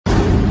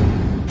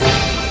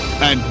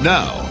And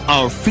now,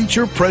 our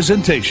feature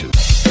presentation.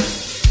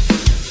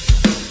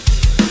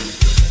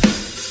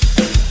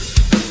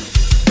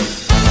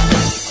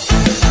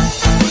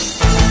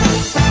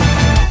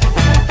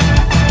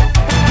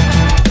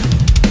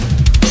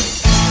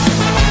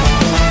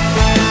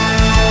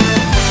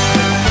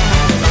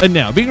 And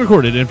now, being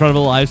recorded in front of a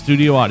live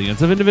studio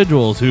audience of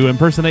individuals who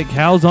impersonate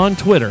cows on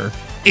Twitter,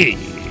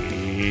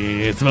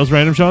 it's the most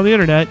random show on the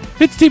internet.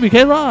 It's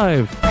TBK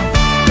Live.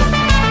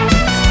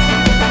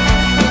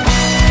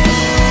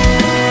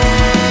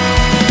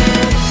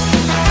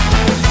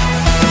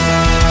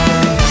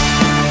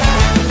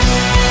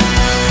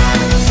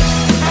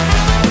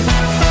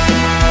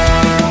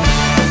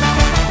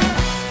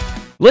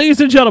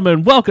 Ladies and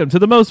gentlemen, welcome to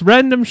the most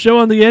random show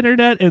on the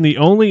internet and the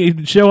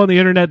only show on the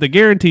internet that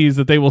guarantees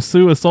that they will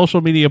sue a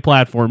social media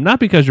platform, not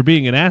because you're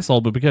being an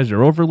asshole, but because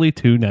you're overly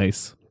too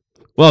nice.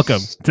 Welcome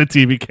to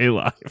TBK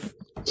Live.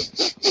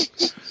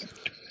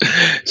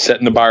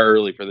 Setting the bar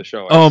early for the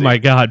show. Oh my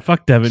God,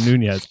 fuck Devin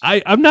Nunes.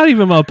 I'm not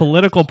even a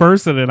political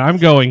person, and I'm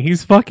going,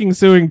 he's fucking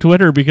suing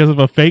Twitter because of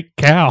a fake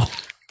cow.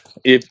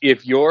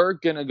 If you're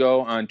going to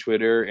go on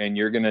Twitter and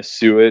you're going to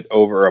sue it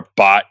over a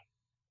bot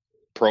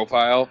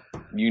profile,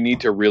 you need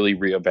to really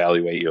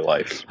reevaluate your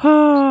life.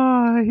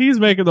 He's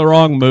making the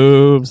wrong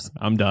moves.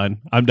 I'm done.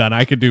 I'm done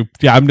to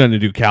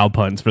do cow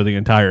puns for the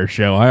entire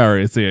show. I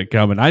already see it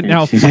coming. I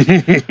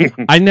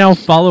now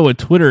follow a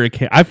Twitter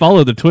account. I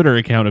follow the Twitter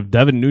account of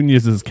Devin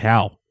Nunes'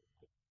 cow.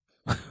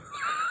 It's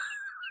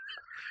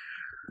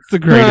the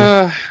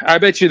greatest. I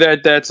bet you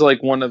that's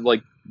like one of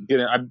like,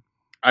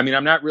 I mean,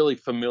 I'm not really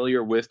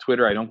familiar with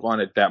Twitter. I don't go on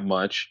it that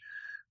much,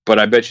 but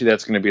I bet you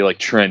that's going to be like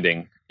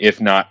trending,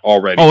 if not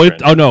already.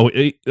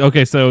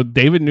 Okay, so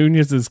David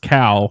Nunes'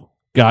 cow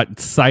got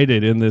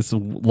cited in this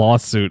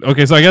lawsuit.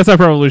 Okay, so I guess I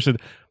probably should.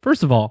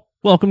 First of all,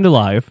 welcome to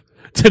Live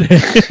today.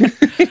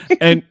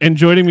 and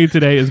joining me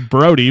today is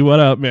Brody. What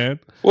up, man?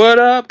 What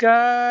up,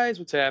 guys?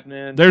 What's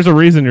happening? There's a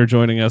reason you're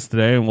joining us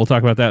today, and we'll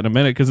talk about that in a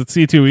minute because it's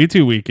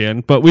C2E2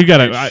 weekend. But we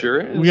got a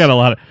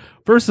lot of.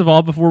 First of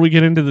all, before we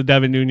get into the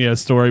Devin Nunes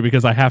story,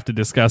 because I have to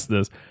discuss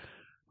this.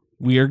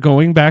 We are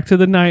going back to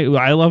the night.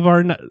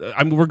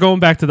 We're going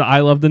back to the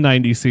I Love the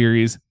 90s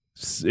series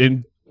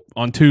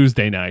on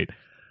Tuesday night,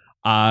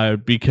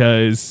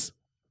 because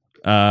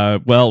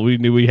we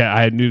knew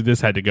I knew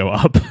this had to go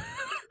up,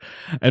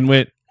 and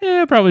went.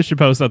 Probably should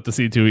post up the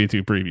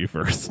C2E2 preview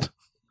first.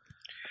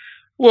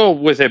 Well,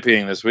 with it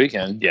being this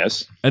weekend,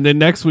 yes. And then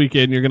next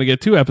weekend you're going to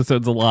get 2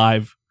 episodes of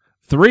Live,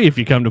 3 if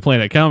you come to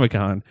Planet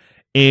Comic-Con.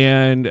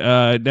 And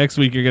next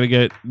week, you're going to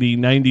get the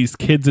 90s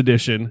Kids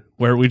Edition,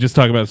 where we just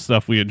talk about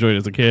stuff we enjoyed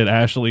as a kid.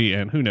 Ashley,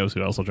 and who knows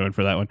who else will join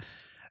for that one.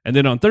 And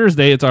then on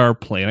Thursday, it's our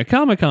Planet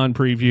Comic-Con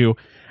preview.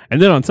 And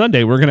then on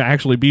Sunday, we're going to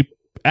actually be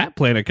at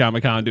Planet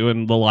Comic-Con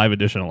doing the live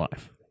edition of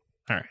Live.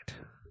 All right.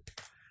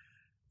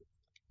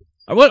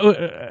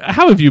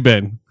 How have you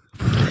been?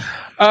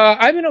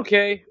 I've been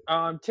okay.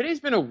 Today's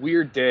been a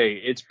weird day.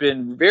 It's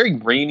been very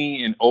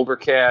rainy and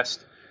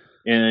overcast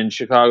in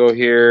Chicago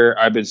here.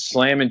 I've been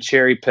slamming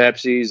cherry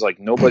Pepsis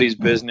like nobody's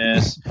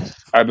business.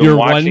 I've been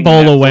watching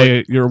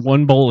Netflix. You're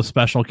one bowl of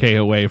Special K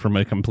away from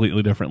a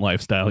completely different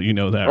lifestyle. You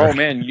know that, right? Oh,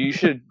 man, you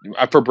should.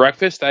 For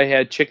breakfast, I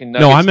had chicken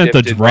nuggets. No, I meant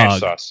the dipped in ranch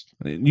sauce.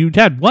 You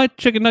had what?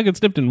 Chicken nuggets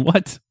dipped in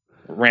what?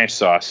 Ranch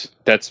sauce.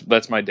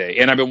 That's my day.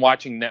 And I've been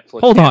watching Netflix.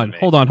 Hold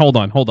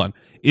on.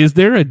 Is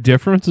there a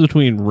difference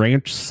between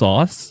ranch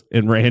sauce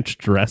and ranch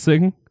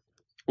dressing?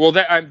 Well,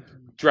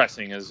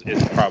 dressing is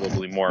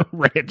probably more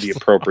the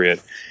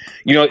appropriate.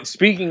 You know,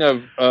 speaking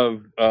of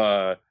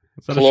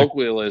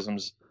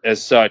colloquialisms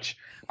as such,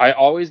 I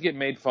always get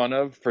made fun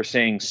of for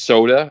saying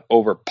soda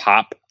over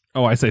pop.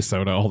 Oh, I say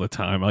soda all the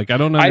time. Like, I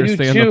don't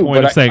understand the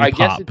point of saying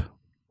pop.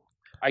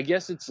 I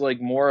guess it's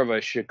like more of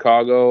a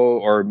Chicago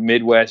or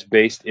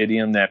Midwest-based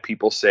idiom that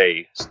people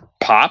say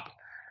pop.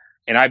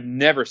 And I've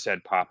never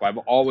said pop. I've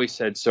always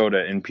said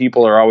soda. And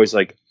people are always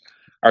like,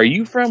 are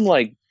you from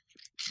like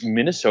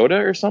Minnesota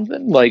or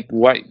something? Like,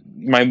 what?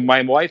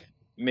 My wife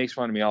makes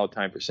fun of me all the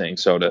time for saying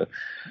soda,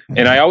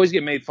 and I always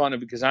get made fun of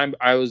because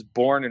I was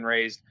born and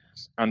raised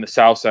on the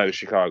south side of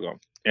Chicago.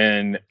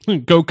 And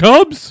go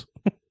Cubs!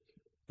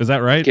 Is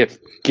that right?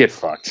 Get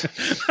fucked.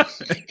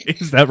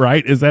 Is that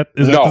right?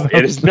 No,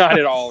 it is not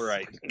at all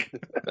right.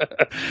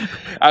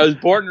 I was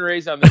born and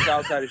raised on the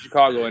south side of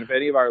Chicago, and if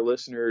any of our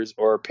listeners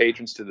or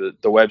patrons to the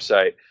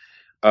website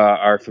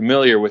are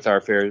familiar with our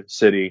fair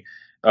city,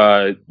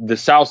 the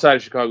south side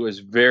of Chicago is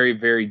very,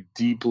 very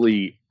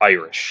deeply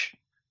Irish.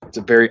 It's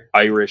a very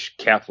Irish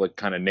Catholic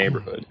kind of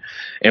neighborhood.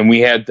 And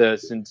we had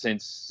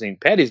since St.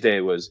 Paddy's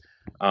Day was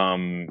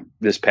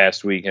this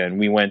past weekend,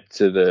 we went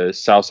to the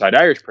Southside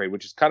Irish Parade,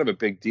 which is kind of a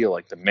big deal.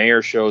 Like the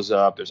mayor shows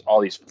up, there's all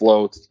these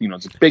floats,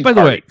 it's a big party. By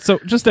the way, so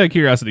just out of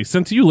curiosity,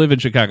 since you live in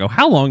Chicago,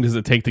 how long does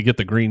it take to get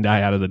the green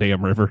dye out of the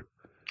damn river?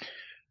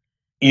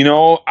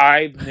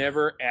 I've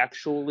never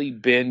actually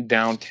been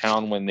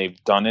downtown when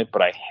they've done it,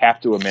 but I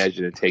have to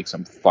imagine it takes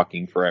them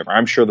fucking forever.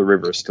 I'm sure the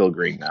river is still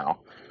green now.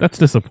 That's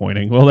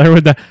disappointing. Well,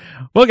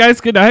 well,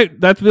 guys, good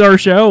night. That's been our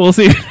show. We'll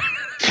see.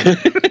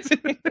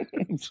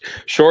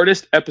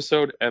 Shortest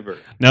episode ever.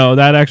 No,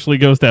 that actually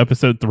goes to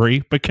episode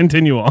 3, but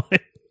continue on.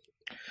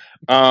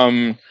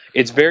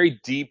 It's very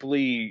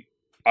deeply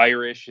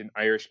Irish and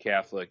Irish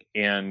Catholic,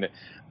 and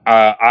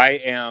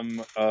I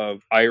am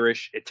of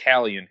Irish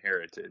Italian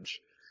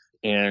heritage.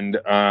 And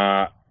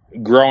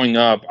growing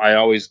up, I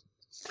always,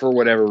 for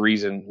whatever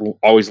reason,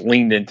 always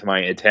leaned into my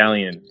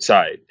Italian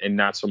side and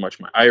not so much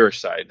my Irish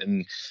side.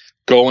 And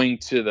going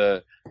to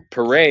the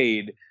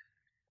parade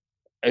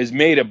has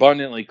made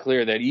abundantly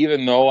clear that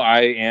even though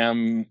I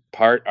am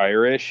part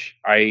Irish,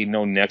 I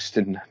know next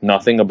to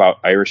nothing about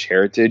Irish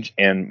heritage.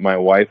 And my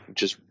wife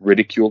just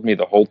ridiculed me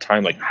the whole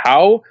time. Like,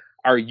 how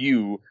are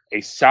you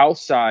a South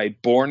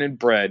Side, born and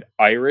bred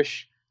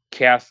Irish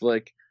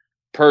Catholic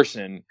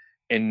person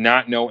and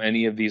not know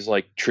any of these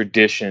like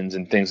traditions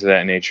and things of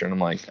that nature? And I'm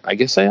like, I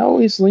guess I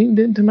always leaned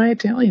into my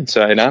Italian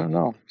side. I don't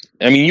know.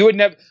 I mean, you would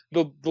never,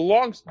 the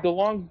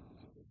long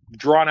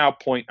drawn out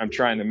point I'm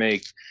trying to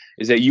make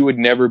is that you would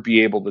never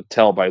be able to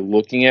tell by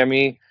looking at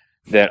me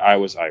that I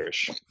was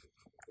Irish.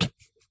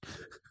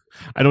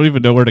 I don't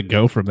even know where to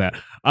go from that.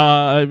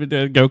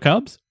 Go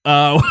Cubs.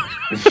 Where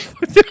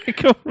did I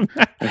go from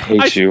that? I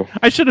hate you.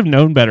 I should have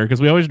known better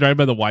because we always drive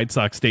by the White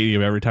Sox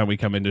stadium every time we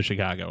come into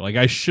Chicago. Like,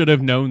 I should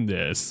have known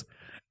this,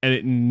 and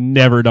it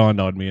never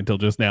dawned on me until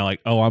just now. Like,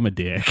 oh, I'm a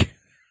dick.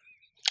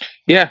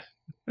 Yeah,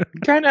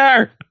 kind of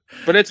are,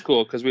 but it's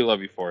cool because we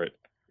love you for it.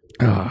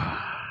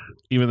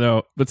 Even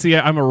though, but see,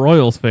 I'm a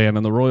Royals fan,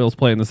 and the Royals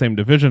play in the same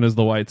division as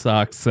the White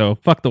Sox, so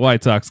fuck the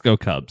White Sox, go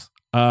Cubs.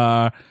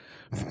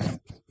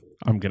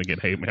 I'm gonna get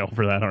hate mail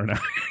for that, aren't I?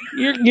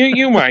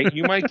 You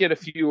might get a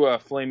few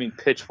flaming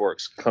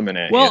pitchforks coming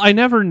at you. Well, I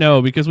never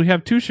know because we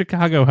have 2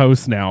 Chicago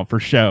hosts now for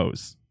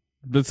shows.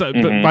 But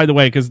by the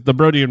way, because the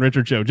Brody and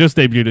Richard show just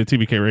debuted at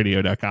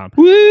tbkradio.com.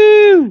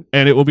 Woo!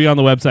 And it will be on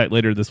the website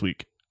later this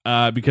week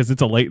because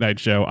it's a late night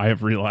show. I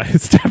have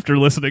realized after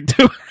listening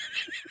to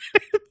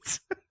it.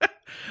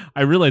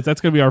 I realized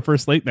that's going to be our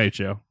first late night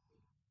show.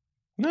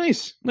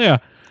 Nice. Yeah.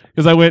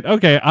 Because I went,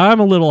 okay,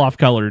 I'm a little off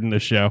colored in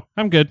this show.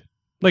 I'm good.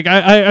 Like,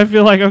 I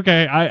feel like,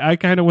 okay, I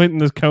kind of went in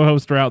this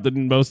co-host route that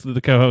most of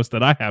the co-hosts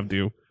that I have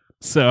do.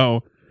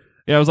 So,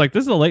 yeah, I was like,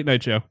 this is a late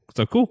night show.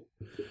 So cool.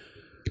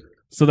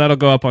 So that'll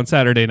go up on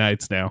Saturday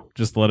nights now,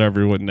 just to let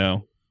everyone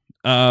know.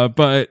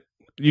 But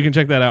you can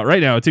check that out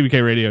right now at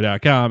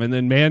tbkradio.com. And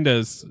then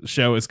Manda's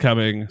show is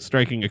coming,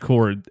 Striking a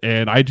Chord.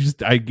 And I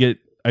just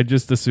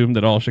assume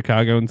that all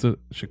Chicagoans are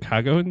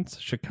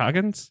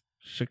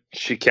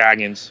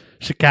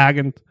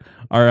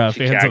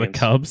fans of the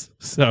Cubs.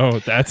 So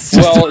that's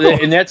just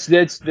and that's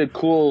the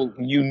cool,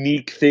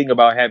 unique thing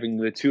about having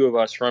the two of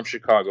us from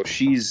Chicago.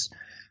 She's,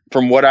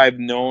 from what I've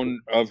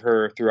known of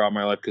her throughout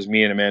my life, because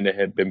me and Amanda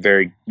had been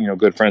very,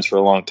 good friends for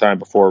a long time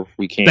before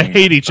we came. They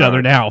hate each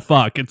other now.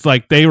 Fuck. It's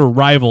like they were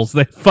rivals.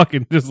 They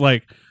fucking just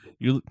like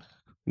you.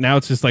 Now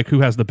it's just like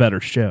who has the better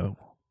show.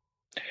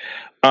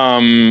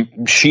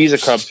 She's a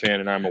Cubs fan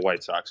and I'm a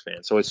White Sox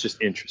fan, so it's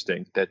just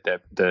interesting that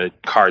the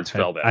cards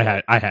fell that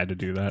way. I had to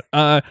do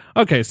that.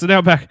 Okay, so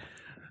now back.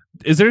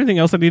 Is there anything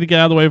else I need to get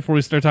out of the way before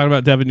we start talking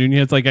about Devin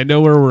Nunez? Like, I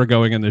know where we're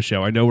going in this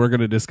show. I know we're going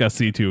to discuss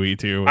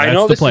C2E2. I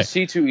know this is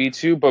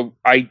C2E2, but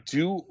I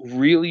do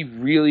really,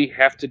 really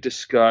have to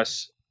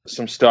discuss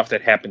some stuff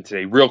that happened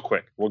today real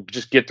quick. We'll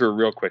just get through it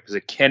real quick because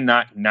it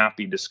cannot not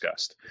be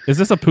discussed. Is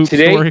this a poop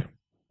story?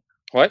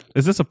 What?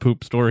 Is this a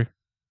poop story?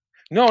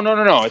 No,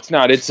 it's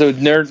not. It's a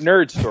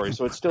nerd story,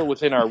 so it's still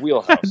within our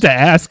wheelhouse. I had to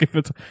ask if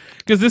it's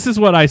because this is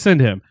what I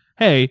send him.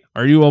 Hey,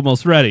 are you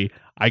almost ready?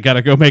 I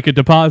gotta go make a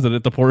deposit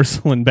at the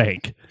porcelain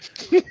bank.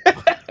 Who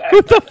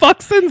the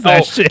fuck sends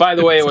that shit? By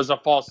the way, it was a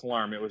false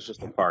alarm. It was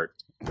just a fart.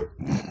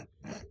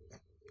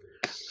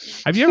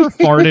 Have you ever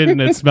farted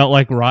and it smelled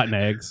like rotten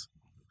eggs?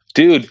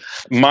 Dude,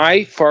 my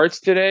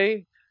farts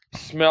today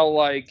smell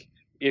like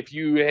if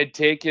you had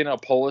taken a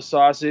Polish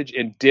sausage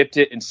and dipped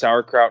it in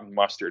sauerkraut and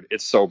mustard.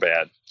 It's so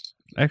bad.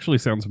 Actually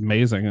sounds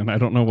amazing, and I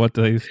don't know what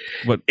to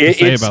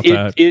say about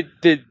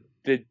that.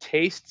 The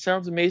taste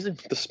sounds amazing,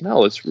 but the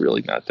smell is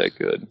really not that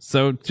good.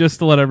 So just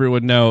to let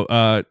everyone know,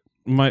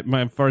 my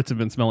farts have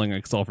been smelling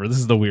like sulfur. This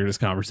is the weirdest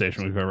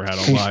conversation we've ever had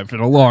on live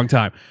in a long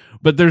time.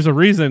 But there's a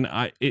reason.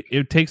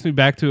 It takes me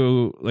back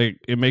to, like,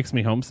 it makes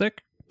me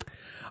homesick.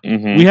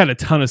 Mm-hmm. We had a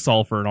ton of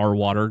sulfur in our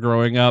water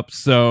growing up,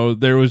 so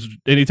there was,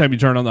 anytime you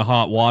turn on the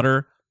hot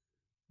water,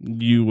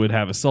 you would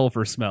have a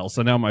sulfur smell.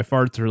 So now my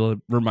farts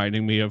are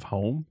reminding me of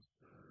home.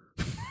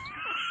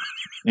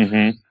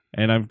 Mm-hmm.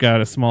 And I've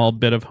got a small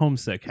bit of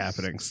homesick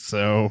happening.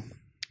 So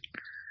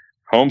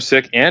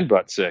homesick and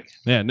butt sick.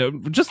 Yeah, no,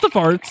 just the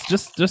farts,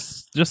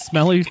 just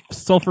smelly,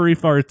 sulfury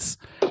farts.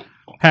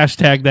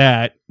 Hashtag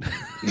that.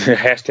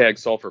 Hashtag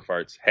sulfur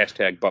farts.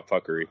 Hashtag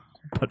buttfuckery.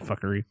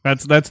 Buttfuckery.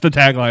 That's the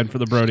tagline for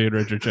the Brody and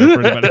Richard show.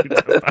 For anybody.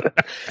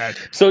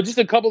 So just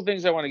a couple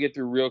things I want to get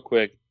through real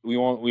quick. We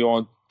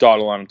won't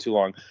dawdle on them too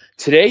long.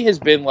 Today has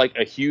been like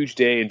a huge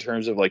day in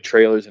terms of like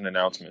trailers and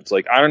announcements.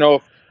 Like, I don't know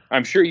if,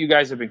 I'm sure you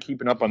guys have been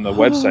keeping up on the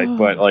website,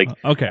 but like,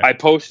 okay, I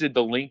posted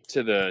the link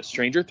to the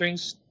Stranger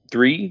Things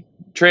 3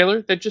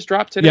 trailer that just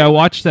dropped today. Yeah, I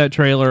watched that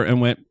trailer and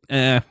went,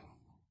 eh.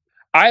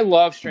 I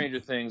love Stranger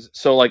Things,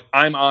 so like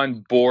I'm on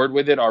board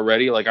with it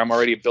already. Like I'm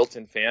already a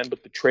built-in fan,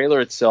 but the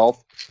trailer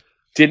itself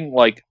didn't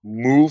like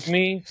move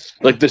me.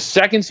 Like the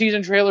second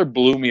season trailer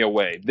blew me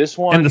away. This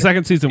one, And the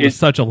second season was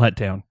such a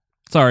letdown.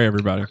 Sorry,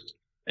 everybody.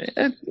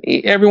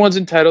 Everyone's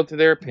entitled to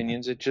their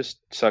opinions. It just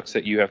sucks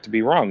that you have to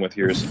be wrong with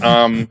yours.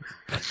 Well,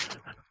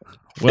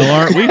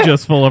 aren't we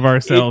just full of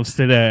ourselves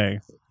today?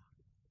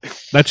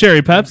 That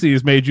cherry Pepsi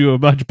has made you a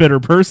much better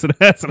person,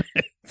 hasn't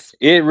it?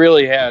 It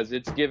really has.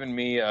 It's given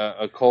me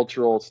a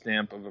cultural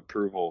stamp of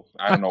approval.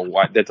 I don't know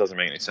why. That doesn't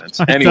make any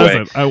sense.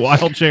 Anyway, a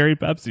wild cherry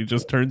Pepsi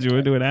just turns you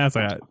into an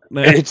asshat.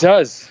 It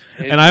does.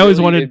 And I always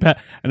wanted,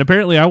 and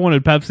apparently I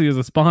wanted Pepsi as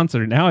a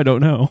sponsor. Now I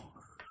don't know.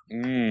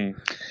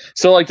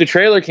 So like the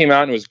trailer came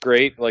out and it was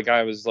great. Like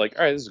I was like,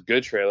 all right, this is a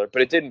good trailer,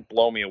 but it didn't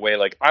blow me away.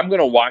 Like I'm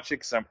gonna watch it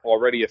because I'm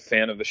already a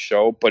fan of the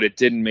show, but it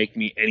didn't make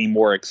me any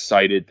more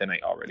excited than I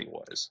already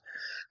was.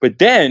 But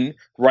then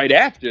right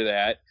after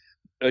that,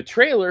 a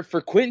trailer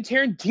for Quentin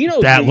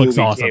Tarantino's that looks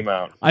movie awesome. came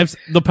out.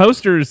 The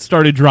posters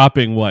started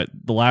dropping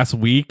the last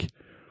week.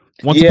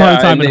 Once upon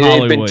a time in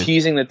Hollywood, they'd been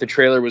teasing that the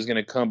trailer was going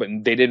to come, but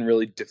they didn't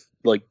really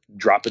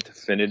drop a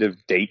definitive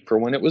date for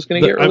when it was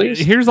going to get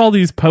released. Here's all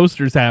these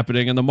posters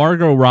happening, and the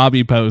Margot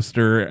Robbie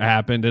poster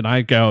happened, and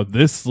I go,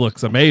 "This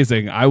looks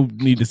amazing. I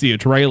need to see a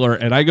trailer."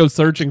 And I go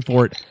searching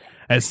for it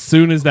as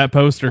soon as that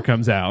poster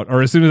comes out,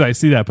 or as soon as I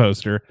see that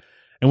poster,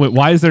 and went,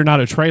 "Why is there not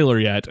a trailer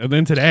yet?" And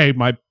then today,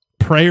 my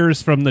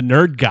prayers from the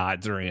nerd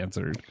gods are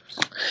answered.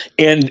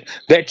 And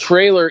that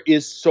trailer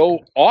is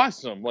so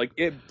awesome. Like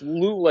it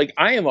blew, like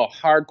I am a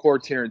hardcore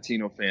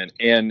Tarantino fan.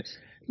 And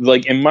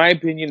like, in my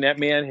opinion, that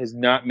man has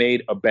not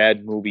made a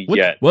bad movie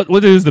yet.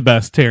 What is the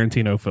best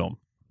Tarantino film?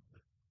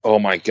 Oh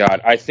my God.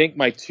 I think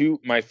my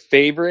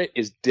favorite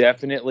is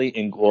definitely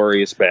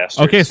Inglourious Basterds.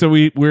 Okay. So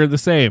we're the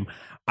same.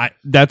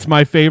 That's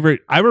my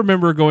favorite. I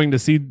remember going to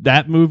see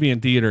that movie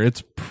in theater.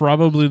 It's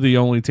probably the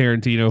only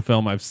Tarantino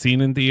film I've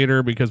seen in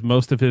theater because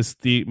most of his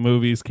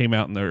movies came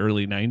out in the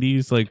early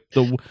 90s. Like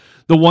the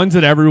ones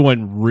that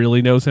everyone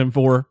really knows him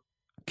for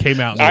came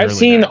out in the I've early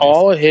seen 90s.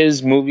 all of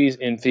his movies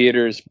in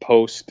theaters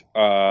post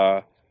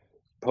Pulp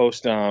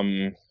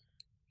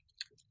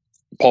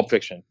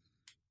Fiction.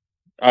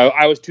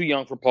 I was too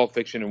young for Pulp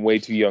Fiction and way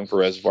too young for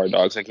Reservoir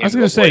Dogs. I was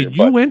going to say,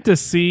 you went to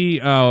see,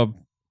 well,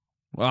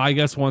 I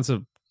guess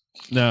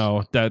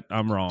no, that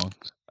I'm wrong.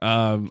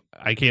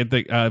 I can't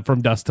think.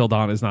 From Dusk Till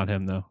Dawn is not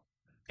him though.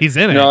 He's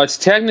in it. No, it's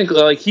technically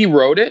like he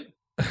wrote it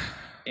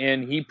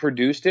and he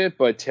produced it,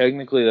 but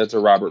technically that's a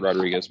Robert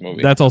Rodriguez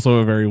movie. That's also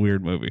a very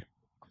weird movie.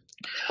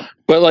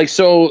 But I'm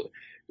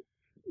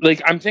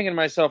thinking to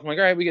myself, I'm like,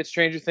 all right, we get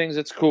Stranger Things.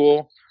 It's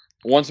cool.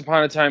 Once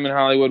Upon a Time in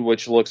Hollywood,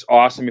 which looks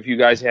awesome. If you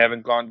guys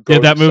haven't gone, go to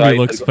that the movie site,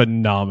 looks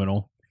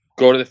phenomenal.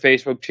 Go to the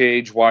Facebook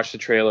page, watch the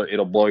trailer.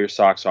 It'll blow your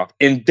socks off.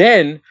 And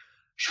then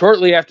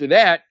shortly after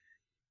that,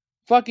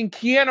 fucking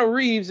Keanu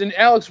Reeves and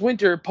Alex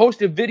Winter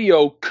posted a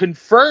video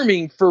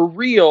confirming for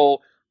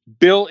real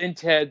Bill and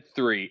Ted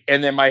 3.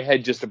 And then my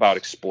head just about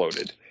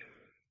exploded.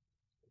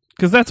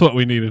 Because that's what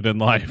we needed in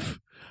life.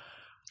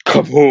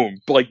 Kaboom.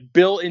 Like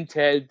Bill and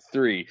Ted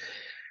 3.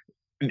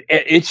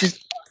 It's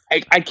just,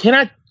 I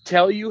cannot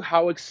tell you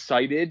how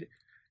excited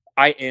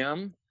I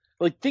am.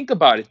 Like, think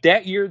about it.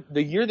 That year,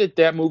 the year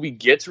that movie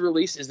gets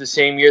released is the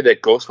same year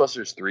that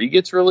Ghostbusters 3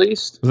 gets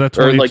released. Is that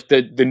or like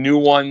the new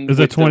one? Is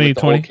that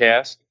 2020?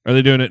 Cast. Are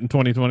they doing it in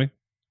 2020?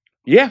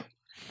 Yeah,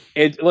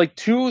 it's like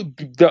two of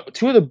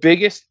the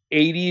biggest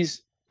 '80s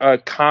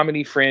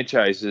comedy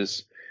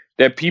franchises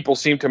that people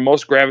seem to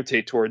most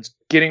gravitate towards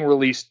getting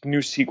released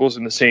new sequels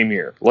in the same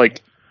year.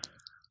 Like,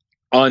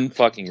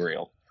 unfucking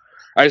real.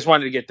 I just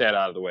wanted to get that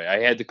out of the way.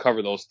 I had to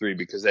cover those three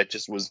because it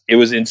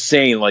was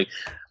insane. Like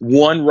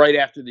one right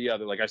after the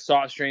other. Like I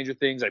saw Stranger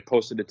Things, I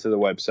posted it to the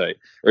website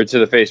or to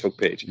the Facebook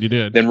page. You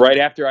did. Then right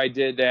after I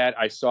did that,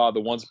 I saw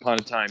the Once Upon a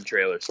Time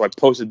trailer. So I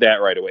posted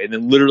that right away. And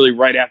then literally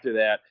right after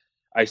that,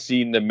 I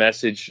seen the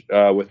message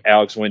with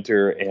Alex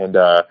Winter and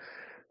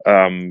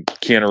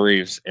Keanu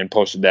Reeves and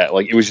posted that.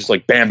 Like it was just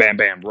like bam, bam,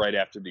 bam, right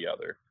after the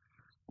other.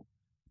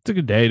 It's a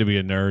good day to be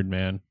a nerd,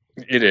 man.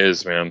 It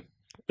is, man.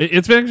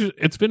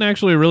 It's been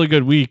actually a really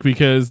good week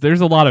because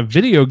there's a lot of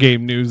video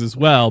game news as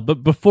well.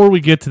 But before we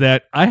get to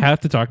that, I have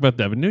to talk about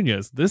Devin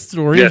Nunes. This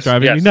story is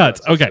driving me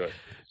nuts. Okay.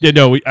 Yeah,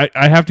 no,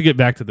 I have to get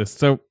back to this.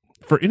 So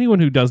for anyone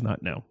who does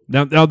not know,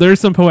 now there's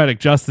some poetic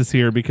justice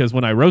here because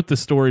when I wrote the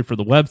story for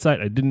the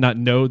website, I did not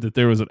know that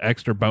there was an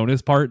extra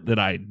bonus part that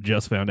I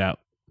just found out.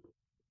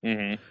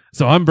 Mm-hmm.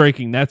 So I'm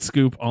breaking that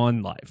scoop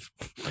on live.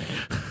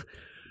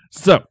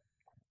 So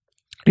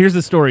here's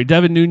the story.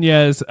 Devin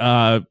Nunes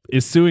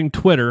is suing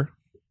Twitter.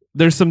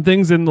 There's some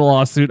things in the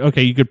lawsuit.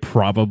 Okay, you could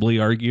probably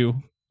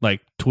argue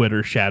like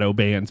Twitter shadow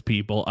bans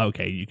people.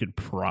 Okay, you could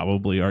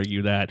probably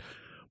argue that.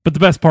 But the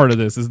best part of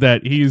this is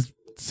that he's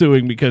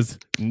suing because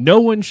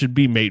no one should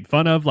be made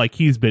fun of like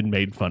he's been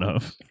made fun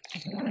of.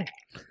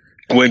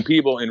 When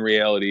people in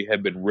reality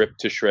have been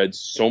ripped to shreds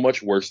so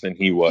much worse than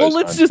he was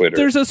on Twitter.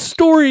 There's a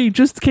story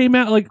just came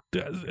out, like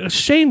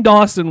Shane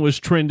Dawson was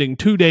trending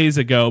 2 days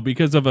ago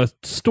because of a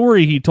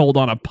story he told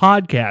on a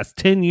podcast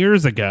 10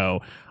 years ago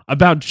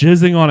about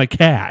jizzing on a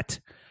cat.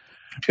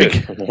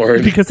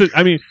 Lord. Because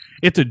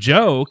it's a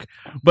joke,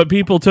 but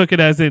people took it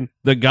as in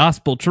the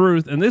gospel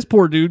truth, and this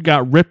poor dude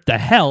got ripped to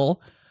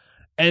hell,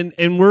 and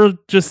we're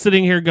just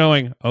sitting here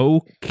going,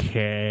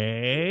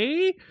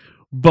 okay.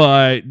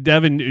 But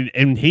Devin,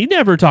 and he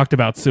never talked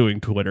about suing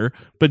Twitter,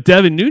 but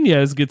Devin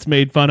Nunes gets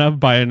made fun of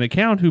by an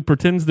account who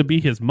pretends to be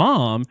his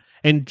mom,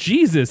 and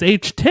Jesus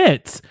H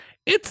tits,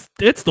 it's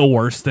the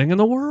worst thing in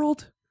the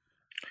world.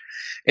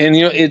 And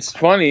it's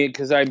funny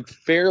because I'm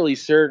fairly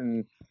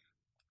certain.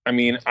 I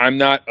mean, I'm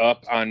not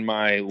up on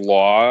my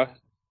law,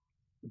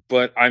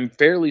 but I'm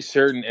fairly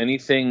certain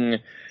anything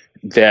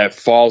that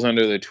falls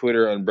under the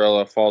Twitter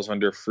umbrella falls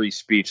under free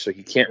speech. So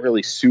he can't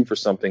really sue for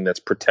something that's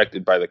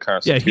protected by the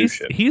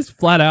Constitution. Yeah, he's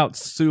flat out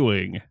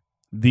suing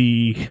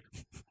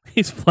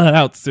he's flat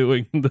out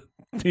suing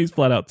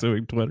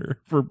Twitter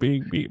for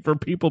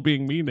people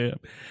being mean to him.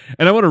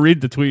 And I want to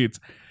read the tweets.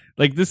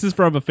 Like, this is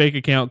from a fake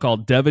account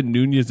called Devin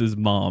Nunes'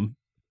 mom.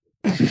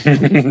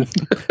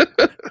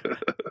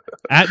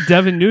 At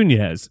Devin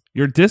Nunes,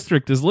 your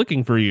district is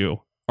looking for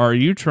you. Are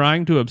you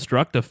trying to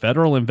obstruct a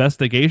federal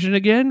investigation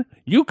again?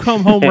 You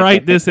come home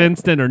right this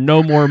instant or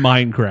no more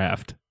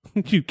Minecraft.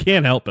 You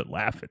can't help but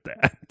laugh at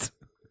that.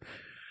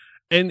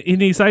 And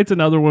he cites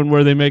another one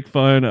where they make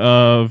fun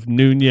of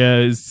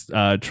Nunes,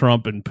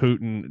 Trump, and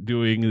Putin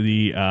doing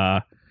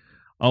the,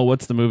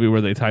 what's the movie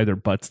where they tie their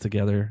butts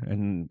together?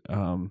 And,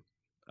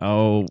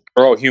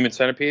 Human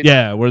Centipede?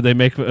 Yeah, where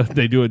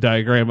they do a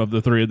diagram of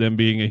the three of them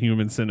being a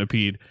human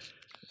centipede.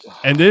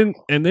 And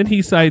then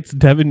he cites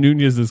Devin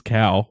Nunes'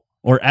 cow,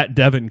 or at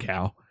Devin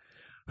Cow,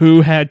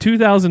 who had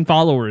 2,000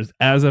 followers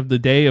as of the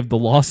day of the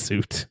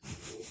lawsuit,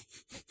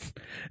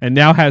 and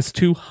now has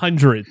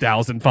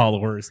 200,000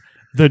 followers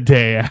the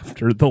day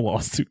after the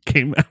lawsuit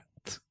came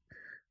out.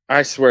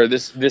 I swear,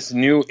 this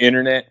new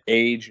internet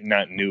age,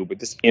 not new, but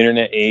this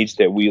internet age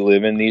that we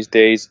live in these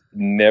days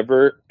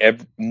never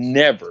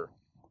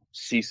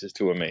ceases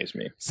to amaze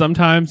me.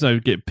 Sometimes I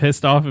get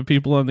pissed off at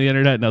people on the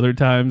internet, and other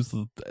times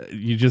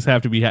you just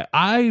have to be.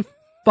 I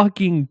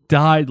fucking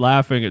died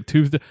laughing at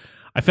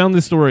I found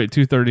this story at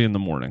 2:30 in the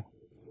morning.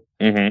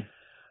 Mm-hmm.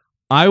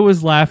 I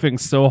was laughing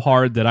so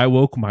hard that I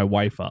woke my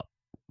wife up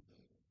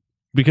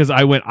because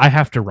I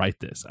have to write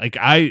this. Like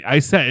I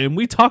said, and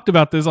we talked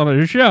about this on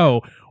a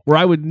show where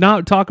I would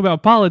not talk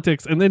about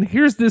politics, and then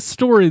here's this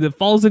story that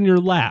falls in your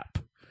lap.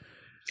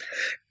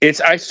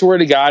 I swear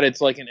to God, it's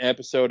like an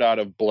episode out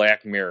of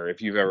Black Mirror,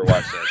 if you've ever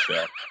watched that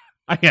show.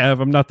 I have.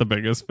 I'm not the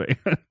biggest fan.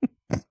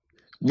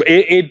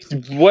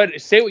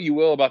 Say what you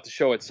will about the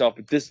show itself,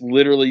 but this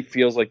literally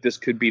feels like this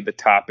could be the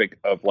topic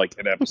of like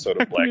an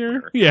episode of Black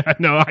Mirror. Yeah,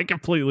 no, I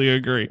completely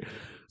agree.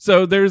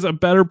 So there's a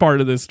better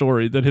part of this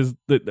story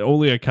that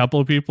only a couple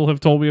of people have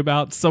told me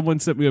about. Someone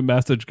sent me a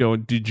message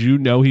going, "Did you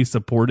know he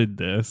supported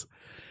this?"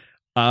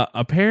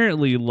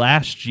 Apparently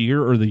last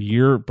year or the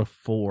year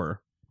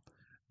before,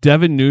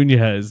 Devin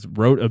Nunes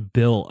wrote a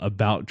bill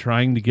about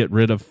trying to get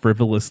rid of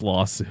frivolous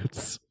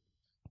lawsuits.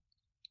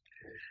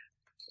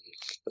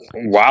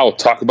 Wow,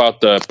 talk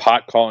about the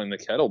pot calling the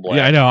kettle black.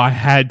 Yeah, I know. I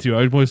had to.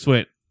 I almost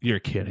went, "You're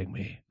kidding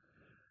me.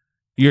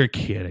 You're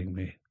kidding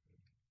me."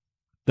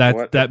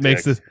 That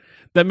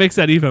makes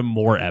that even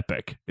more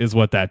epic, is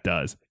what that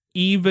does.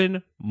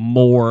 Even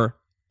more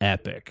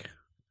epic.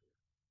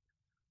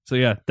 So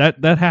yeah,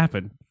 that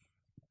happened.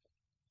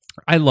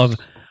 I love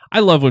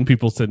when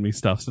people send me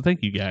stuff, so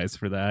thank you guys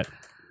for that.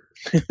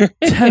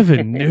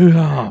 Devin,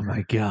 oh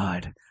my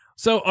God.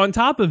 So on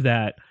top of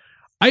that,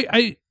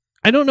 I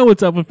don't know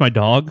what's up with my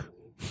dog,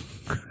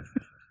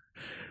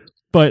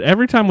 but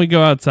every time we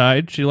go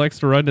outside, she likes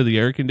to run to the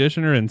air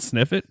conditioner and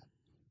sniff it.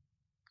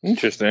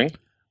 Interesting.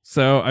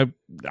 So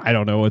I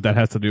don't know what that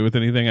has to do with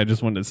anything. I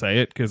just wanted to say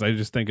it because I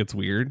just think it's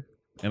weird,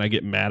 and I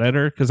get mad at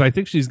her because I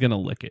think she's going to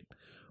lick it.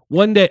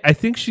 One day, I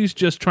think she's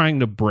just trying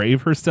to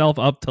brave herself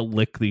up to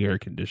lick the air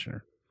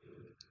conditioner.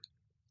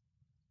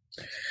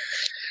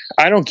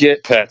 I don't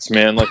get pets,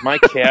 man. Like, my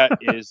cat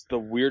is the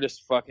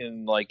weirdest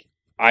fucking, like,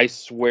 I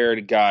swear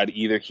to God,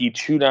 either he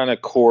chewed on a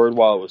cord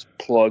while it was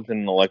plugged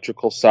in an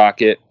electrical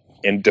socket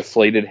and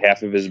deflated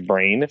half of his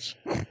brain,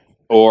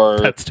 or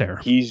that's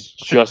terrible. He's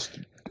just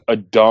a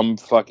dumb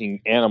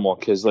fucking animal.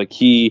 Because,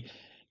 we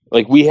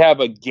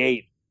have a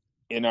gate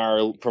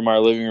from our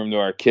living room to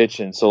our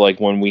kitchen, so like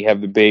when we have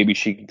the baby,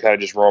 she can kind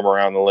of just roam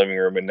around the living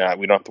room and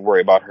we don't have to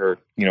worry about her,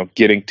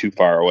 getting too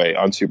far away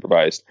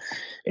unsupervised.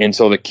 And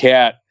so the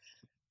cat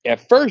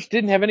at first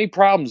didn't have any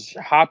problems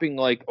hopping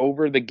like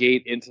over the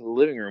gate into the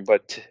living room,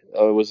 but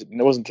it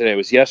wasn't today, it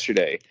was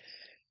yesterday.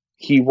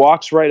 He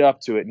walks right up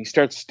to it and he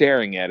starts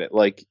staring at it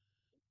like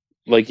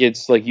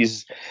it's like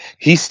he's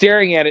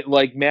staring at it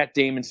like Matt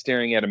Damon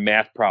staring at a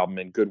math problem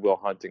in Good Will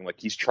Hunting, like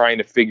he's trying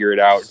to figure it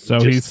out. So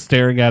he's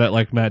staring at it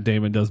like Matt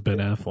Damon does Ben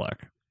Affleck.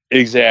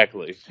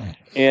 Exactly.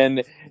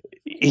 And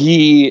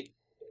he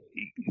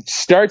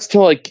starts to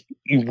like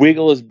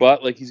wiggle his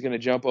butt like he's going to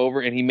jump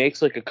over, and he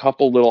makes like a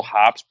couple little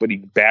hops, but he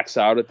backs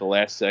out at the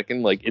last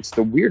second. Like, it's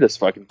the weirdest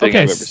fucking thing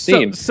I've ever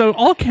seen. So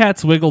all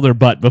cats wiggle their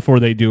butt before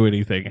they do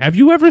anything. Have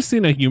you ever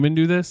seen a human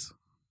do this?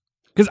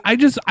 Because I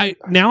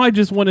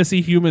just want to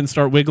see humans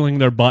start wiggling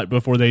their butt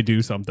before they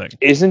do something.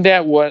 Isn't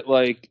that what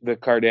like the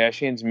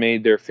Kardashians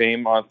made their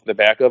fame off the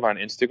back of on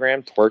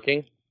Instagram,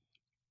 twerking?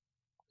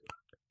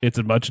 It's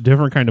a much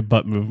different kind of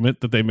butt movement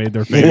that they made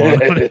their fame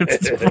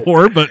on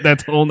for, but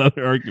that's a whole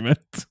nother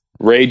argument.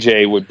 Ray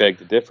J would beg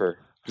to differ.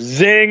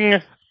 Zing!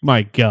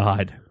 My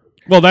God.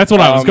 Well, that's what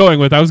I was going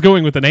with. I was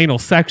going with an anal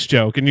sex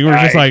joke, and you were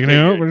just like,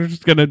 no, we're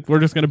just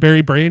gonna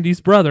bury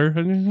Brandy's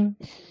brother.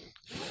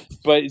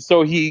 But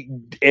so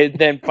and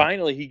then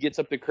finally he gets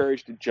up the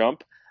courage to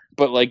jump,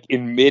 but like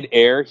in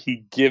midair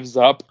he gives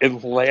up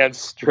and lands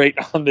straight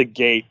on the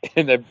gate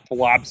and then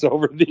flops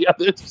over the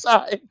other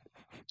side.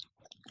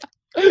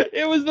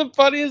 It was the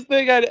funniest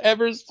thing I'd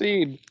ever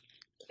seen.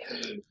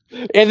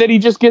 And then he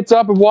just gets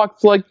up and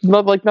walks like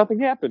nothing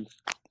happened.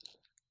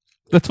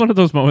 That's one of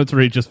those moments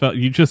where you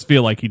just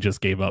feel like he just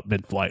gave up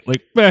mid-flight.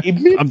 Like,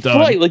 I'm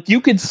done. Like you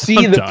could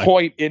see the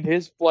point in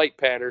his flight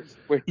patterns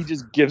where he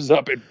just gives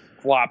up and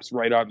flops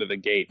right onto the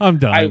gate. I'm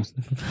done.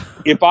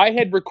 If I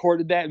had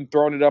recorded that and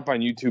thrown it up on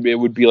YouTube, it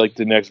would be like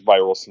the next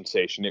viral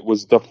sensation. It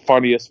was the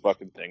funniest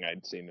fucking thing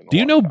I'd seen in a long time. Do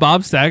you know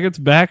Bob Saget's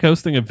back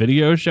hosting a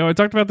video show? I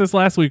talked about this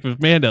last week with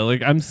Amanda.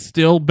 Like, I'm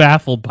still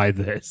baffled by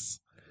this.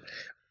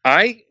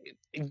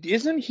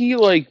 Isn't he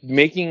like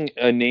making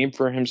a name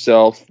for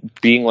himself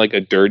being like a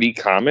dirty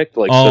comic?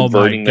 Like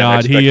subverting my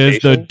God, he is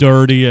the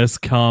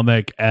dirtiest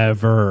comic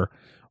ever.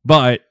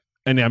 But,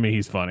 and I mean,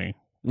 he's funny.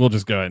 We'll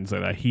just go ahead and say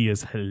that. He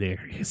is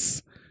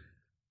hilarious.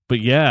 But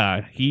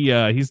yeah,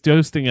 he's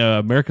hosting a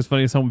America's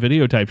Funniest Home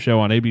Video type show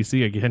on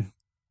ABC again.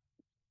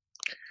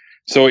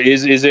 So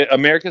is it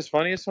America's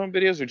Funniest Home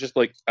Videos or just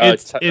like a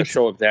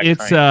show of that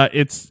kind?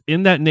 It's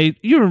in that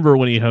you remember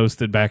when he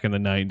hosted back in the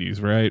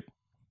 90s, right?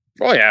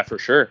 Oh yeah, for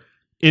sure.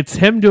 It's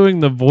him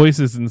doing the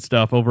voices and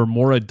stuff over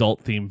more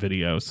adult themed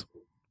videos.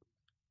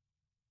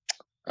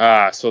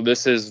 So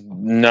this is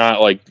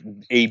not like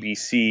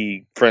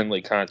ABC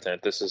friendly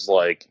content. This is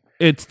like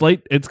it's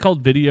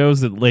called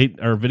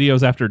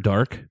Videos After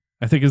Dark,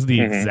 I think is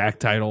the exact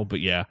title, but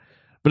yeah.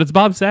 But it's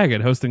Bob Saget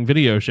hosting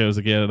video shows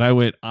again,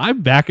 and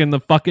I'm back in the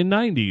fucking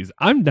 90s.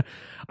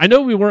 I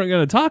know we weren't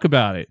going to talk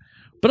about it,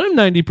 but I'm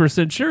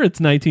 90% sure it's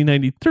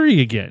 1993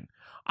 again.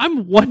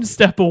 I'm one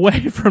step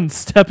away from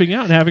stepping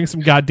out and having some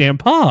goddamn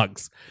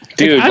pogs.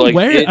 Dude, I'm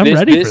ready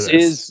for this. This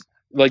is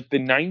like the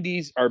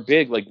 90s are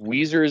big. Like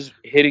Weezer's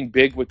hitting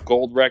big with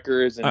gold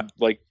records and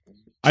like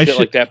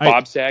that.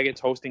 Bob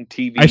Saget's hosting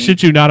TV. I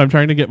shit you not. I'm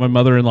trying to get my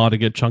mother-in-law to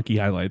get chunky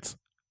highlights.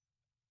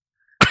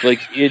 Like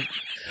it.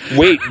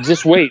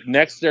 Just wait.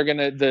 Next, they're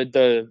gonna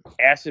the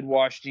acid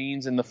wash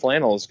jeans and the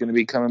flannel is gonna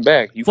be coming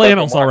back.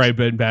 Flannel's already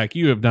been back.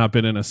 You have not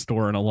been in a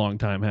store in a long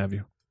time, have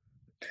you?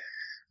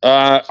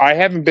 I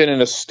haven't been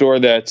in a store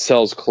that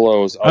sells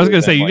clothes. I was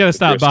gonna say you got to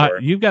stop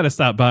buying. You've got to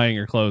stop buying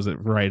your clothes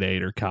at Rite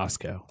Aid or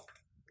Costco.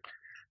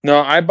 No,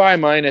 I buy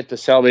mine at the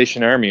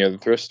Salvation Army or the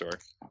thrift store.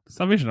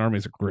 Salvation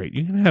Armies are great.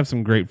 You can have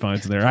some great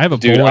finds in there. I have a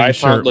bowling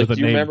shirt with a name.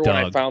 Do you remember when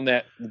I found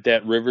that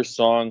River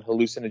Song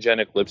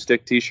hallucinogenic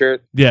lipstick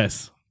T-shirt?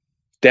 Yes.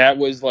 That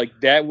was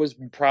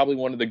probably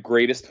one of the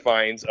greatest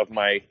finds of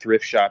my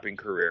thrift shopping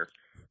career.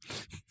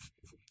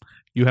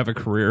 You have a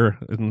career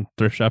in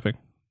thrift shopping?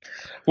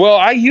 Well,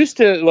 I used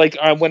to like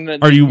when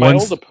are you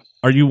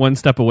one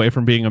step away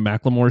from being a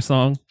Macklemore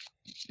song?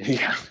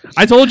 Yeah,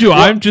 I told you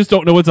I just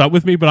don't know what's up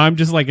with me, but I'm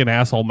just like in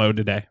asshole mode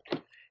today.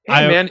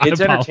 Hey, man,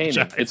 it's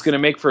entertaining. It's going to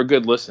make for a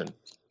good listen.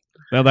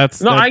 Now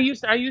I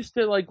used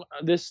to like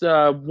this.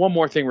 One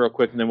more thing, real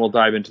quick, and then we'll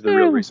dive into the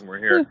real reason we're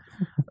here.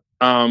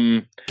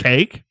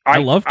 Cake. I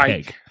love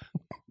cake.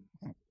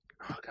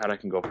 Oh God, I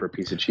can go for a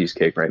piece of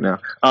cheesecake right now.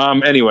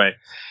 Anyway.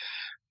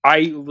 I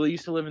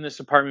used to live in this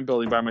apartment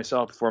building by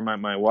myself before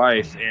my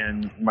wife,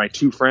 and my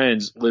two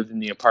friends lived in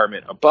the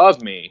apartment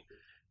above me.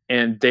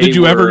 And did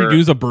you ever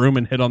use a broom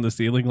and hit on the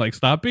ceiling like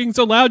 "Stop being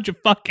so loud, you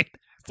fucking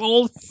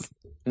assholes"?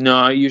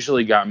 No, it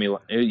usually got me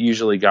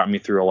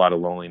through a lot of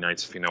lonely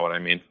nights, if you know what I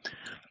mean.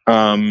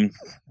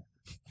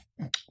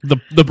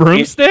 The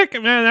broomstick,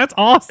 man, that's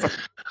awesome.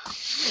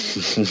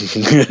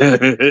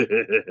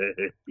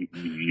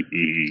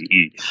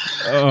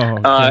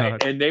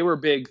 And they were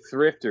big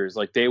thrifters.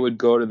 Like they would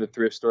go to the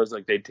thrift stores.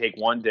 Like they'd take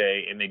one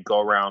day and they'd go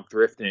around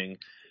thrifting,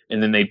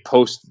 and then they'd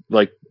post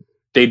like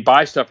they'd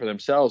buy stuff for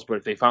themselves. But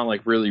if they found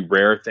like really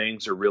rare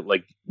things or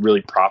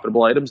really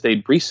profitable items,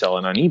 they'd resell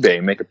it on eBay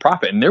and make a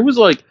profit. And there was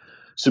like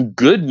some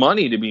good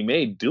money to be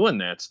made doing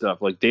that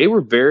stuff. Like they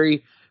were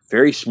very,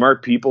 very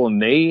smart people,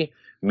 and they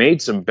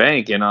made some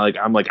bank. And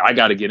I'm like, I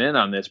got to get in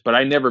on this, but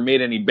I never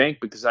made any bank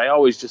because I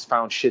always just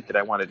found shit that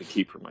I wanted to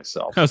keep for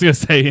myself. I was gonna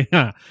say,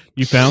 yeah,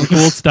 you found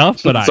cool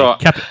stuff, but I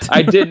kept it.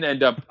 I didn't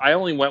end up. I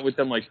only went with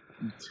them like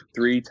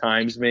 3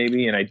 times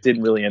maybe, and I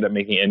didn't really end up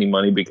making any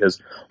money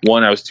because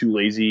 1, I was too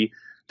lazy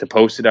to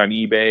post it on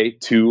eBay.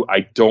 2, I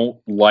don't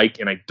like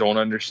and I don't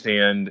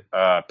understand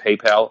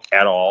PayPal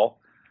at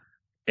all.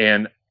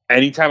 And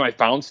anytime I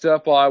found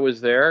stuff while I was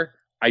there,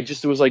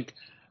 it was like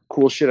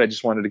cool shit I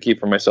just wanted to keep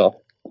for myself.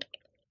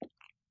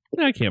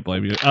 I can't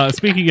blame you.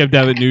 Speaking of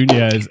Devin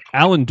Nunes,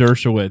 Alan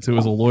Dershowitz, who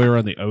was a lawyer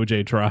on the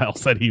OJ trial,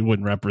 said he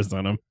wouldn't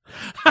represent him.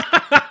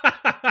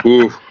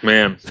 Ooh,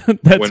 man.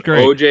 That's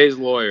great. OJ's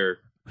lawyer.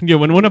 Yeah,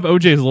 when one of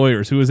OJ's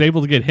lawyers, who was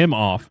able to get him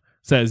off,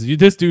 says,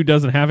 this dude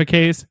doesn't have a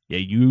case, yeah,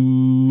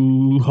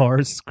 you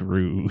are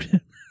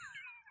screwed.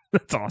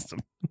 That's awesome.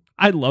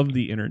 I love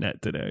the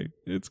internet today.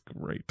 It's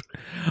great.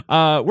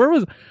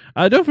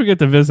 Don't forget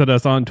to visit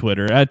us on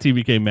Twitter at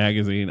TBK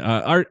Magazine.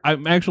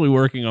 I'm actually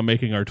working on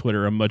making our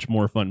Twitter a much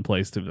more fun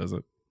place to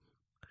visit.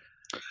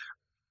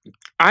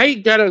 I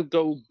gotta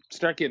go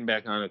start getting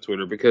back on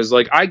Twitter because,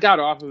 like, I got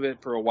off of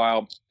it for a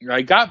while.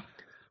 I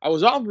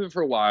was off of it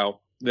for a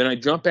while. Then I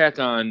jumped back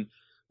on,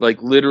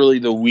 like, literally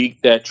the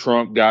week that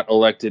Trump got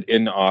elected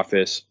into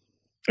office.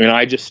 And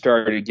I just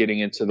started getting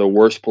into the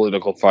worst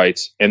political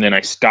fights. And then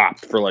I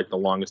stopped for, like, the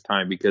longest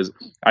time because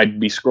I'd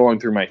be scrolling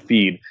through my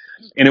feed.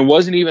 And it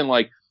wasn't even,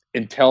 like,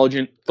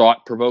 intelligent,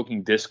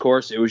 thought-provoking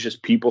discourse. It was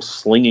just people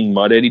slinging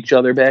mud at each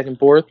other back and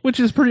forth. Which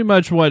is pretty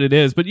much what it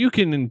is. But you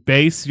can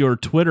base your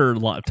Twitter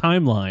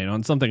timeline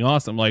on something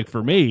awesome. Like,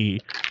 for me,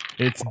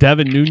 it's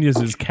Devin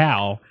Nunes'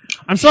 cow.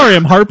 I'm sorry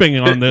I'm harping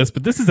on this,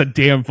 but this is a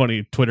damn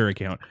funny Twitter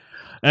account.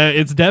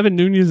 It's Devin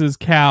Nunes'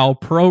 cow,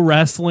 pro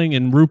wrestling,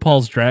 and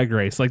RuPaul's Drag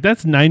Race. Like,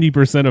 that's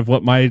 90% of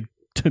what my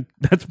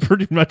that's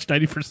pretty much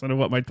 90% of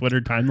what my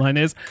Twitter timeline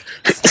is.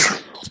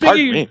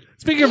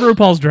 Speaking of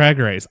RuPaul's Drag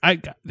Race, I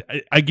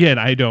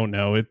don't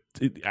know.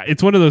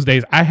 It's one of those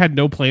days. I had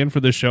no plan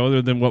for the show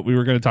other than what we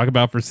were going to talk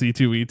about for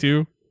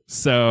C2E2.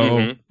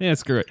 So yeah,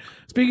 screw it.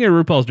 Speaking of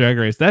RuPaul's Drag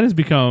Race, that has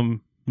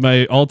become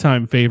my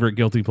all-time favorite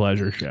guilty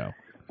pleasure show.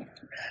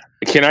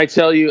 Can I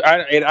tell you?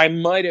 I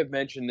might have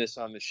mentioned this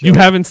on the show. You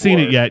haven't seen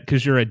it yet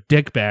because you're a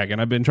dickbag, and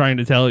I've been trying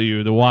to tell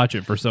you to watch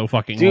it for so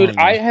fucking long. Dude,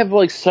 I have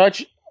like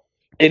such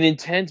an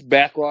intense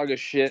backlog of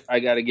shit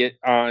I got to get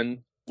on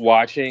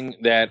watching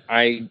that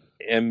I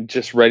am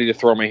just ready to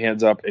throw my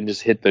hands up and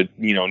just hit the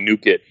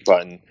nuke it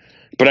button.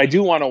 But I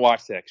do want to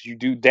watch that because you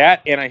do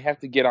that, and I have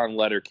to get on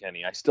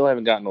Letterkenny. I still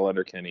haven't gotten to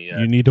Letterkenny yet.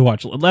 You need to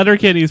watch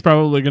Letterkenny. Is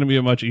probably going to be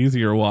a much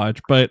easier watch.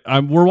 But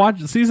we're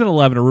watching season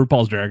 11 of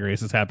RuPaul's Drag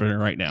Race is happening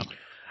right now.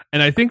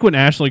 And I think when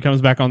Ashley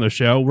comes back on the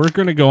show, we're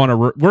going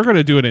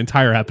to do an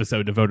entire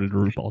episode devoted to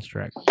RuPaul's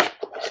Drag.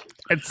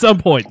 At some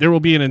point, there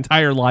will be an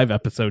entire live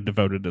episode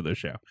devoted to the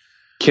show.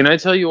 Can I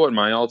tell you what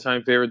my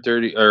all-time favorite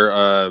guilty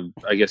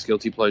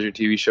pleasure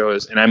TV show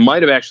is? And I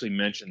might have actually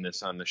mentioned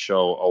this on the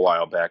show a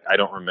while back. I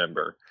don't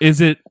remember. Is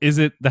it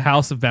The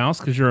House of Mouse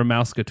because you're a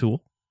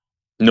mouse-catool?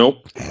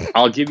 Nope.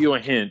 I'll give you a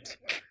hint.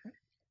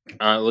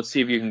 Let's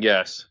see if you can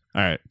guess.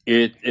 All right.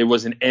 It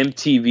was an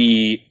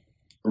MTV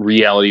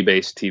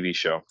reality-based TV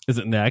show. Is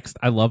it Next?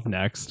 I love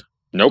Next.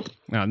 Nope.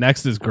 No,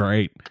 Next is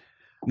great.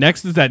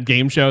 Next is that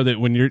game show that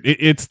when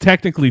it's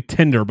technically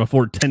Tinder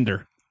before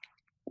Tinder.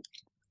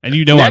 And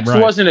you know Next I'm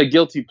right. Wasn't a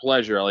guilty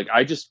pleasure. Like,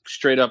 I just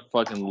straight up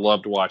fucking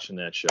loved watching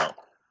that show.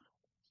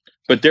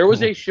 But there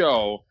was a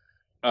show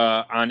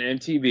on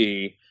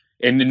MTV,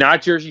 and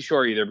not Jersey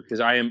Shore either, because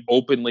I am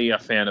openly a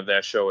fan of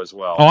that show as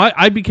well. Oh,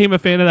 I became a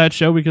fan of that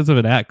show because of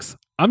an ex.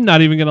 I'm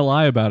not even going to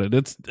lie about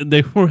it.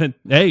 They went,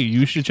 hey,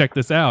 you should check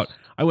this out.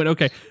 I went,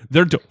 okay.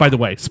 By the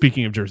way,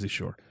 speaking of Jersey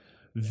Shore,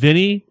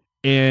 Vinny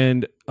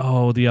and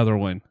the other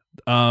one,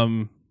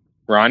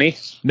 Ronnie?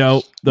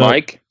 No,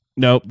 Mike?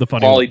 No, the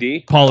funny Pauly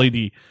D? Pauly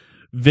D.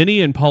 Vinny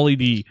and Pauly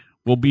D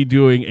will be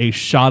doing a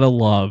Shot of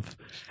Love,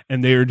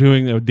 and they are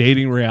doing a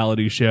dating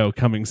reality show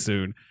coming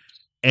soon.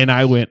 And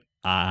I went,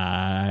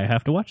 I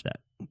have to watch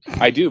that.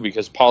 I do,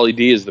 because Pauly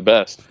D is the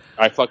best.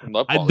 I fucking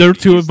love Pauly They're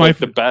D. two He's of my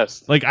the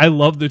best. Like, I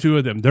love the two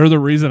of them. They're the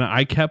reason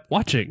I kept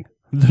watching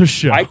the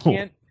show.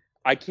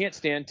 I can't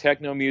stand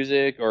techno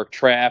music or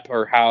trap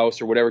or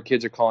house or whatever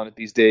kids are calling it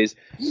these days.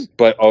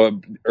 But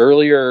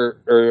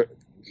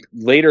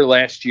later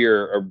last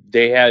year,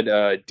 they had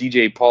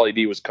DJ Pauly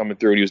D was coming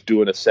through and he was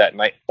doing a set,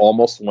 and I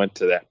almost went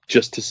to that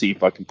just to see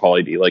fucking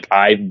Pauly D. Like,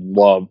 I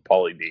love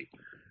Pauly D.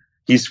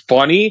 He's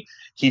funny.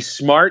 He's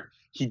smart.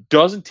 He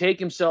doesn't take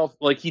himself,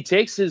 like, he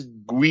takes his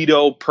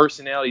Guido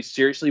personality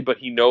seriously, but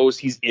he knows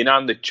he's in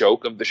on the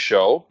joke of the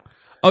show.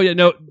 Oh, yeah,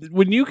 no,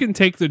 when you can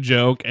take the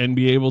joke and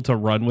be able to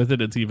run with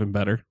it, it's even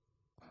better.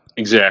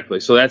 Exactly.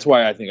 So that's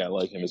why I think I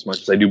like him as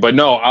much as I do. But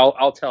no,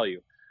 I'll tell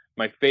you,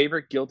 my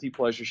favorite guilty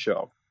pleasure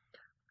show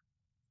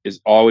is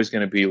always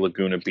going to be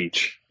Laguna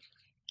Beach.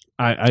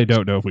 I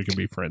don't know if we can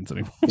be friends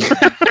anymore.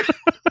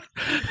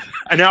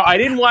 Now, I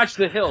didn't watch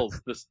The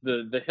Hills.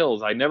 The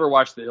Hills. I never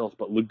watched The Hills,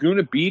 but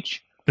Laguna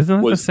Beach.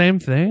 Isn't that the same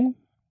thing?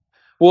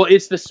 Well,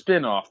 it's the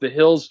spinoff. The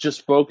Hills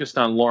just focused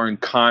on Lauren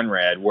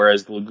Conrad,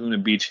 whereas Laguna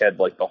Beach had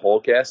like the whole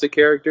cast of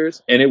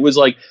characters, and it was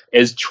like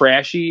as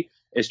trashy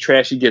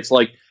gets.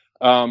 Like,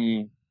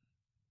 what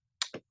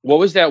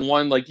was that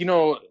one? Like,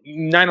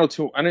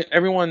 902.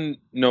 Everyone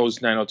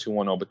knows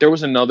 90210, but there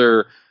was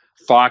another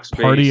Fox-based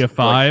Party of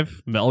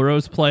Five,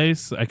 Melrose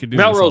Place. I could do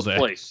Melrose this all day.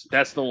 Place.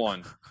 That's the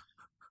one.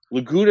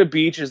 Laguna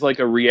Beach is like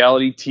a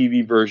reality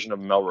TV version of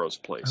Melrose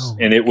Place.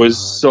 And it was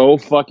so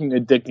fucking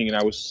addicting, and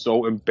I was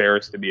so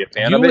embarrassed to be a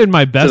fan of it. You and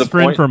my best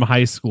friend from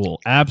high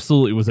school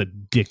absolutely was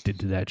addicted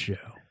to that show.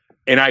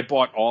 and I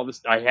bought all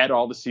this. I had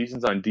all the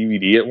seasons on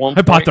DVD at one I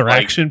point. bought their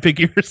action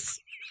figures.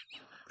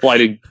 Well, I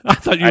didn't. I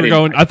thought you were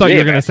going. I thought you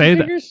were going to say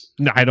figures?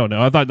 that. No, I don't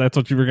know. I thought that's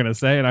what you were going to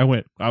say, and I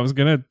went. I was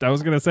gonna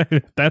say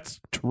that's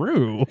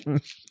true.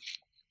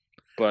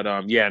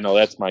 But yeah, no,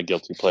 that's my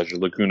guilty pleasure,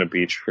 Laguna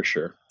Beach for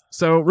sure.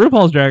 So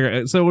RuPaul's Drag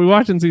Race. So we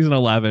watch in season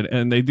 11,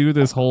 and they do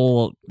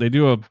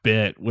a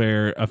bit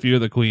where a few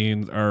of the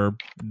queens are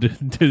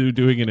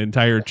doing an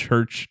entire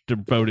church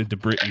devoted to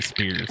Britney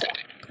Spears,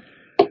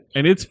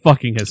 and it's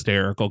fucking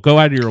hysterical. Go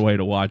out of your way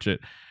to watch it.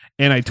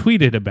 And I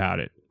tweeted about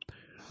it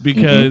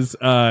because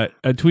I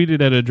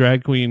tweeted at a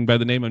drag queen by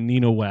the name of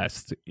Nina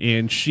West,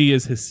 and she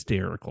is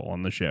hysterical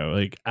on the show.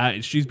 Like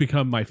she's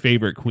become my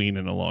favorite queen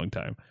in a long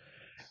time,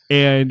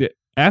 and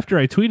after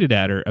I tweeted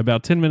at her,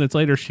 about 10 minutes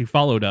later, she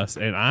followed us,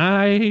 and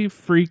I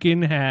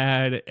freaking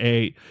had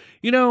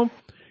you know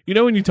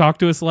when you talk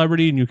to a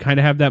celebrity and you kind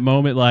of have that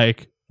moment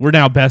like, we're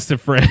now best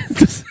of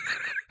friends.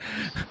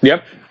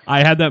 Yep. I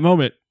had that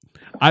moment.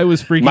 I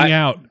was freaking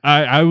out.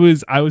 I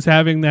was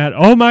having that,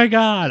 oh my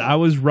God, I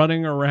was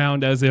running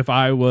around as if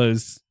I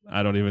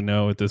don't even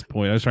know at this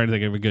point. I was trying to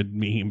think of a good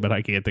meme, but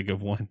I can't think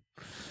of one.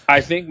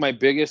 I think my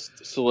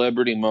biggest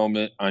celebrity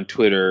moment on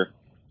Twitter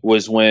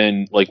was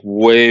when, like,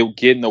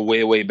 get in the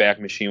way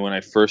back machine when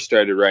I first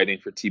started writing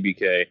for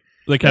TBK.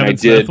 The Kevin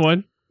Smith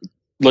one?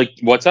 Like,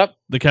 what's up?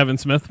 The Kevin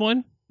Smith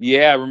one?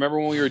 Yeah, remember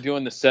when we were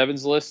doing the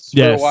sevens lists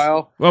for a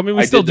while? Well, I mean,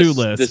 we still do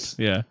lists.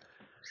 Yeah.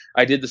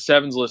 I did the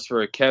sevens list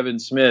for a Kevin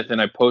Smith, and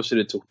I posted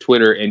it to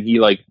Twitter, and he,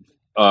 like,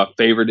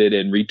 favorited it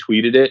and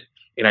retweeted it,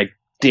 and I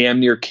damn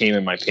near came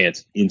in my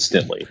pants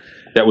instantly.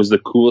 That was the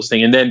coolest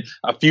thing. And then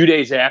a few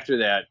days after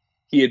that,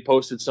 he had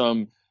posted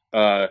some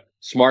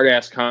smart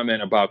ass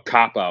comment about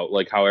Cop Out,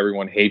 like how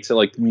everyone hates it.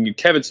 Like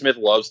Kevin Smith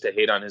loves to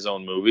hate on his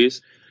own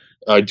movies,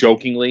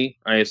 jokingly,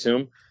 I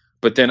assume.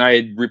 But then I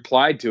had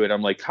replied to it.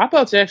 I'm like, Cop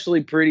Out's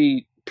actually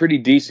pretty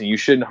decent. You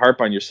shouldn't harp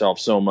on yourself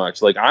so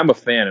much. Like, I'm a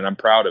fan and I'm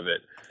proud of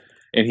it.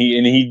 And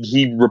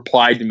he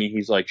replied to me.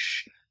 He's like,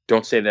 shh,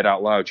 don't say that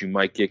out loud. You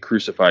might get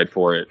crucified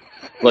for it.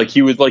 Like,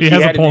 he was like, he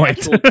had an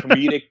actual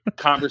comedic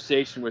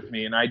conversation with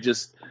me, and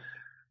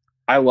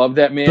I love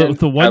that man.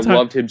 I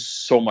loved him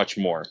so much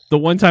more. The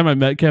one time I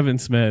met Kevin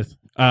Smith,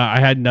 I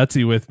had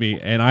Nutsy with me,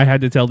 and I had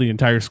to tell the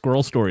entire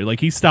squirrel story. Like,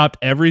 he stopped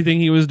everything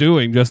he was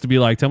doing just to be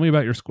like, tell me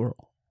about your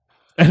squirrel.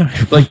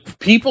 Like,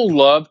 people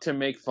love to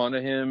make fun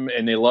of him,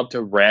 and they love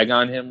to rag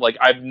on him. Like,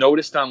 I've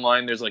noticed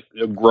online there's like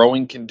a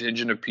growing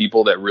contingent of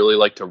people that really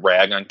like to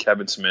rag on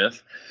Kevin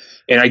Smith,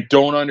 and I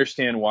don't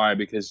understand why,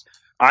 because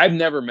I've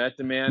never met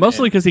the man.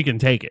 Mostly because he can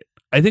take it.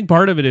 I think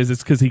part of it is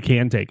it's because he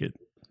can take it.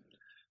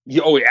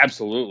 Oh,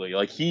 absolutely.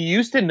 Like, he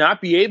used to not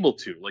be able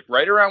to. Like,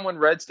 right around when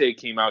Red State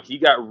came out, he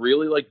got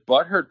really, like,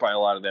 butthurt by a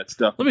lot of that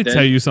stuff. Let me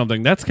tell you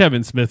something. That's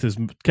Kevin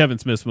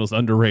Smith's most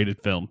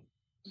underrated film.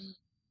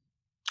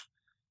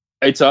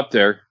 It's up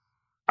there.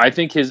 I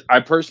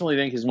personally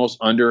think his most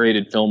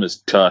underrated film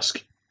is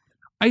Tusk.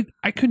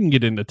 I couldn't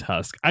get into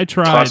Tusk. I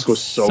tried. Tusk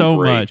was so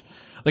much.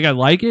 Like, I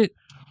like it,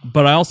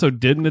 but I also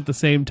didn't at the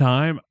same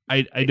time.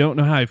 I don't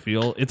know how I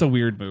feel. It's a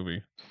weird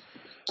movie.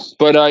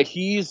 But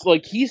he's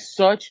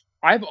such...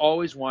 I've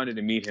always wanted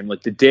to meet him.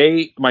 Like,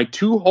 my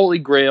two holy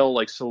grail,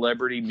 like,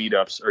 celebrity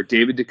meetups are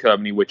David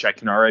Duchovny, which I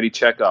can already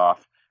check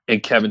off,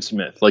 and Kevin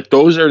Smith. Like,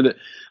 those are the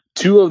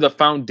two of the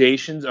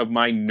foundations of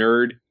my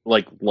nerd,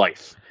 like,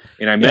 life.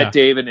 And I met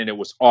David, and it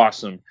was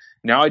awesome.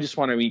 Now I just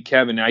want to meet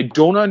Kevin. And I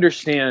don't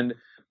understand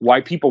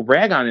why people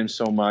rag on him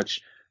so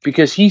much,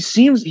 because he's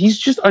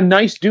just a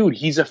nice dude.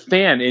 He's a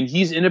fan, and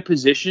he's in a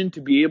position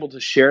to be able to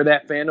share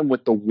that fandom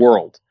with the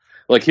world.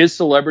 Like, his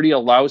celebrity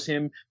allows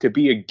him to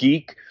be a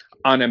geek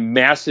on a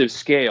massive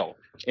scale,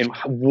 and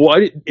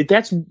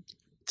that's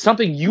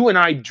something you and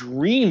I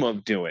dream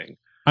of doing.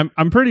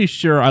 I'm pretty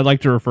sure I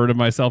like to refer to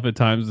myself at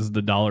times as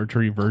the Dollar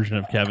Tree version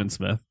of Kevin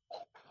Smith.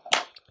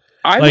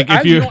 I'd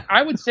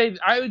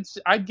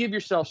give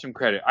yourself some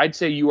credit. I'd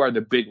say you are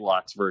the Big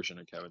Lots version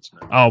of Kevin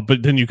Smith. Oh,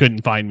 but then you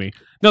couldn't find me.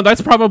 No,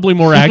 that's probably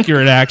more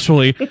accurate,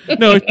 actually.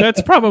 No,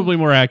 that's probably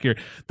more accurate.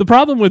 The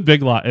problem with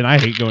Big Lot, and I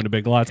hate going to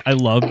Big Lots. I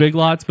love Big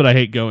Lots, but I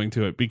hate going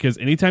to it because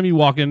anytime you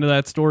walk into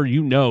that store,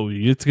 you know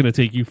it's going to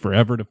take you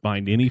forever to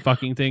find any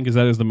fucking thing, because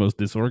that is the most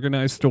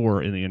disorganized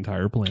store in the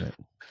entire planet.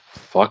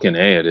 Fucking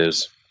A, it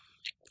is.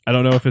 I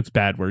don't know if it's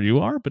bad where you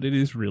are, but it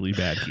is really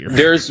bad here.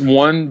 There's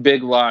one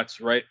Big Lots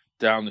right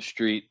down the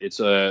street.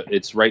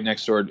 It's right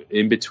next door,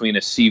 in between a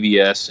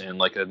CVS and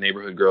like a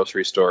neighborhood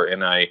grocery store.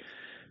 And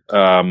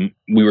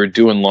we were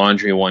doing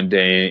laundry one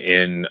day,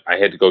 and I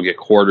had to go get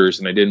quarters,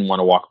 and I didn't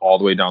want to walk all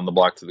the way down the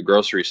block to the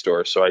grocery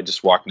store, so I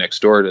just walked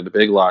next door to the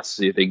Big Lots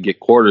to see if they could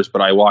get quarters.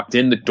 But I walked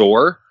in the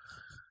door,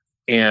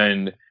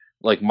 and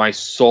like my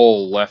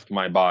soul left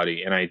my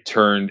body, and I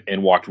turned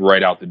and walked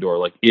right out the door.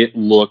 Like, it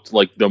looked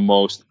like the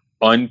most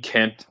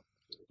unkempt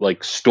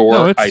like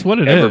store I've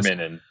ever been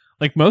in.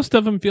 Like, most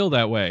of them feel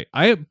that way.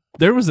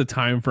 There was a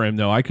time frame,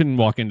 though, I couldn't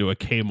walk into a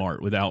Kmart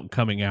without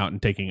coming out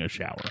and taking a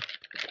shower.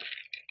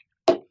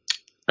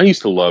 I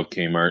used to love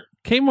Kmart.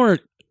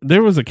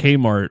 There was a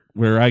Kmart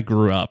where I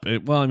grew up.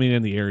 In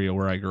the area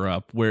where I grew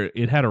up, where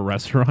it had a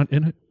restaurant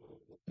in it.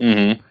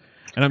 Mm-hmm.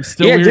 And I'm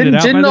still weirded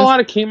out. Didn't a lot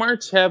of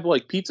Kmart's have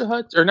like Pizza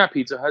Huts or not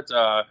Pizza Huts,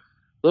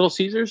 Little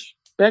Caesars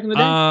back in the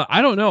day?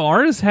 I don't know.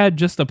 Ours had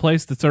just a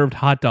place that served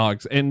hot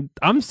dogs, and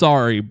I'm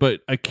sorry, but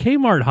a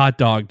Kmart hot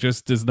dog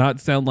just does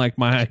not sound like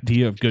my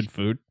idea of good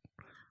food.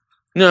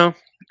 No.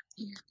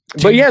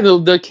 But yeah, the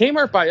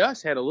Kmart by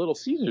us had a Little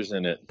Caesars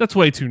in it. That's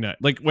way too nut.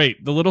 Like,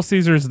 wait, the Little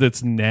Caesars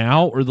that's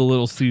now, or the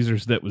Little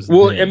Caesars that was?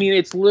 Well, then? I mean,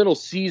 it's Little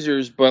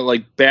Caesars, but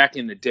like back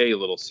in the day,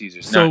 Little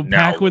Caesars. So not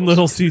back now, when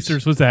Little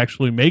Caesars was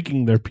actually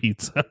making their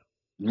pizza,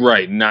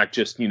 right? Not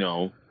just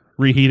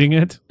reheating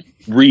it.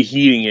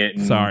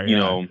 And,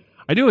 Sorry,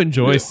 I do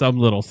enjoy some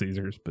Little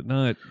Caesars, but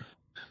not.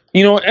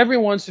 Every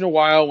once in a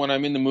while when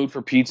I'm in the mood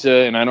for pizza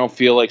and I don't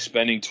feel like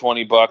spending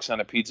 $20 on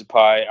a pizza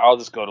pie, I'll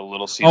just go to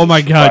Little Caesars. Oh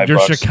my God, your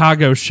 $5.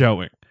 Chicago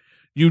showing.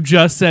 You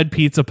just said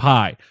pizza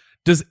pie.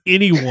 Does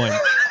anyone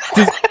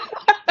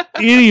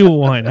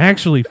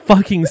actually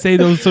fucking say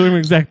those same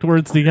exact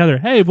words together?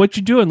 Hey, what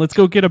you doing? Let's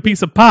go get a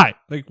piece of pie.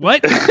 Like,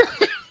 what?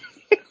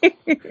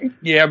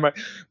 Yeah,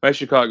 my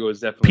Chicago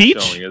is definitely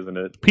peach? showing, isn't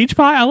it? Peach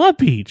pie? I love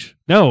peach.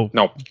 No,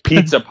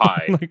 pizza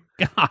pie. Oh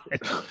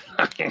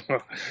my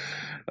God.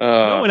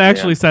 No one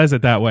actually says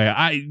it that way.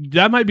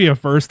 That might be a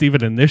first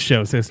even in this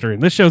show's history.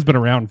 And this show's been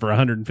around for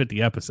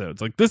 150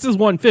 episodes. Like, this is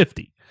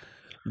 150.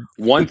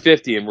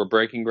 150, and we're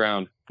breaking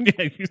ground.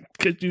 Yeah,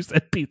 because you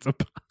said pizza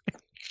pie.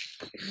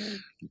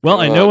 Well,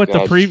 I know what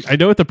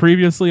the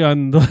previously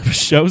on the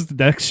show's the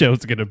next show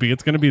is going to be.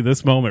 It's going to be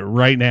this moment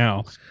right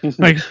now.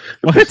 Like,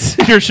 what's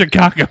your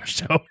Chicago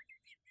show?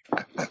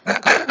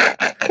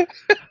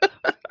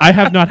 I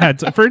have not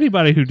had for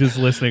anybody who is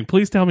listening,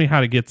 please tell me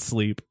how to get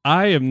sleep.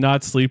 I am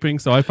not sleeping,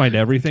 so I find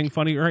everything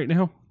funny right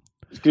now.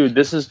 Dude,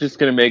 this is just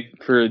going to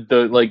make for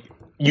the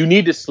you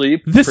need to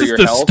sleep. This for is your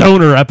the health.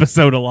 Stoner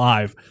episode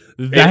alive.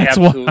 That's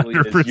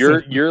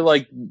 100%. You're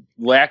like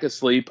lack of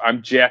sleep.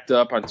 I'm jacked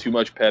up on too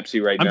much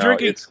Pepsi right now. I'm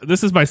drinking.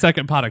 This is my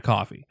second pot of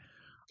coffee.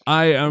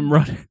 I am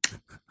running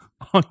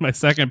on my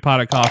second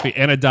pot of coffee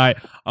and a diet.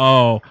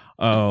 Oh,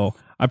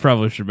 I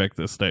probably should make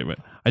this statement.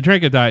 I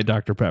drank a Diet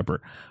Dr.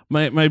 Pepper.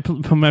 My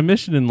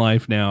mission in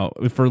life now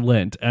for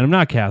Lent, and I'm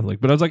not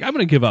Catholic, but I was like, I'm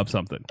going to give up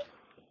something.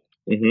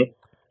 Mm-hmm.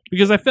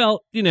 Because I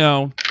felt, I'm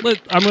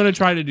going to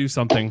try to do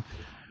something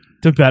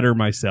to better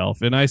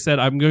myself. And I said,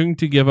 I'm going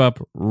to give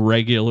up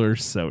regular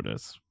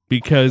sodas.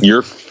 Because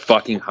you're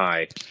fucking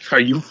high. Are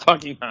you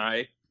fucking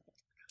high?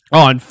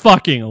 On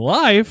fucking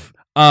life.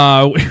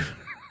 I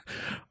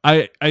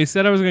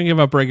said I was going to give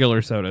up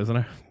regular sodas,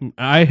 and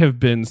I have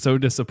been so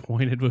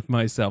disappointed with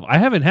myself. I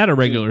haven't had a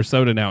regular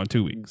soda now in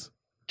 2 weeks.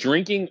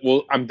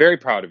 I'm very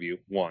proud of you,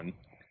 one.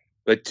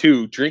 But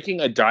two, drinking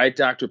a Diet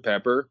Dr.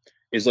 Pepper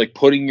is like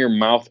putting your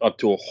mouth up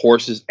to a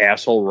horse's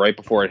asshole right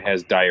before it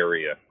has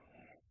diarrhea.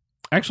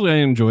 Actually, I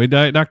enjoy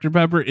Diet Dr.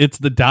 Pepper. It's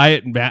the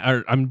Diet...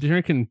 I'm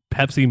drinking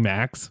Pepsi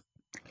Max.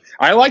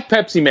 I like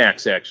Pepsi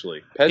Max,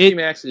 actually. Pepsi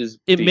Max is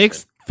It decent.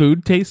 makes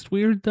food taste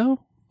weird, though.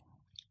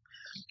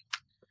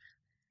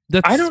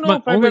 I don't know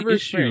if I've ever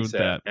issue experienced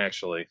with that,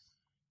 actually.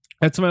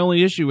 That's my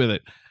only issue with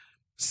it.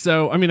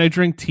 So, I mean, I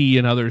drink tea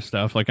and other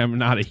stuff. Like, I'm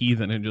not a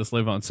heathen and just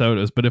live on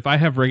sodas. But if I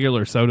have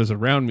regular sodas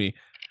around me,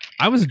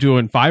 I was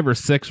doing 5 or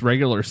 6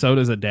 regular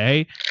sodas a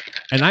day.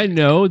 And I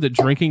know that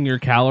drinking your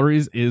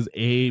calories is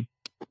a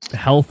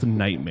health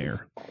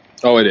nightmare.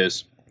 Oh, it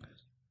is.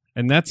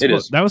 And that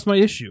was my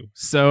issue.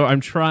 So I'm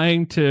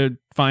trying to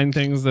find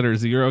things that are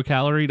 0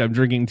 calorie. I'm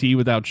drinking tea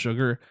without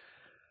sugar.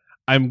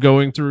 I'm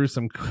going through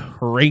some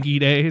cranky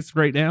days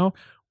right now,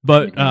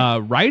 but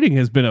writing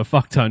has been a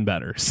fuck ton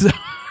better. So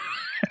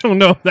I don't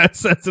know if that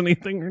says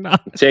anything or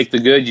not. Take the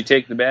good, you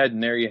take the bad,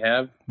 and there you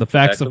have the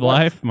facts of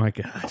life. My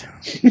God.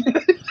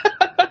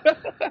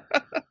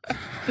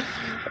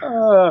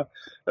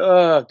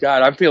 Oh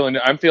God, I'm feeling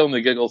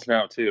the giggles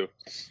now too.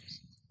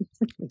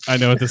 I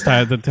know at this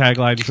time the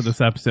tagline for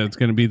this episode is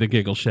going to be the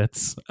giggle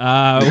shits.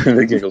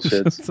 The giggle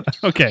shits.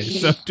 Okay,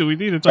 so do we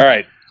need to talk? All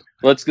right,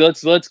 let's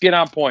get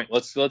on point.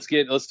 Let's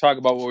talk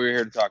about what we're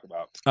here to talk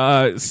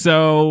about.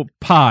 So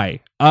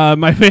pie.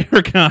 My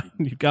favorite kind.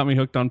 You got me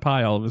hooked on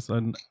pie all of a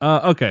sudden.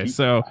 Okay,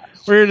 so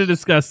we're here to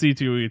discuss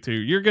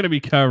C2E2. You're going to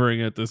be covering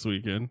it this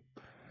weekend.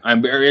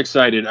 I'm very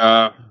excited.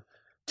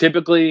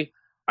 Typically,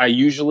 I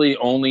usually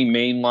only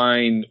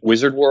mainline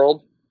Wizard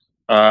World.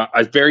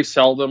 I very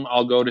seldom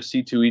I'll go to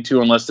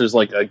C2E2 unless there's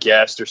like a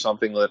guest or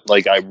something that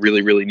like I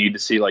really, really need to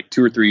see. Like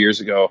 2 or 3 years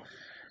ago,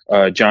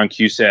 John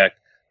Cusack,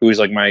 who is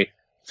like my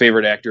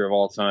favorite actor of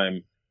all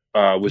time,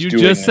 was doing.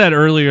 You just said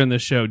earlier in the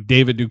show,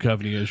 David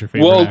Duchovny is your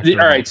favorite actor.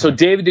 All right, so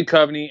David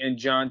Duchovny and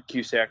John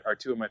Cusack are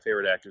 2 of my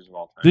favorite actors of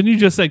all time. Then you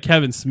just said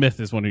Kevin Smith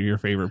is one of your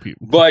favorite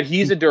people. But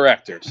he's a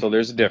director, so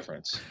there's a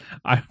difference.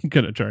 I'm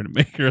going to try to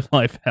make your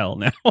life hell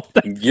now.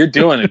 You're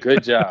doing a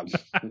good job.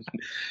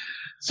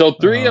 So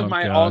 3 of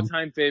my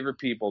all-time favorite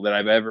people that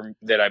I've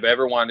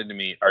ever wanted to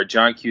meet are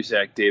John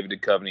Cusack, David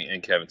Duchovny,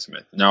 and Kevin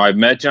Smith. Now I've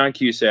met John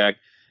Cusack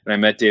and I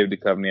met David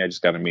Duchovny. I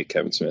just got to meet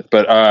Kevin Smith.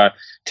 But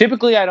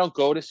typically I don't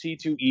go to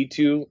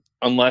C2E2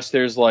 unless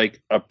there's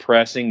like a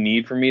pressing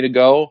need for me to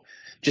go,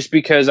 just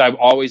because I've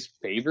always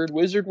favored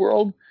Wizard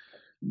World.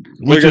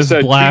 Which I is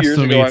said, 2 years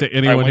blasphemy ago, to I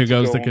anyone who went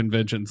goes to go-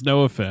 conventions.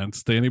 No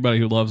offense to anybody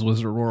who loves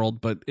Wizard World,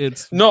 but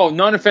it's No,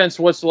 none offense.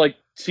 What's like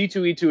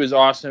C2E2 is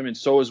awesome, and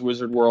so is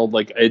Wizard World.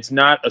 Like, it's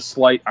not a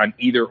slight on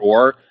either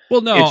or.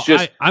 well, no. It's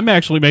just I'm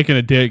actually making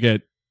a dig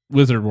at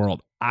Wizard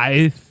World.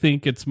 I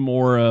think it's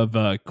more of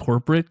a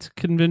corporate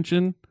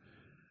convention.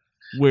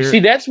 Where see,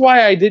 that's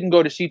why I didn't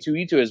go to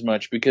C2E2 as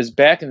much, because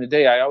back in the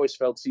day, I always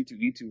felt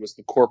C2E2 was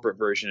the corporate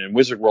version, and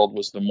Wizard World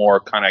was the more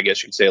kind of, I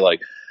guess you could say,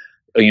 like,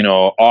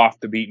 off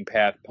the beaten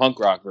path punk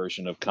rock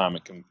version of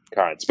comic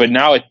cons. But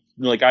now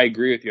like, I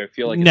agree with you. I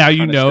feel like it's now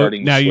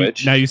starting to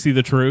switch. now you see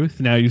the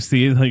truth. Now you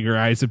see, like, your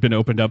eyes have been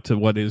opened up to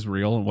what is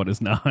real and what is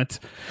not.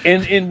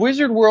 And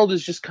Wizard World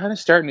is just kind of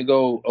starting to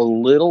go a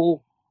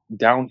little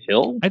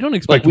downhill. I don't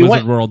expect we Wizard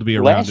went World to be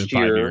around in last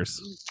 5 year,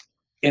 years.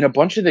 and a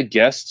bunch of the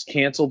guests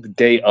canceled the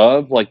day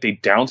of. Like, they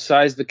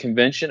downsized the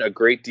convention a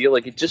great deal.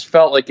 Like, it just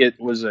felt like it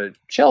was a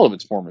shell of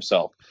its former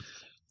self.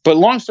 But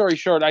long story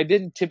short, I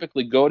didn't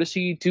typically go to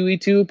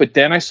C2E2, but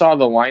then I saw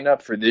the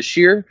lineup for this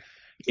year,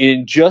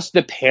 in just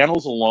the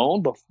panels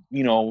alone. But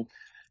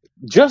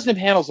just the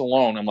panels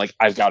alone, I'm like,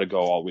 I've got to go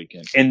all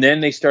weekend. And then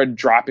they started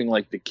dropping,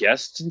 like, the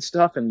guests and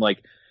stuff, and,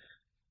 like,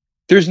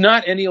 there's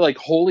not any, like,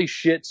 holy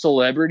shit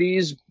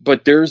celebrities,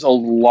 but there's a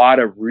lot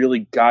of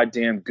really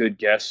goddamn good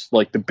guests.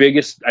 Like,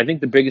 I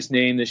think the biggest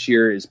name this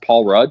year is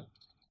Paul Rudd.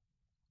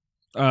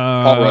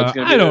 Rudd's gonna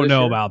be I there don't this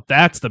know year. about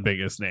that's the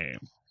biggest name.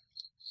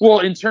 Well,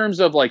 in terms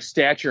of, like,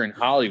 stature in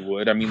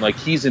Hollywood, I mean, like,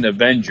 he's an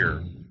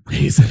Avenger.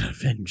 He's an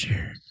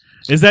Avenger.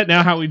 Is that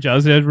now how we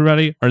judge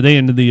everybody? Are they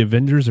into the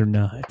Avengers or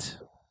not?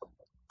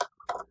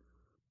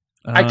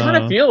 I kind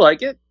of feel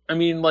like it. I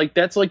mean, like,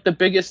 that's, like, the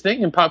biggest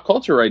thing in pop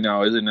culture right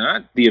now, is it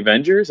not? The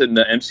Avengers and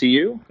the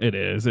MCU? It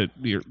is.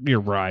 You're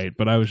right,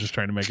 but I was just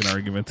trying to make an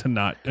argument to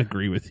not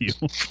agree with you.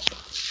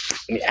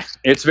 Yeah.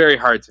 It's very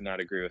hard to not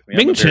agree with me.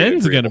 Ming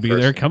Chen's going to be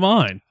there. Come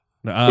on.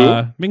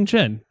 Ming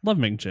Chen. Love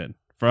Ming Chen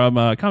from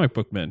Comic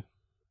Book Men.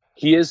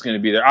 He is going to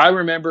be there. I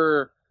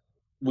remember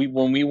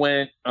when we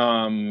went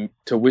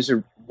to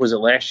Wizard, was it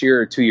last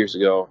year or 2 years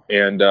ago?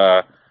 And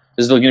this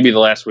is going to be the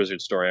last Wizard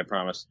story, I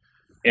promise.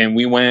 And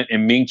we went,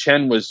 and Ming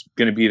Chen was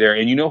going to be there.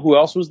 And you know who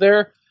else was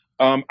there?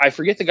 I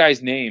forget the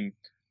guy's name,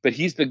 but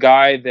he's the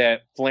guy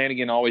that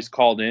Flanagan always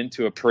called in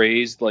to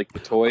appraise, like, the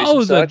toys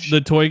and such.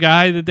 The toy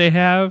guy that they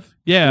have?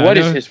 Yeah. What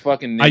is his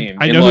fucking name?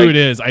 I know who it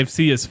is. I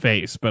see his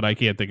face, but I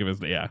can't think of his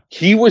name. Yeah.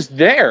 He was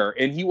there,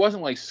 and he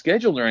wasn't, like,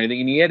 scheduled or anything,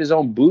 and he had his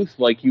own booth.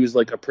 Like, he was,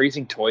 like,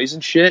 appraising toys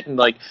and shit, and,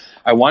 like,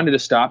 I wanted to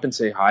stop and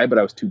say hi, but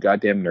I was too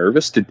goddamn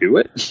nervous to do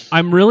it.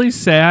 I'm really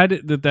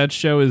sad that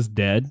show is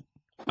dead.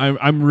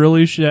 I'm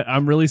really sad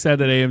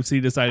that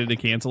AMC decided to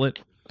cancel it.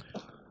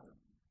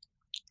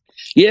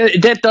 Yeah,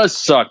 that does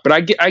suck, but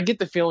I get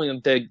the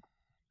feeling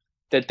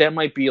that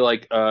might be,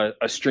 like,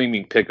 a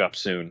streaming pickup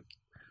soon,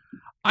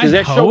 because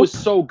that show was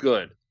so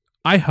good.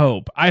 I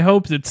hope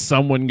that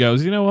someone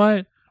goes, you know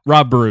what?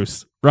 Rob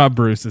Bruce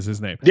is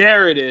his name.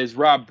 There it is,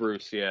 Rob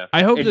Bruce. Yeah,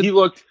 I hope he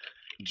looked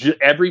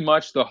every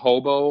much the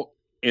hobo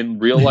in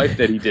real life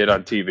that he did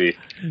on TV.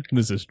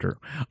 This is true.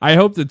 I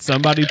hope that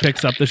somebody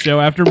picks up the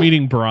show after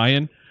meeting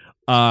Brian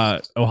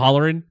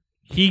O'Halloran.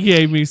 He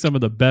gave me some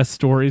of the best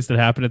stories that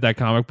happened at that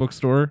comic book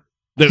store.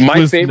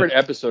 My favorite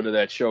episode of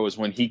that show is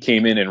when he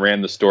came in and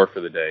ran the store for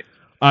the day.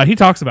 He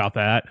talks about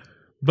that,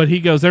 but he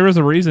goes, there was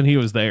a reason he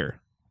was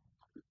there.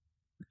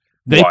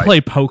 They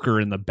play poker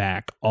in the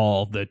back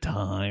all the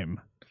time.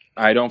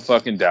 I don't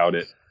fucking doubt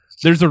it.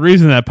 There's a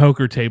reason that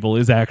poker table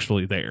is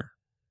actually there.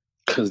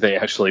 Because they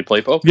actually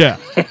play poker? Yeah.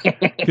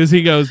 Because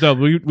he goes, no,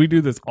 we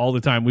do this all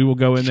the time. We will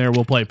go in there,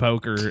 we'll play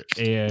poker,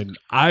 and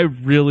I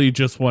really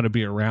just want to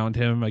be around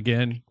him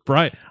again.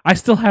 Brian, I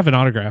still have an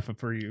autograph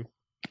for you.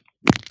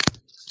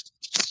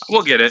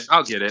 We'll get it.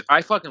 I'll get it.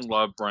 I fucking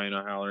love Brian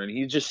O'Halloran.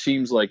 He just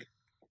seems like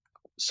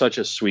such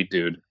a sweet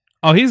dude.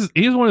 Oh, he's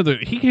one of the.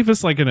 He gave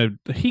us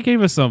he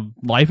gave us some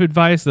life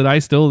advice that I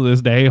still to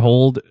this day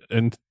hold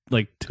and,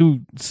 like,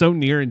 so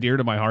near and dear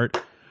to my heart.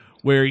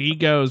 Where he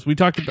goes, I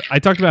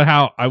talked about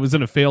how I was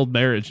in a failed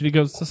marriage, and he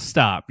goes,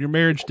 stop, your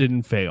marriage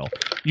didn't fail.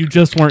 You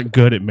just weren't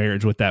good at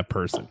marriage with that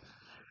person.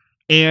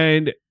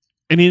 And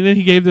then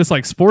he gave this,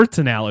 like, sports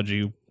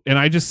analogy, and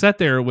I just sat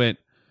there and went,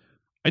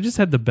 I just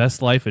had the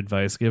best life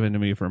advice given to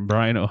me from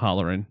Brian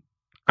O'Halloran.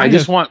 I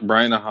just want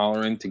Brian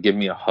O'Halloran to give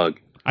me a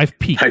hug. I've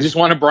peaked. I just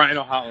want a Brian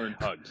O'Halloran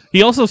hug.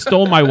 He also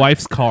stole my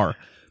wife's car.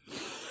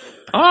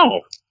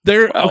 Oh.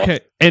 Okay.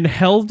 And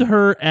held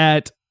her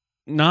at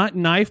not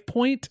knife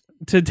point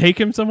to take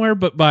him somewhere,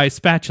 but by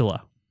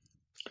spatula.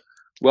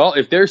 Well,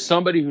 if there's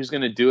somebody who's going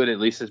to do it, at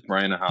least it's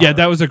Brian O'Halloran. Yeah,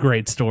 that was a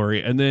great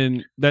story. And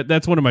then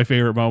that's one of my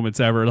favorite moments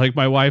ever. Like,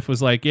 my wife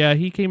was like, yeah,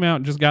 he came out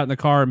and just got in the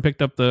car and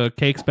picked up the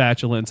cake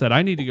spatula and said,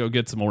 I need to go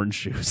get some orange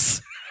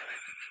juice.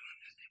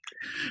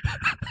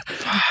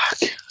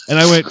 Fuck. And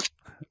I went,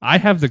 I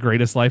have the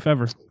greatest life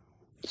ever.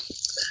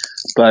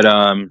 But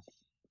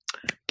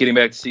getting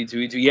back to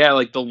C2E2, yeah,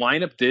 like, the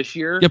lineup this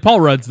year. Yeah, Paul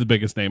Rudd's the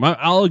biggest name.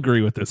 I'll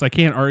agree with this. I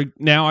can't argue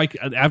now.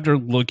 After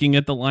looking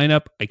at the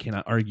lineup, I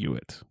cannot argue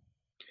it.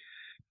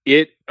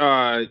 It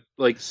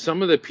like,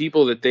 some of the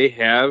people that they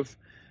have,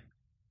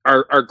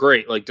 are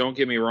great. Like, don't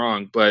get me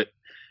wrong, but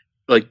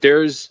like,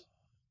 there's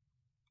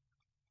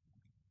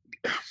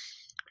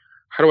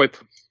how do I?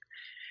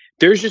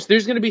 There's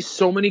going to be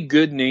so many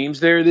good names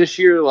there this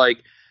year.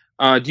 Like,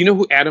 do you know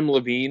who Adam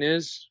Levine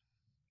is?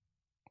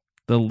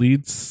 The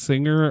lead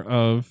singer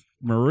of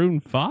Maroon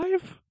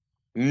 5?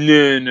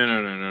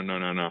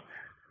 No.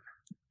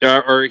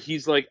 Or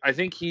he's like, I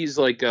think he's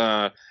like,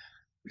 I'm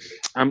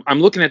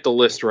looking at the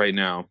list right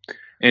now,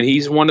 and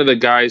he's one of the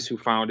guys who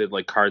founded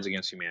like Cards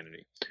Against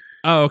Humanity.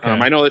 Oh, okay.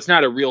 I know it's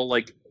not a real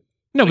like.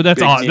 No, but that's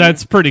big name.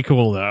 that's pretty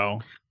cool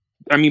though.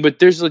 I mean, but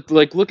there's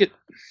like look at.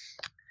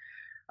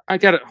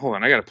 Hold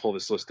on. I gotta pull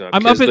this list up.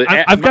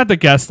 I've got the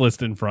guest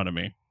list in front of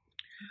me.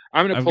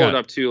 I'm gonna pull it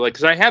up too, like,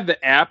 because I have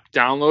the app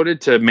downloaded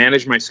to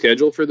manage my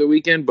schedule for the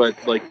weekend, but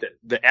like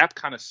the app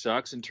kind of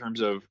sucks in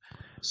terms of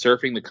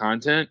surfing the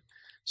content.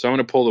 So I'm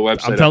gonna pull the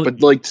website up.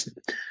 But like,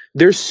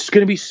 there's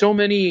gonna be so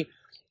many.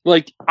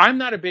 Like, I'm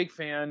not a big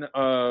fan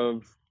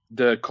of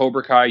the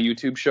Cobra Kai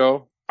YouTube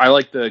show. I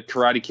like the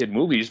Karate Kid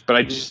movies, but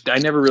I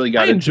never really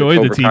got. I enjoy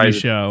the TV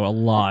show a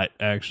lot,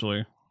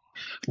 actually.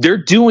 They're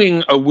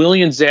doing a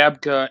William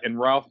Zabka and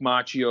Ralph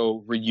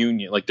Macchio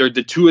reunion. Like, the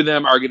two of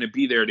them are going to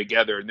be there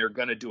together, and they're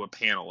going to do a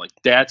panel. Like,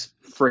 that's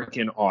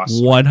freaking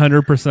awesome.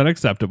 100%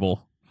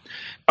 acceptable.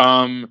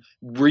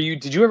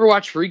 Did you ever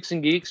watch Freaks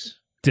and Geeks?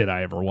 Did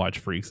I ever watch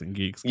Freaks and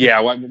Geeks? Yeah,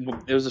 well,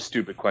 it was a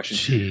stupid question.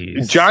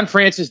 Jeez. John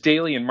Francis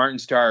Daly and Martin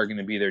Starr are going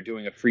to be there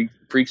doing a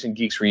Freaks and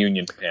Geeks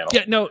reunion panel.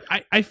 Yeah, no,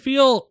 I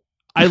feel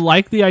I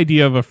like the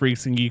idea of a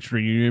Freaks and Geeks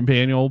reunion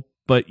panel,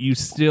 but you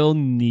still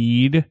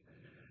need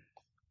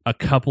a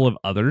couple of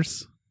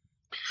others.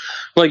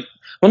 Like,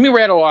 let me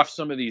rattle off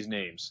some of these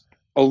names: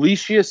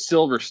 Alicia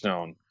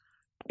Silverstone,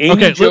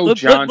 Amy Jo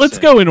Johnson. Let's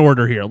go in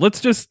order here.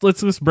 Let's just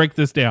break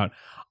this down.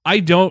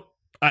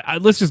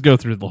 Let's just go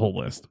through the whole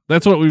list.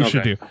 That's what we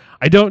should do.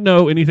 I don't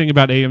know anything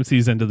about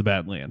AMC's Into the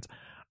Badlands.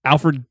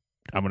 Alfred,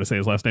 I'm going to say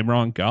his last name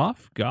wrong.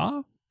 Goff.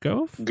 I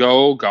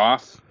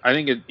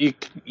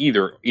think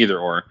either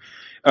or.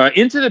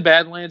 Into the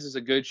Badlands is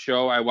a good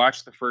show. I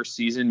watched the first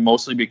season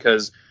mostly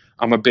because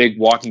I'm a big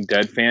Walking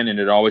Dead fan, and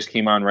it always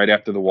came on right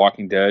after The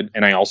Walking Dead.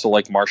 And I also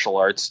like martial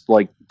arts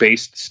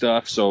based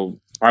stuff, so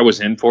I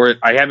was in for it.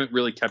 I haven't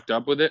really kept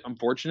up with it,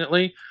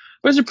 unfortunately,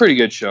 but it's a pretty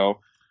good show.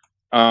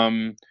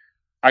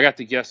 I got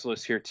the guest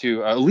list here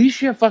too.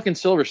 Alicia fucking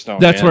Silverstone.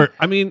 That's man. where,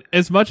 I mean,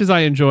 as much as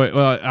I enjoy,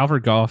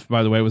 Alfred Goff,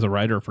 by the way, was a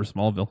writer for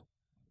Smallville.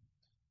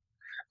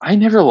 I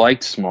never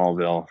liked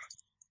Smallville.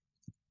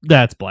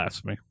 That's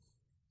blasphemy.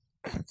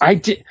 I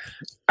did.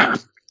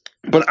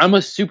 But I'm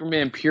a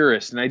Superman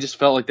purist, and I just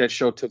felt like that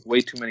show took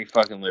way too many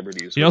fucking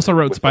liberties. He also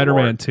wrote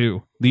Spider-Man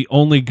 2, the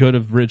only good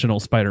original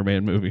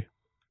Spider-Man movie.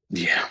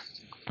 Yeah.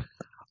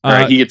 All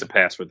right, he gets a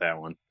pass with that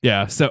one.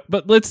 Yeah,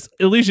 but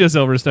Alicia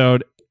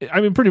Silverstone,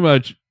 I mean, pretty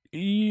much,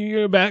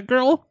 you're a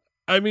Batgirl?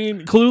 I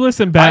mean,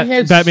 Clueless and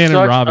Batman and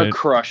Robin. I had a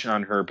crush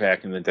on her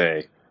back in the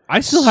day.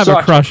 I still have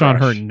a crush on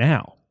her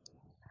now.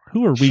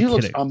 Who are we kidding? She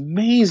looks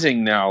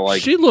amazing now.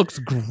 Like, she looks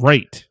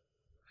great.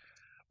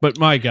 But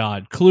my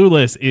God,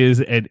 Clueless is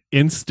an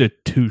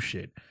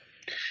institution.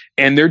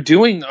 And they're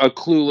doing a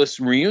Clueless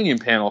reunion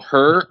panel.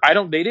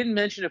 They didn't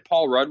mention if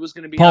Paul Rudd was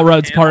going to be Paul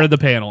Rudd's part of the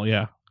panel,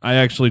 yeah. I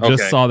actually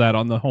just saw that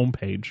on the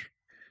homepage.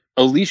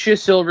 Alicia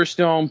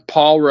Silverstone,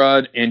 Paul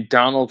Rudd, and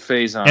Donald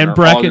Faison. And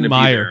Breckin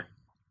Meyer.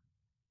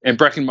 And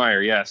Breckin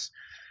Meyer, yes.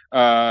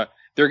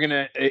 They're going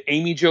to,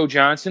 Amy Jo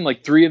Johnson,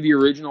 like 3 of the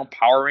original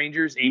Power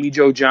Rangers. Amy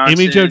Jo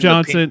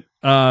Johnson,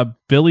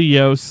 Billy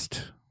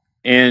Yost.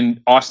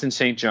 And Austin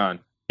St. John.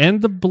 And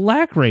the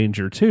Black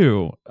Ranger,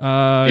 too.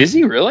 Is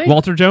he really?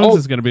 Walter Jones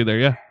is going to be there,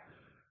 yeah.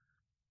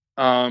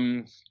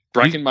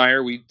 Breckin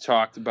Meyer, we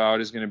talked about,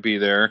 is going to be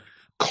there.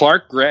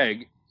 Clark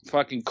Gregg,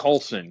 fucking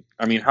Coulson.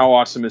 I mean, how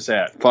awesome is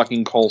that?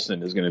 Fucking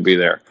Coulson is going to be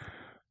there.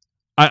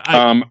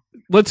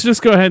 Let's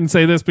just go ahead and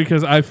say this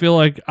because I feel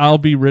like I'll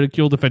be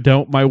ridiculed if I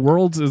don't. My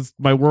worlds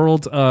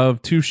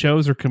of 2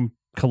 shows are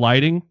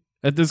colliding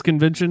at this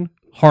convention.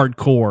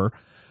 Hardcore.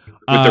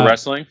 With the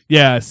wrestling?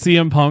 Yeah,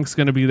 CM Punk's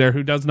going to be there,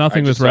 who does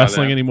nothing with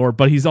wrestling anymore,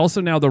 but he's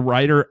also now the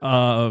writer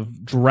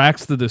of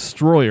Drax the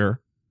Destroyer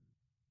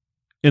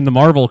in the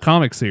Marvel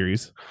comic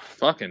series.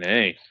 Fucking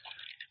A.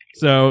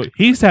 So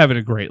he's having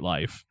a great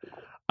life.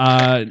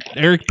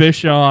 Eric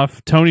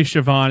Bischoff, Tony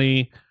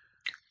Schiavone,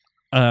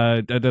 Marty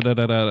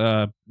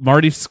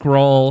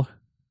Scurll,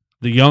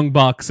 the Young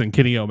Bucks, and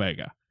Kenny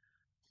Omega.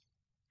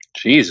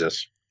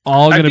 Jesus.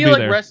 All going to be there. I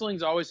feel like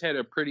wrestling's always had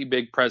a pretty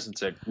big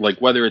presence at, like,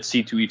 whether it's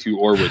C2E2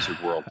 or Wizard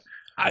World.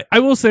 I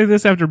will say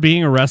this after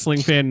being a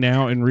wrestling fan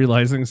now and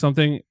realizing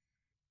something.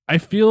 I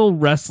feel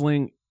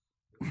wrestling,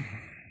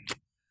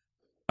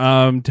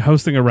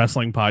 hosting a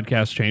wrestling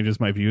podcast changes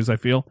my views, I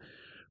feel.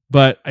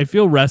 But I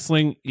feel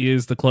wrestling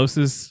is the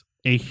closest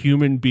a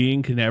human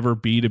being can ever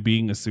be to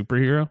being a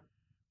superhero.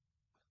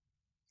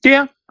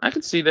 Yeah, I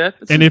can see that.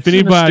 And if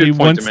anybody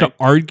wants to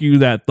argue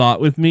that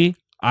thought with me,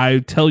 I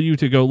tell you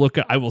to go look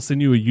at. I will send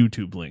you a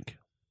YouTube link.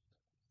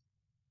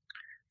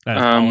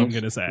 That's all I'm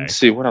going to say. Let's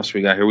see what else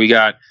we got here. We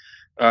got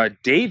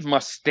Dave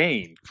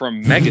Mustaine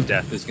from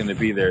Megadeth is going to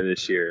be there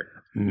this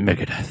year.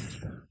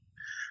 Megadeth.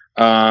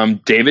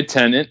 David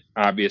Tennant,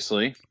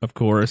 obviously. Of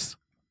course.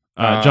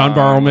 John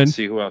Barrowman. Let's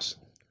see who else.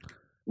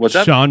 What's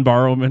that? Sean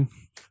Barrowman.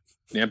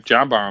 Yep,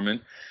 John Barrowman.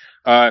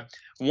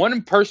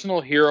 One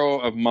personal hero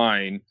of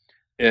mine,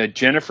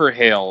 Jennifer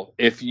Hale.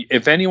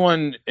 If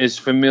anyone is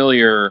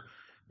familiar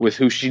with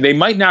who they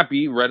might not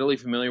be readily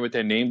familiar with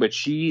that name, but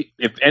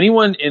if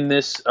anyone in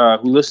this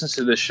who listens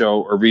to this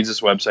show or reads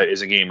this website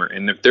is a gamer,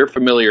 and if they're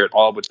familiar at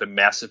all with the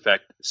Mass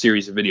Effect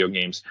series of video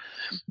games,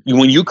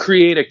 when you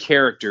create a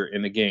character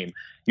in the game,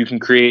 you can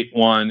create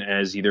one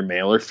as either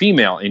male or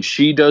female, and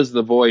she does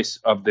the voice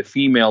of the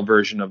female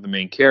version of the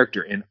main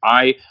character. And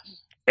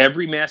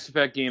every Mass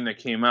Effect game that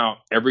came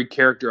out, every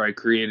character I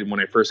created when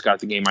I first got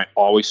the game, I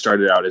always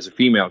started out as a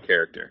female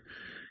character.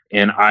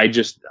 And I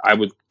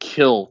would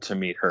kill to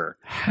meet her.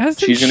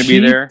 She's going to be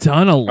there.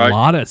 Done a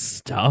lot of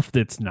stuff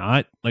that's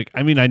not like,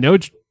 I mean, I know,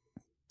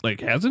 like,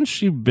 hasn't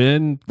she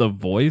been the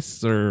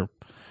voice, or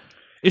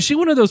is she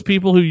one of those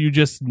people who you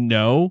just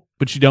know,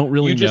 but you don't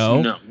really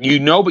know? You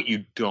know, but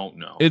you don't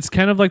know. It's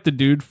kind of like the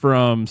dude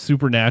from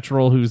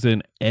Supernatural who's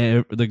in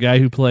the guy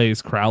who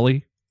plays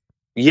Crowley.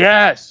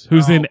 Yes.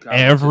 Who's in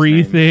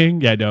everything.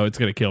 Yeah, no, it's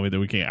going to kill me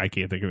that I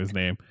can't think of his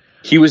name.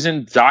 He was in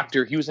a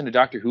Doctor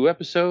Who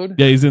episode.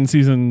 Yeah, he's in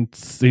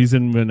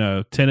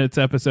Tenet's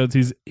episodes.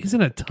 He's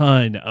in a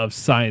ton of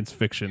science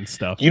fiction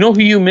stuff. You know who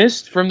you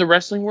missed from the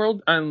wrestling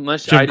world?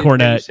 Unless Jim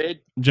Cornette.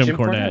 Jim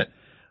Cornette.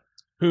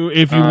 Who,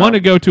 if you want to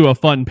go to a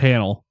fun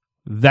panel,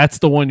 that's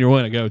the one you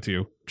want to go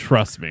to.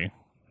 Trust me.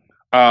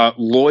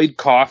 Lloyd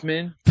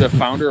Kaufman, the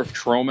founder of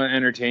Trauma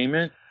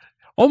Entertainment.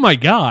 Oh my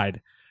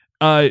God.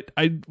 I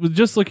was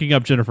just looking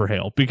up Jennifer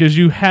Hale because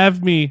you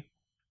have me.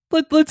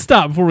 Let's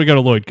stop before we go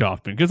to Lloyd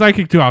Kaufman, because I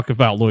could talk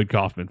about Lloyd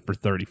Kaufman for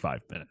 35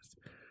 minutes.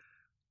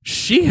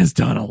 She has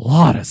done a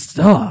lot of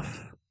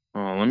stuff.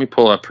 Oh, let me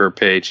pull up her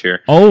page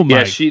here. Oh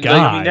my God!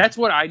 I mean, that's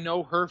what I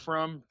know her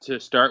from to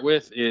start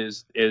with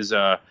is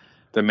the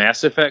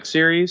Mass Effect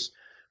series.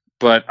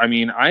 But I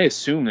mean, I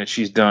assume that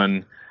she's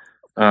done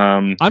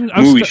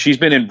movies. She's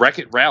been in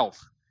Wreck-It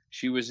Ralph.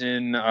 She was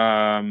in.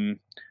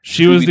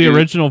 She was the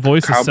original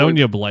voice of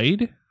Sonya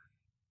Blade.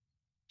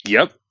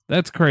 Yep,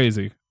 that's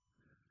crazy.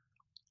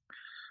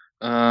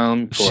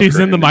 She's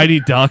in the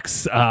Mighty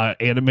Ducks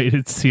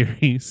animated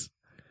series.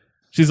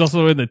 She's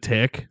also in the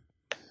Tick,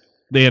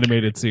 the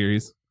animated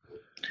series.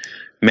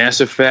 Mass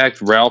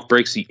Effect, Ralph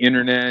Breaks the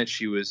Internet.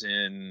 She was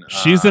in.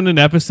 She's in an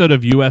episode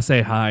of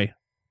USA High.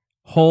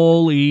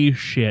 Holy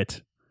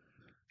shit!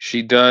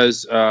 She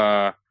does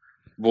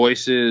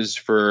voices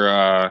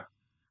for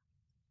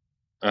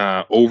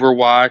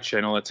Overwatch.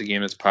 I know that's a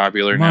game that's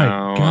popular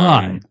now. My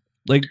God.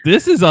 Like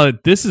this is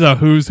a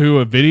who's who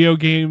of video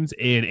games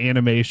and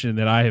animation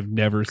that I have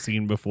never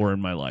seen before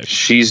in my life.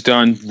 She's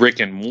done Rick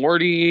and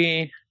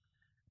Morty.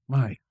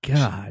 My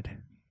God.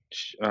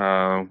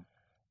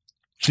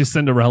 She's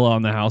Cinderella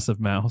on the House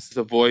of Mouse.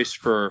 The voice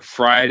for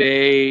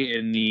Friday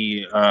in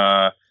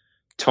the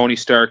Tony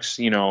Stark's,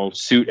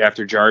 suit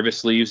after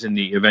Jarvis leaves in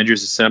the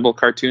Avengers Assemble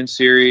cartoon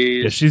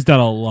series. Yeah, she's done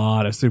a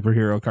lot of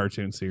superhero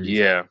cartoon series.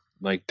 Yeah,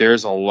 like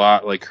there's a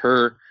lot like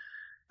her.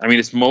 I mean,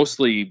 it's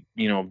mostly,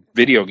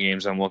 video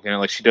games I'm looking at.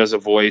 Like, she does a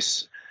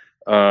voice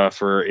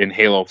in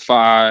Halo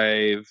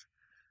 5.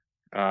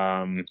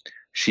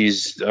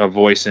 She's a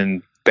voice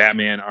in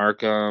Batman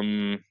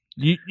Arkham.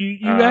 You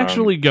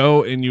actually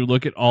go and you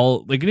look at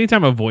all, like,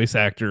 anytime a voice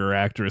actor or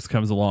actress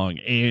comes along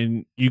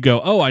and you go,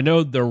 oh, I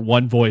know they're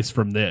one voice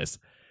from this.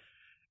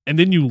 And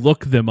then you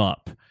look them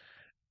up.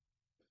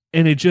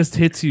 And it just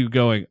hits you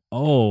going,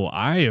 oh,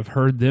 I have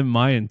heard them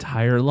my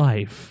entire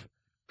life.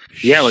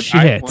 Yeah, like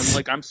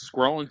I'm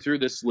scrolling through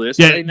this list.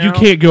 Yeah, right now. You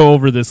can't go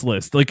over this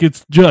list. Like,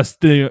 it's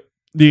just the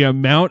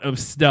amount of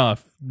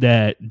stuff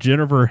that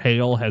Jennifer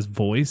Hale has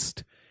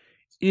voiced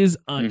is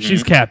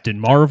she's Captain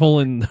Marvel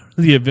in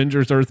the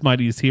Avengers Earth's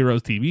Mightiest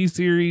Heroes TV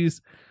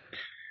series.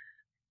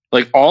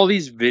 Like, all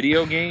these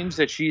video games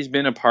that she's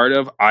been a part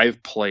of,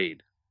 I've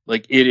played.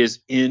 Like, it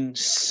is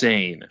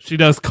insane. She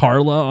does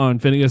Carla on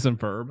Phineas and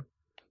Ferb.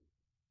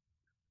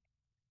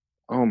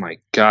 Oh my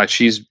God,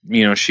 she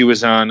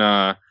was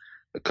on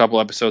a couple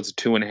episodes of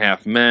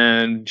 2.5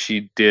 Men.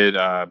 She did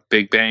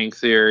Big Bang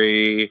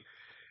Theory.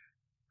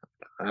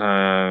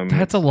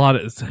 That's a lot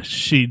of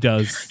she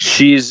does.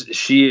 She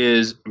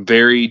is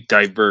very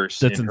diverse.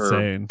 That's in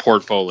insane. Her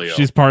portfolio.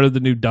 She's part of the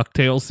new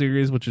DuckTales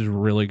series, which is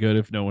really good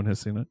if no one has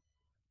seen it.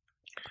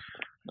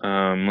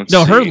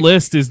 Her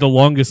list is the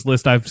longest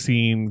list I've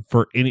seen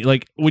for any.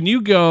 Like, when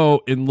you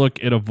go and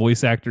look at a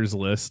voice actor's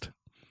list,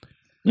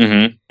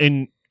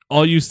 and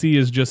all you see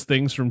is just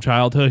things from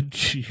childhood,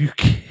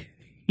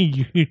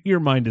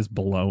 your mind is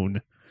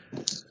blown.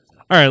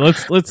 All right,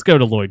 let's go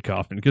to Lloyd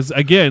Kaufman, because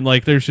again,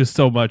 like, there's just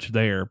so much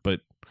there.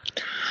 But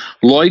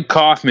Lloyd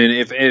Kaufman,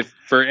 if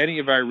for any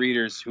of our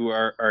readers who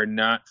are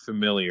not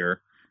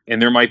familiar,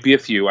 and there might be a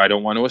few, I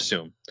don't want to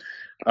assume,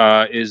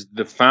 is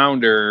the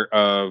founder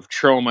of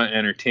Trauma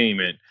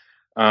Entertainment.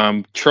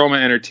 Trauma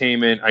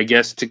Entertainment, I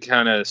guess, to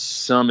kind of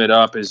sum it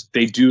up, is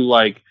they do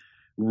like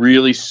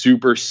really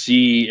super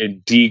C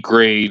and D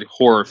grade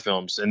horror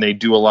films, and they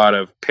do a lot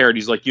of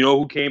parodies. Like, you know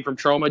who came from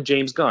Trauma?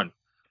 James Gunn.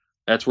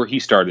 That's where he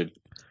started.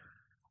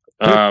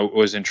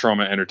 Was in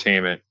Trauma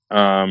Entertainment.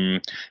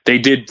 They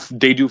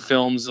do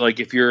films like,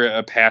 if you're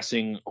a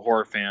passing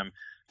horror fan,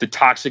 The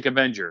Toxic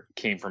Avenger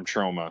came from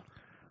Trauma.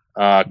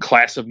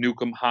 Class of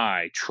Nukem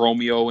High,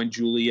 Tromeo and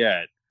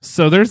Juliet.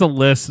 So there's a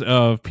list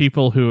of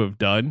people who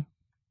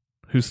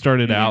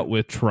started out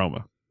with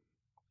Trauma.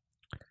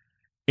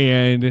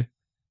 And,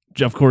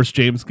 of course,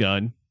 James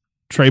Gunn,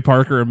 Trey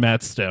Parker and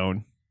Matt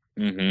Stone,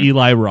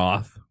 Eli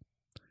Roth,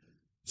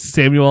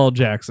 Samuel L.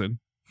 Jackson,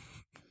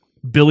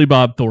 Billy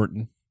Bob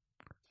Thornton,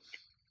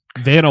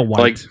 Vanna White.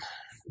 Like,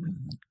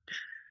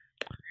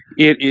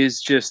 it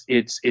is just,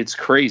 it's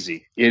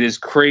crazy. It is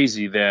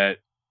crazy that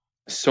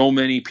so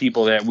many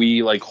people that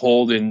we like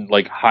hold in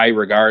like high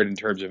regard in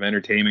terms of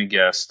entertainment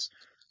guests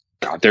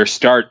got their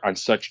start on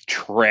such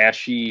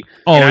trashy.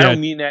 I don't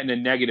mean that in a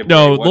negative way.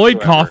 No,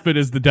 Lloyd Kaufman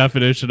is the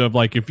definition of,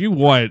 like, if you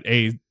want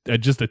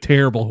just a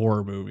terrible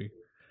horror movie,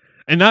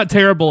 and not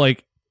terrible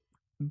like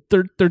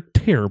they're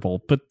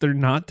terrible, but they're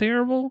not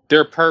terrible.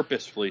 They're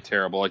purposefully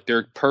terrible. Like,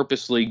 they're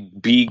purposely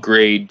B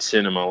grade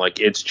cinema. Like,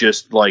 it's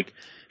just like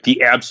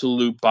the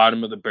absolute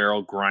bottom of the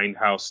barrel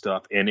grindhouse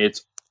stuff, and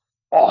it's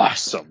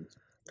awesome.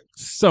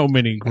 So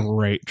many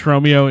great.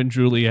 Tromeo and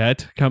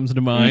Juliet comes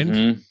to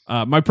mind.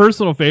 My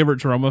personal favorite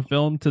Trauma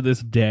film to this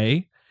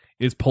day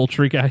is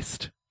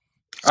Poultrygeist.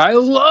 I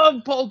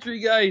love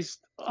Poultrygeist.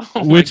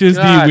 Which is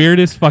the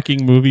weirdest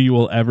fucking movie you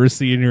will ever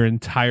see in your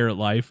entire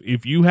life.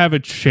 If you have a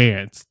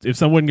chance, if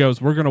someone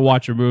goes, we're going to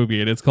watch a movie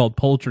and it's called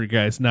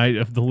Poultrygeist, Night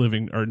of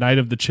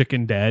the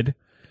Chicken Dead,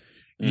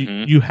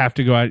 you have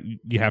to go out,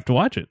 you have to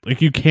watch it.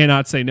 Like, you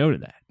cannot say no to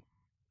that.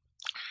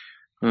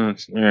 All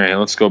right,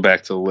 let's go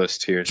back to the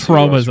list here.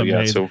 Trauma's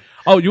amazing.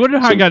 You want to know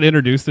how I got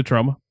introduced to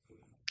Trauma?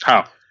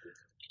 How?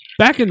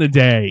 Back in the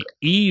day,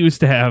 E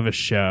used to have a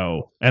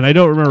show, and I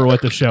don't remember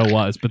what the show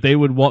was, but they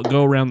would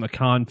go around the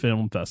Cannes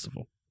Film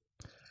Festival.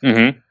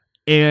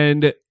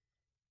 And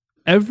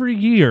every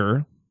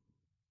year,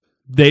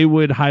 they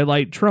would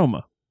highlight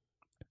Trauma.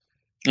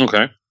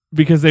 Okay.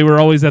 Because they were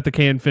always at the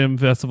Cannes Film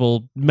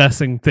Festival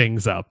messing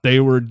things up. They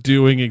were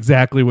doing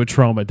exactly what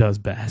Trauma does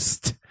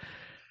best.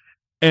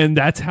 And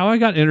that's how I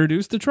got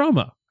introduced to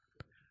Trauma.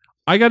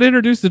 I got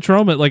introduced to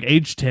Trauma at like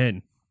age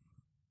 10.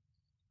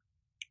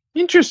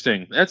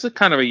 Interesting. That's a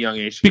kind of a young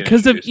age.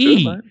 Because of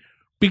E.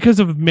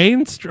 Because of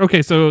mainstream.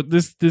 Okay, so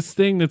this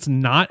thing that's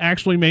not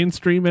actually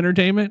mainstream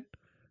entertainment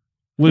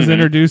was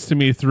introduced to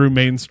me through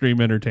mainstream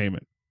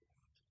entertainment.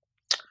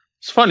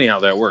 It's funny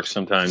how that works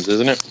sometimes,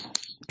 isn't it?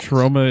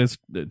 Trauma is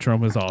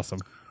awesome.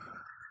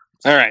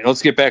 All right,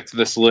 let's get back to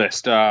this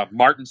list.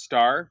 Martin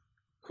Starr,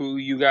 who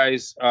you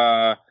guys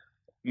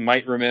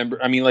might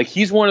remember. I mean, like,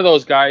 he's one of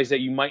those guys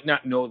that you might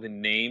not know the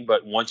name,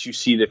 but once you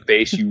see the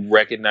face, you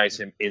recognize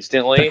him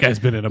instantly. That guy's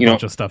been in a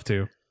bunch of stuff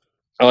too.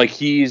 Like,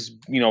 he's,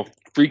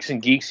 Freaks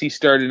and Geeks he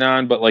started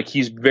on, but like,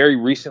 he's very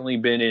recently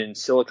been in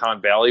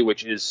Silicon Valley,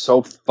 which is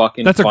so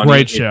fucking That's funny. A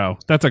great show.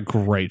 That's a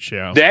great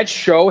show. That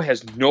show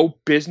has no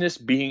business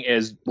being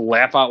as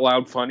laugh out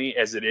loud funny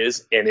as it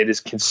is, and it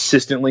is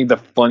consistently the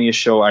funniest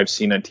show I've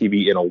seen on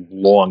TV in a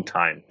long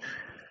time.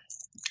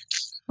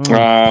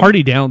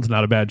 Party Down's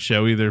not a bad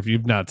show either. If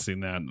you've not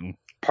seen that,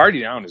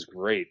 Party Down is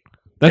great.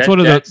 That's one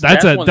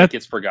that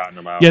gets forgotten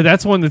about. Yeah,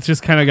 that's one that's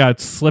just kind of got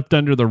slipped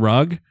under the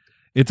rug.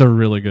 It's a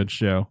really good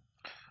show.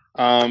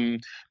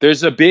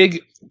 There's a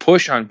big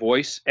push on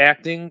voice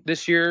acting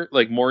this year,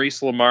 like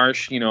Maurice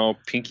LaMarche,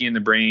 Pinky and the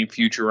Brain,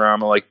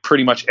 Futurama, like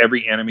pretty much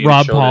every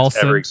animated show that's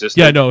ever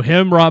existed. Yeah, no,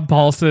 him, Rob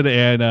Paulson,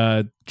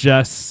 and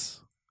Jess.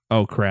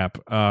 Oh crap!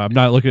 I'm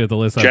not looking at the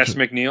list. Jess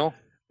McNeil.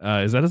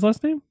 Is that his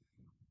last name?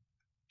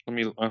 Let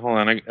me hold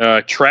on.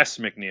 Tress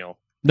McNeil.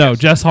 No, yes.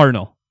 Jess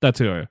Hartnell. That's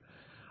who I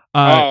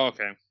am.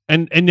 Okay.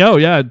 And no,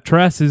 yeah,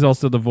 Tress is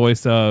also the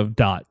voice of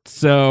Dot.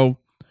 So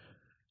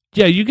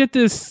yeah, you get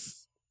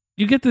this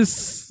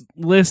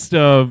list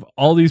of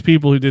all these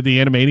people who did the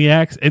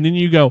Animaniacs, and then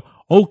you go,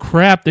 oh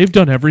crap, they've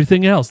done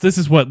everything else. This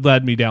is what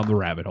led me down the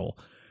rabbit hole.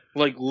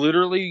 Like,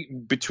 literally,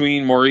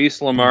 between Maurice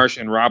LaMarche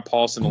and Rob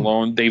Paulson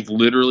alone, they've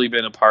literally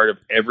been a part of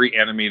every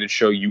animated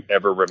show you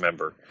ever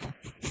remember.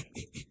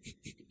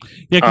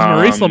 Yeah, because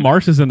Maurice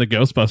LaMarche is in the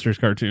Ghostbusters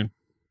cartoon.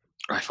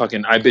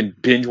 I've been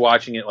binge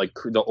watching it, like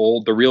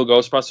the real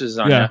Ghostbusters is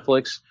on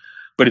Netflix,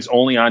 but it's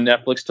only on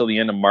Netflix till the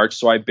end of March,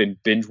 so I've been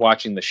binge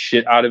watching the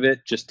shit out of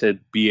it just to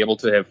be able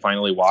to have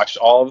finally watched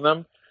all of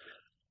them.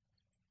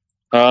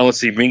 Let's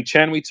see, Ming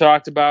Chen we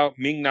talked about,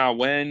 Ming Na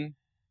Wen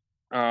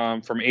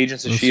from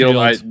Agents of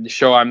S.H.I.E.L.D.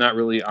 Show I'm not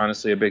really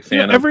honestly a big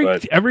fan of.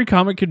 Every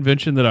comic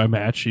convention that I'm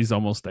at, she's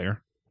almost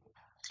there.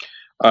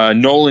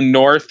 Nolan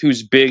North,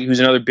 who's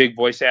another big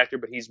voice actor,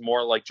 but he's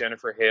more like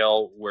Jennifer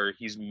Hale, where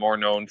he's more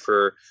known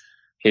for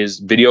his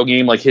video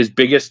game. Like, his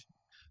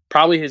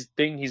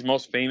thing he's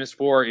most famous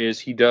for is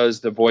he does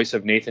the voice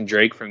of Nathan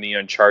Drake from the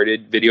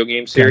Uncharted video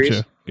game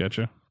series.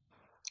 Gotcha.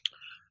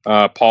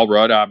 Paul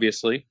Rudd,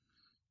 obviously.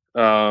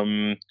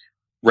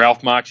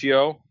 Ralph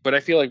Macchio, but I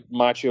feel like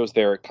Macchio's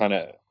there kind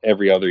of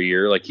every other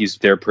year. Like he's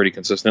there pretty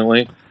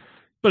consistently.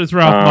 But it's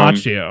Ralph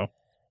Macchio.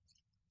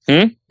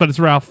 But it's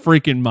Ralph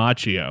freaking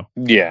Macchio.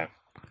 Yeah.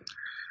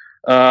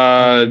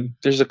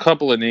 There's a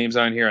couple of names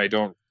on here I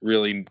don't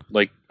really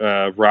like.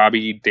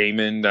 Robbie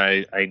Damon.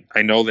 I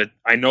know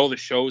the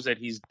shows that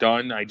he's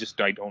done. I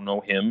don't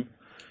know him.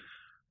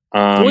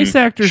 Voice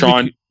actors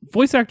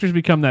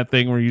become that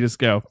thing where you just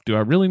go, do I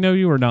really know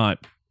you or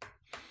not?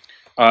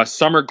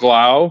 Summer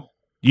Glau.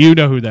 You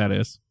know who that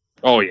is.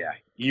 Oh yeah,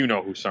 you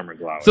know who Summer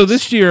Glau is. So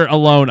this year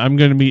alone, I'm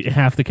going to meet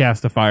half the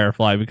cast of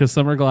Firefly because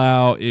Summer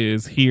Glau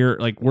is here.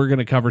 Like, we're going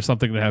to cover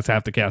something that has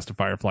half the cast of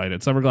Firefly in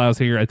it. Summer Glau's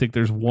here. I think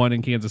there's one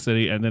in Kansas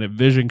City, and then at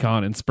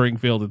VisionCon in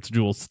Springfield, it's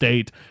Jewel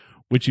State,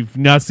 which you've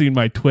not seen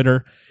my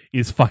Twitter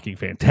is fucking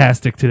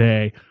fantastic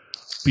today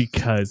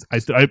because I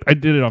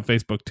did it on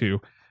Facebook too.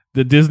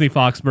 The Disney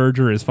Fox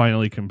merger is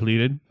finally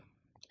completed.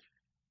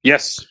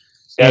 Yes,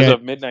 as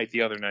of midnight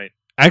the other night.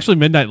 Actually,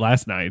 midnight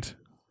last night.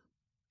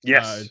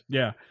 Yes.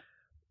 Yeah.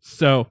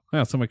 So,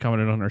 well, someone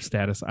commented on our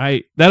status.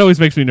 That always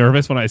makes me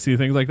nervous when I see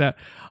things like that.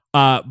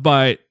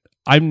 But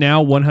I'm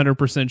now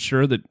 100%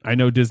 sure that I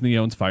know Disney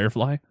owns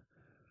Firefly.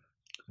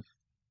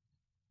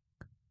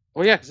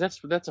 Well, yeah, because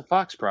that's a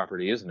Fox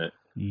property, isn't it?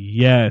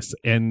 Yes,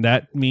 and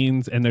that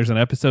means, and there's an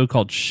episode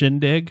called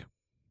Shindig.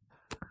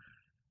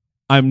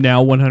 I'm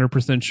now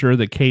 100% sure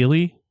that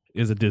Kaylee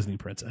is a Disney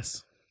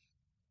princess.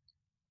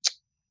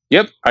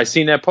 Yep, I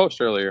seen that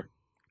post earlier.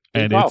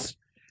 And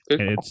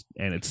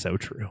it's so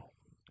true.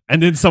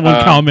 And then someone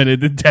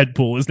commented that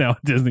Deadpool is now a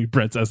Disney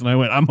princess, and I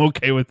went, I'm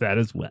okay with that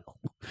as well.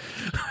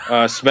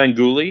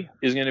 Svengoolie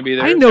is going to be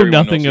there. I know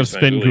nothing of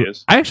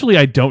Svengoolie.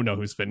 I don't know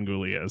who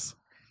Svengoolie is.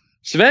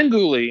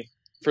 Svengoolie,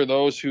 for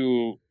those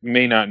who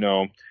may not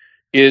know,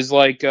 is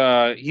like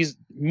he's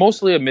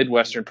mostly a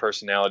Midwestern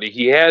personality.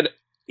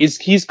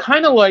 He's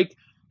kind of like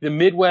the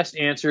Midwest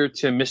answer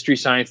to Mystery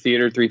Science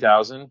Theater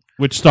 3000,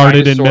 which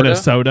started in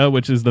Minnesota,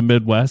 which is the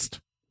Midwest.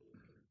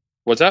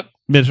 What's up?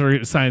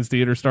 Mystery Science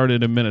Theater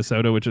started in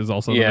Minnesota, which is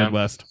also the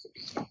Midwest.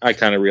 I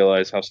kind of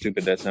realized how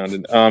stupid that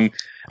sounded. I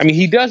mean,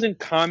 he doesn't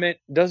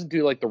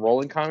do like the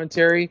rolling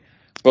commentary,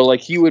 but like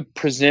he would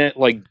present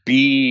like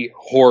B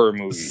horror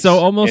movies. So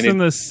almost in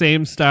the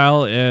same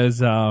style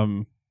as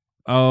Elvira.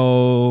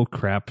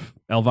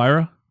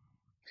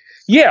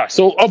 Yeah,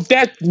 so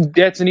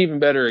that's an even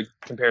better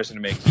comparison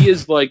to make. He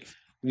is like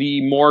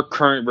the more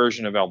current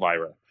version of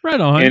Elvira.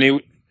 Right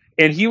on.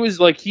 And he was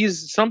like,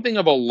 he's something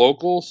of a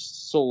local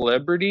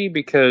celebrity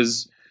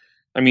because,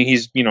 I mean,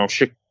 he's,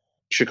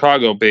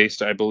 Chicago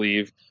based, I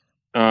believe.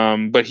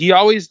 But he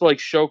always like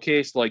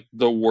showcased like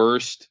the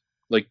worst,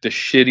 like the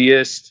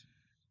shittiest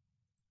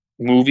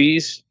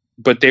movies,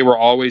 but they were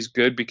always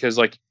good because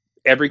like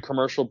every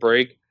commercial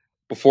break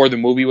before the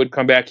movie would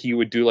come back, he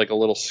would do like a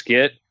little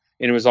skit.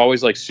 And it was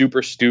always like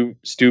super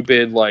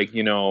stupid, like,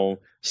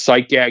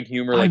 sight gag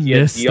humor. Like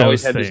he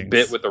always had this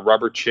bit with the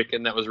rubber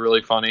chicken that was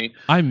really funny.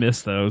 I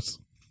miss those.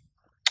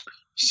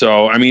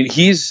 So I mean,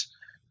 he's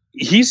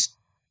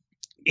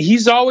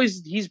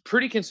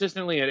pretty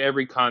consistently at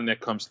every con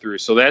that comes through.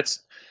 So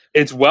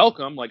it's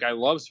welcome. Like I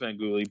love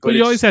Svengoolie, but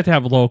you always have to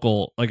have a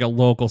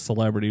local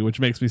celebrity,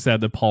 which makes me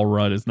sad that Paul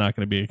Rudd is not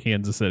going to be in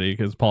Kansas City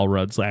because Paul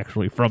Rudd's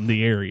actually from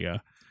the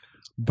area.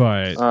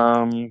 But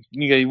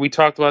we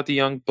talked about the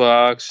Young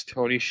Bucks,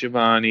 Tony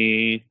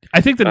Schiavone.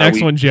 I think the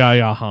next one's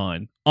Yaya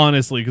Han,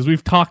 honestly, because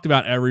we've talked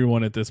about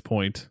everyone at this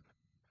point.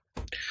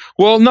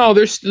 Well, no,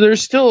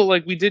 there's still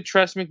like we did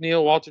Tress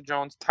McNeil, Walter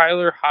Jones,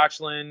 Tyler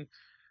Hoechlin,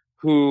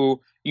 who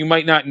you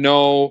might not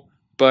know,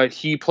 but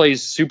he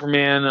plays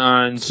Superman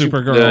on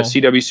Supergirl,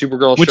 the CW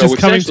Supergirl which show, is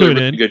coming to an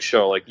really end. Good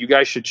show. Like you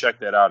guys should check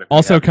that out.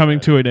 Also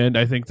coming to an end.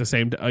 I think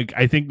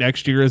I think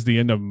next year is the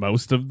end of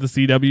most of the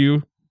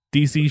CW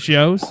DC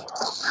shows.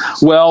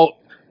 Well,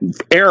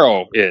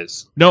 Arrow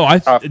is. No,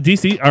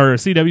 DC or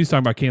CW's talking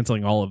about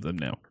canceling all of them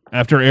now.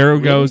 After Arrow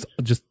goes,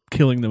 just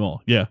killing them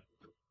all. Yeah.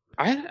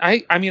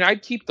 I mean,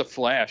 I'd keep the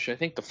Flash. I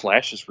think the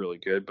Flash is really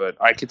good, but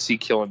I could see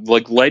killing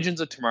like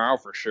Legends of Tomorrow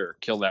for sure.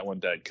 Kill that one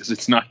dead because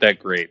it's not that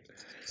great.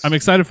 I'm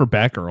excited for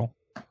Batgirl.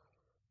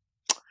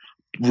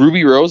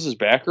 Ruby Rose is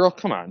Batgirl.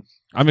 Come on.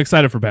 I'm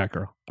excited for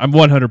Batgirl. I'm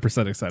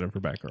 100% excited for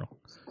Batgirl.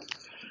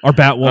 Or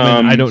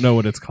Batwoman. I don't know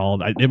what it's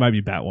called. It might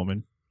be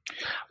Batwoman.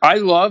 I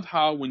love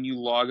how when you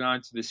log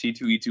on to the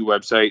C2E2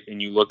 website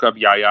and you look up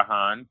Yaya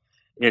Han,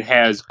 it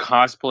has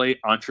cosplay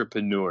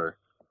entrepreneur.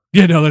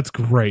 Yeah, no, that's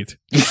great.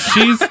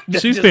 She's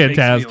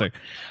fantastic.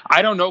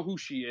 I don't know who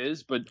she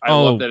is, but I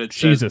love that it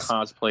says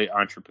cosplay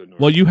entrepreneur.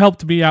 Well, you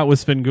helped me out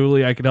with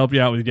Svengoolie. I could help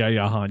you out with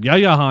Yaya Han.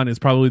 Yaya Han is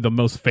probably the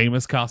most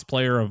famous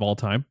cosplayer of all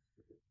time.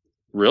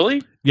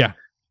 Really? Yeah.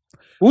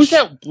 Who's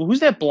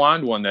that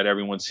blonde one that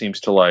everyone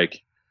seems to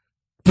like?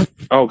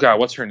 Oh God,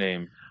 what's her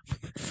name?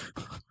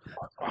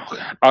 Oh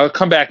God, I'll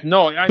come back.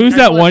 No, Who's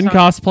that one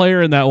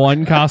cosplayer in that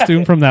one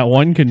costume from that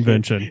one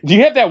convention? Do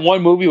you have that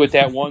one movie with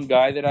that one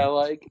guy that I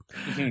like?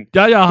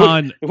 Yaya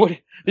Han. What?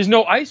 There's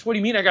no ice. What do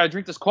you mean? I gotta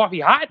drink this coffee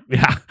hot?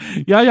 Yeah,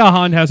 Yaya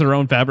Han has her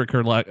own fabric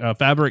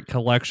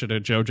collection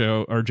at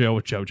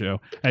JoJo.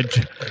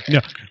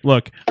 No,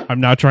 look, I'm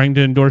not trying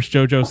to endorse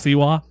JoJo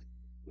Siwa,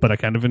 but I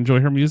kind of enjoy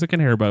her music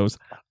and hair bows.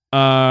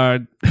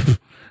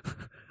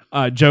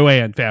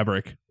 Joanne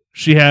fabric.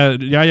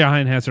 Yaya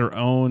Han has her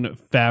own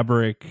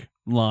fabric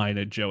line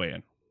at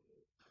Joanne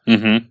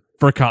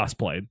for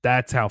cosplay.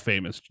 That's how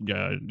famous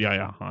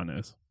Yaya Han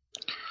is.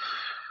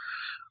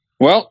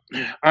 Well,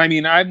 I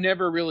mean, I've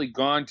never really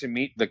gone to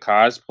meet the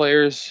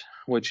cosplayers,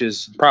 which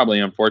is probably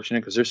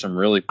unfortunate because there's some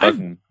really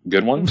fucking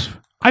good ones.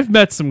 I've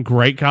met some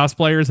great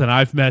cosplayers, and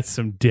I've met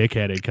some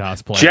dickheaded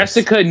cosplayers.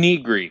 Jessica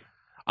Negri.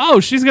 Oh,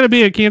 she's going to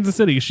be at Kansas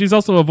City. She's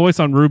also a voice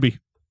on Ruby.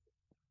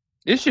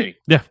 Is she?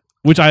 Yeah,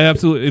 which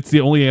it's the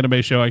only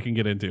anime show I can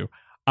get into.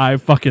 I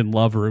fucking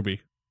love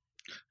Ruby.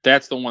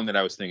 That's the one that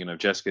I was thinking of,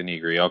 Jessica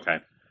Negri. Okay.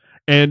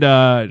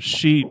 And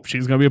she's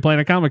going to be playing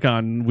at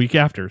Comic-Con week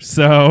after,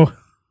 so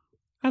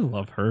I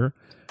love her.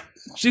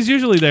 She's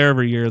usually there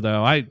every year,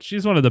 though.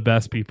 She's one of the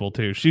best people,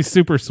 too. She's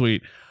super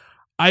sweet.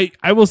 I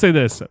will say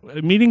this.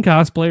 Meeting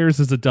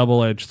cosplayers is a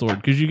double-edged sword,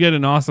 because you get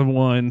an awesome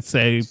one,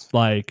 say,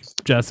 like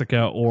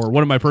Jessica, or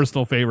one of my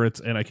personal favorites,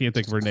 and I can't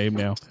think of her name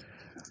now.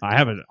 I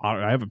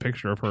have a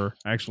picture of her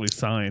actually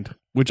signed,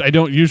 which I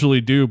don't usually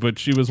do, but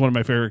she was one of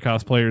my favorite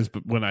cosplayers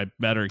when I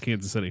met her in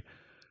Kansas City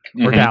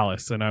or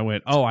Dallas, and I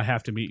went, oh, I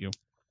have to meet you.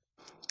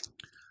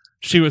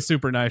 She was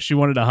super nice. She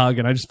wanted a hug,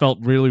 and I just felt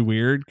really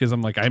weird because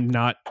I'm like,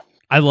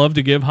 I love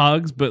to give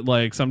hugs, but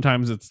like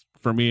sometimes it's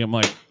for me, I'm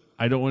like,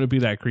 I don't want to be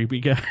that creepy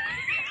guy.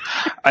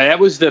 That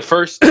was the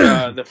first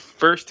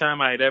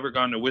time I had ever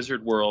gone to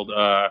Wizard World.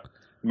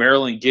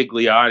 Marilyn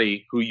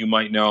Gigliotti, who you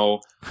might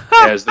know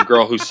as the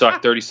girl who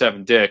sucked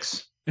 37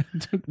 dicks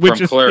from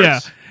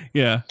Clerks.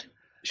 Yeah.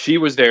 She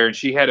was there, and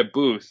she had a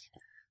booth.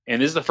 And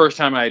this is the first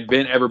time I had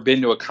ever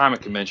been to a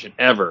comic convention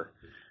ever.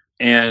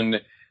 And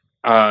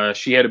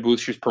she had a booth.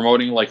 She was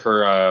promoting like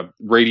her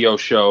radio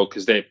show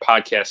because the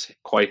podcast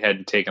quite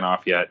hadn't taken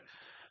off yet.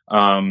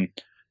 And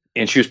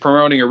she was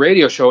promoting a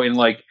radio show, and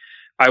like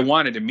I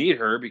wanted to meet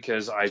her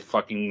because I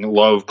fucking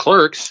love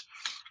Clerks.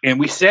 And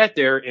we sat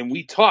there and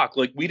we talked.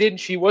 Like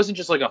she wasn't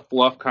just like a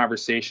fluff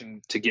conversation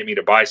to get me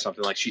to buy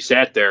something. Like she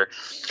sat there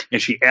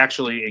and she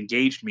actually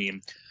engaged me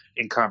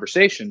in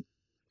conversation.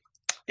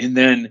 And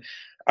then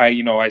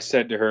I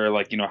said to her,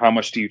 like, how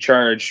much do you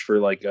charge for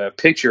like a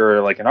picture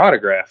or like an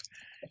autograph?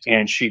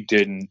 And she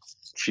didn't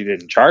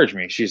charge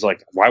me. She's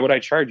like, why would I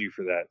charge you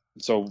for that?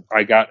 So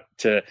I got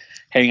to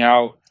hang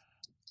out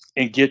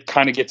and get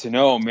to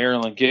know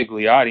Marilyn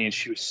Gigliotti, and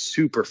she was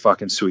super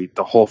fucking sweet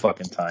the whole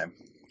fucking time.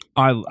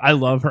 I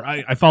love her.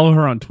 I follow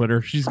her on Twitter.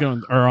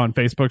 Or on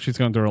Facebook. She's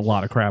going through a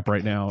lot of crap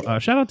right now.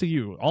 Shout out to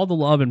you. All the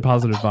love and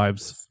positive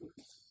vibes.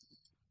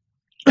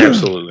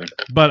 Absolutely.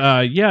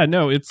 But yeah,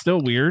 no, it's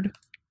still weird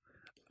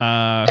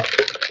to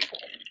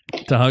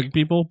hug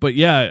people. But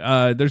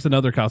yeah, there's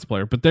another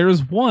cosplayer. But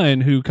there's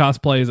one who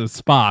cosplays as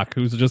Spock,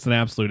 who's just an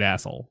absolute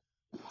asshole.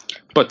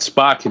 But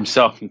Spock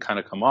himself can kind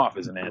of come off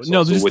as an asshole.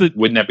 No, so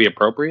wouldn't that be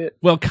appropriate?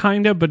 Well,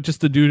 kind of, but just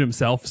the dude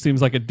himself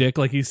seems like a dick.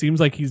 Like he seems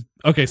like he's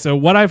okay. So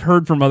what I've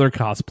heard from other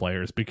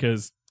cosplayers,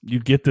 because you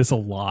get this a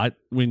lot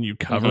when you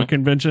cover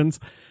conventions,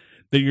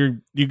 that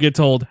you get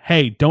told,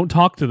 "Hey, don't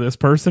talk to this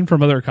person,"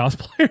 from other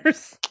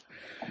cosplayers.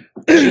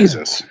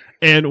 Jesus.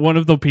 And one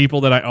of the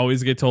people that I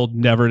always get told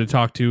never to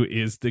talk to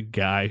is the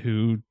guy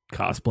who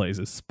cosplays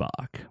as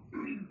Spock.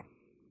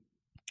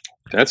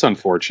 That's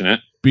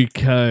unfortunate.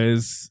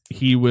 Because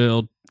he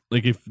will,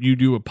 like, if you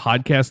do a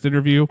podcast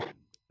interview,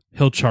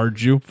 he'll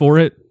charge you for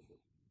it.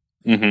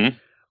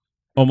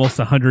 Almost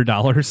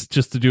 $100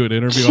 just to do an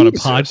interview on a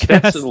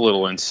podcast. That's a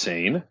little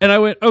insane. And I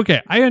went,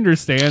 okay, I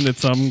understand that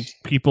some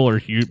people are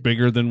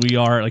bigger than we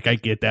are. Like, I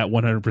get that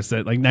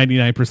 100%. Like,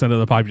 99% of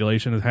the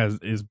population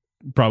is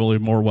probably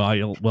more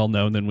well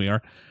known than we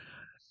are.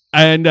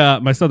 And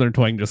my Southern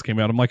twang just came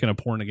out. I'm like in a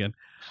porn again.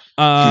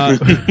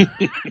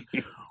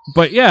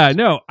 But yeah,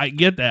 no, I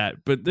get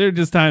that. But there are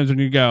just times when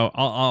you go,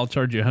 I'll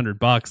charge you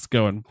 $100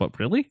 going, what,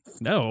 really?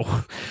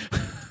 No.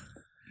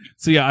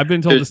 So yeah, I've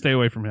been told to stay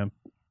away from him.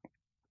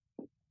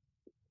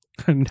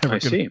 I'm never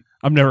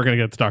going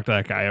to get to talk to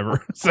that guy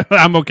ever. So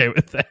I'm okay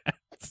with that.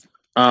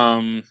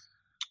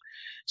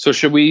 So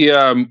should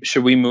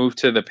we move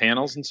to the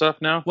panels and stuff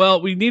now?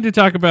 Well, we need to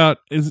talk about,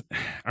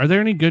 are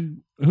there any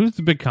who's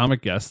the big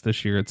comic guest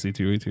this year at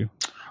C2E2?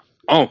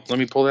 Oh, let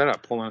me pull that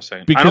up. Hold on a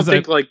second. Because I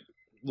don't think like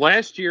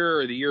last year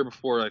or the year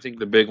before, I think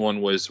the big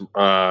one was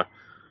the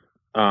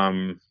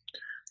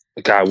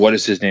guy, what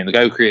is his name? The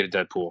guy who created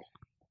Deadpool.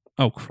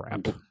 Oh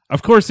crap.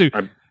 Of course you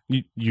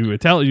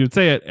would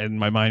say it and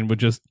my mind would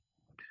just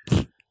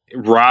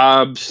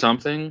Rob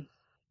something.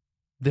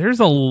 There's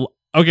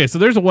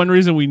one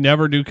reason we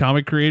never do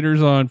comic creators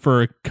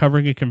for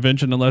covering a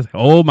convention unless,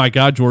 oh my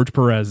God, George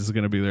Perez is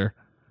going to be there.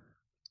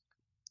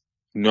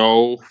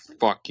 No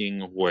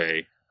fucking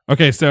way.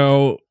 Okay,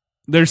 so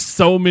There's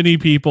so many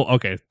people.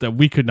 Okay, that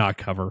we could not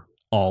cover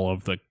all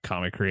of the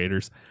comic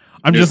creators.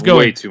 There's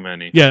way too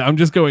many. Yeah, I'm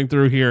just going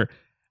through here.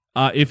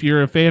 If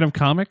you're a fan of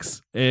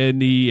comics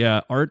and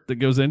the art that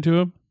goes into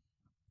them,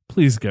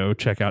 please go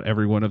check out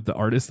every one of the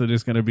artists that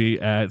is going to be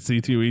at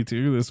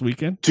C2E2 this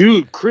weekend.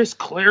 Dude, Chris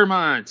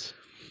Claremont.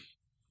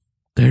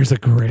 There's a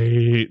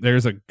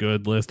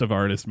good list of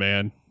artists,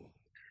 man.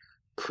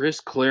 Chris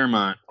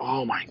Claremont.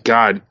 Oh my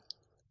God.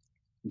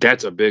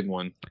 That's a big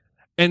one.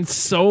 And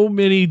so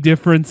many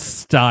different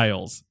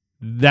styles.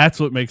 That's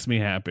what makes me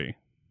happy.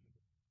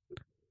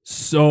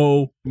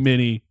 So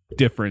many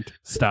different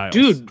styles.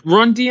 Dude,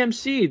 Run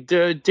DMC.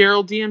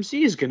 Daryl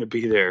DMC is going to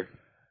be there.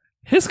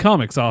 His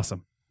comic's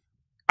awesome.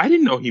 I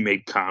didn't know he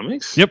made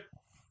comics. Yep.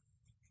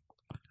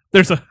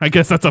 I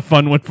guess that's a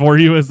fun one for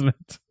you, isn't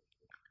it?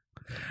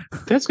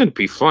 That's going to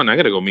be fun. I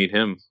got to go meet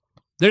him.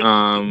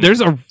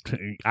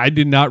 I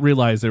did not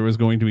realize there was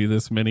going to be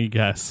this many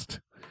guests.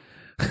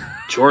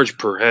 George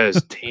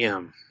Perez,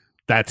 damn.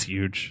 That's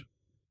huge.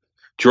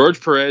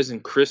 George Perez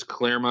and Chris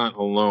Claremont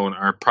alone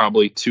are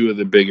probably two of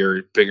the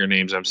bigger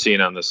names I'm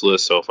seeing on this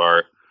list so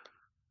far.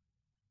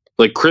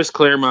 Like Chris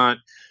Claremont,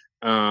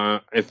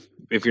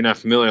 if you're not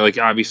familiar, like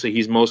obviously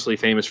he's mostly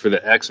famous for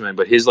the X-Men,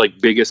 but his like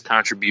biggest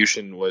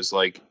contribution was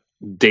like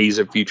Days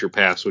of Future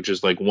Past, which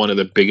is like one of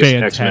the biggest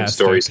X-Men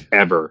stories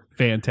ever.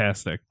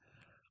 Fantastic.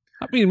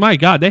 I mean, my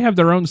God, they have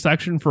their own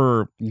section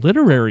for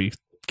literary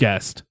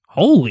guest.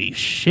 Holy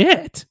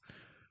shit.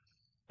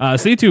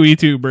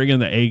 C2E2 bringing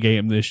the A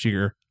game this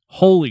year.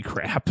 Holy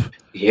crap.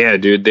 Yeah,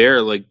 dude,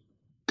 they're like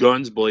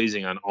guns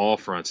blazing on all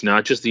fronts,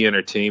 not just the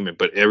entertainment,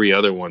 but every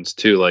other ones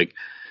too. Like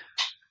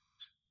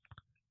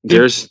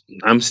I'm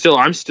still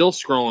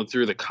scrolling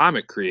through the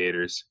comic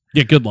creators.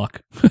 Yeah, good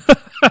luck.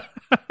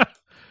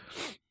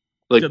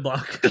 Like good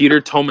luck.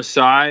 Peter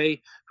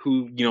Tomasi,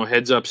 who,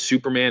 heads up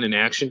Superman and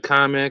Action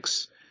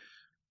Comics.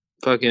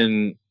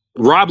 Fucking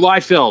Rob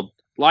Liefeld,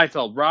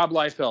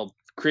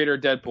 creator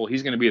of Deadpool.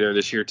 He's going to be there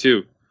this year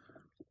too.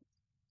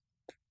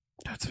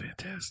 That's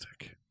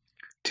fantastic.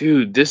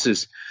 Dude, this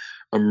is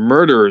a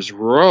murderer's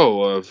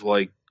row of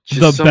like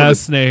just the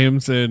best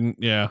names, and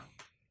yeah.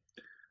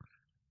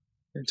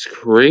 It's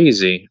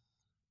crazy.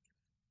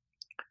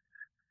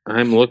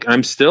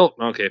 I'm still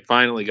okay,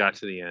 finally got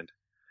to the end.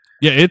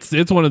 Yeah,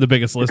 it's one of the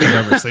biggest lists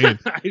I've ever seen.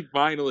 I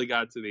finally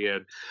got to the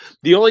end.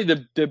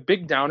 The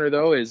big downer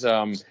though is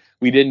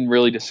we didn't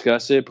really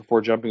discuss it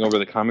before jumping over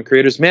the comic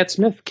creators. Matt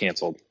Smith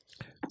canceled.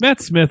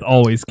 Matt Smith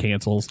always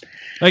cancels.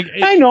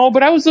 I know,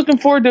 but I was looking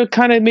forward to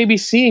kind of maybe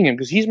seeing him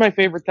because he's my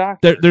favorite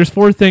doctor. There's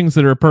 4 things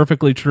that are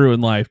perfectly true in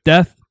life: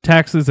 death,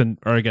 taxes, or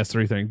I guess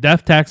 3 things: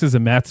 death, taxes,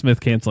 and Matt Smith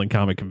canceling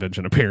comic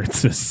convention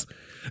appearances.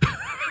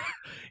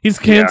 He's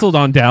canceled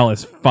on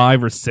Dallas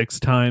 5 or 6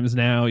 times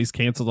now. He's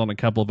canceled on a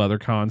couple of other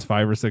cons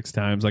 5 or 6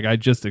 times. Like, I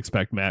just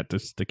expect Matt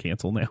to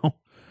cancel now.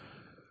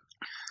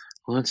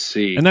 Let's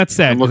see. And that's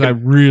sad because I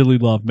really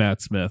love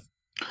Matt Smith.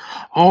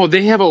 Oh,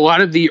 they have a lot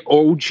of the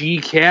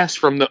OG cast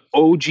from the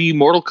OG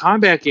Mortal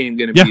Kombat game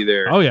going to be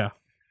there. Oh, yeah.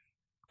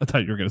 I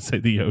thought you were going to say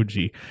the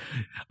OG.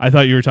 I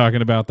thought you were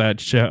talking about that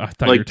show. I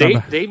thought like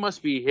they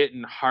must be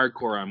hitting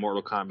hardcore on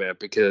Mortal Kombat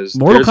because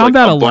Mortal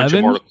Kombat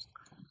 11?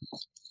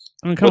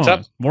 I mean, come What's on.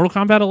 Up? Mortal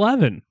Kombat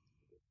 11.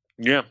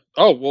 Yeah.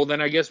 Oh, well,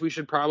 then I guess we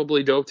should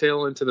probably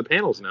dovetail into the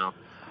panels now.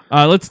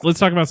 Let's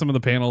talk about some of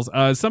the panels.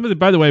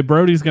 By the way,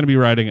 Brody's going to be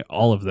writing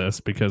all of this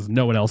because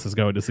no one else is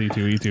going to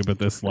C2E2 but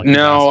this.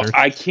 No,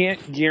 I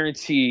can't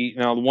guarantee.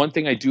 Now, the one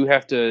thing I do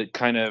have to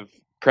kind of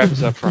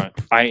preface up front,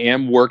 I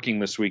am working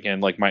this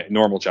weekend like my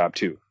normal job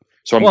too.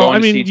 So I'm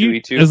going to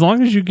C2E2. As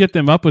long as you get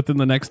them up within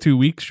the next 2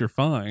 weeks, you're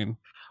fine.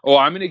 Oh,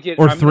 I'm going to get...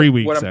 3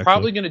 weeks, What I'm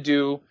probably going to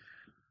do...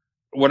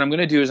 What I'm going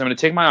to do is I'm going to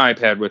take my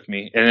iPad with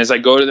me, and as I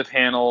go to the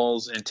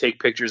panels and take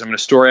pictures, I'm going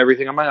to store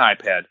everything on my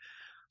iPad.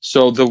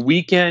 So the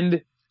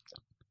weekend,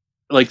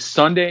 like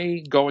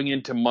Sunday going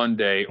into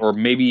Monday, or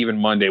maybe even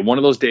Monday, one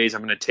of those days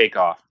I'm going to take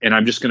off, and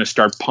I'm just going to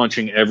start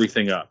punching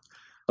everything up.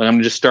 Like I'm going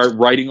to just start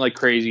writing like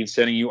crazy and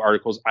sending you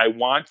articles. I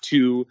want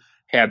to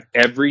have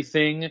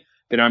everything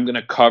that I'm going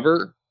to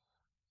cover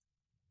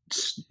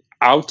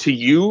out to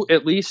you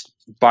at least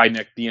by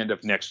the end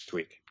of next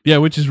week. Yeah,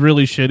 which is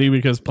really shitty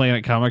because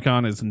Planet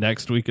Comic-Con is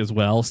next week as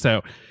well.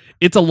 So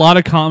it's a lot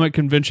of comic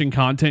convention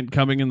content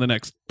coming in the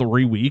next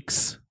 3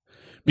 weeks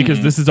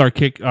because this is our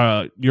kick.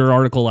 Your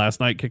article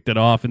last night kicked it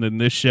off, and then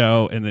this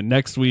show, and then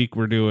next week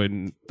we're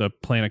doing the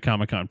Planet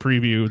Comic-Con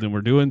preview. Then we're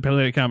doing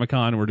Planet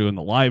Comic-Con, and we're doing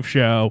the live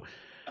show.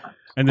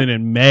 And then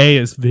in May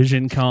is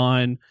Vision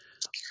Con.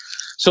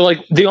 So,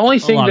 like, the only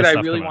thing that I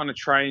really want to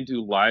try and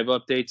do live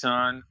updates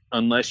on,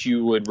 unless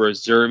you would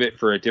reserve it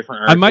for a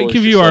different article. I might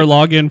give you our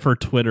login for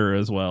Twitter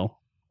as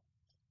well.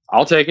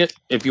 I'll take it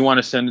if you want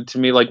to send it to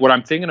me. Like, what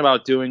I'm thinking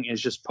about doing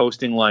is just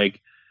posting, like,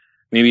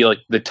 maybe, like,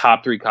 the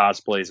top 3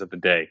 cosplays of the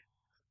day.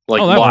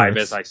 Like, live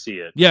as I see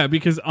it. Yeah,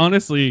 because,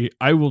 honestly,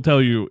 I will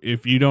tell you,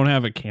 if you don't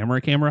have a camera,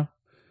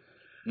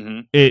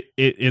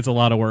 it's a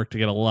lot of work to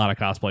get a lot of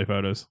cosplay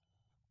photos.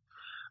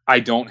 I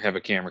don't have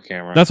a camera.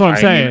 That's what I'm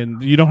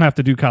saying. You don't have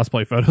to do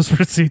cosplay photos for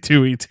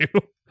C2E2.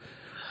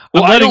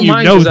 Well, I don't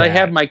mind because I that.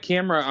 have my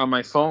camera on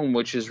my phone,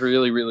 which is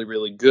really, really,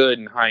 really good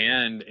and high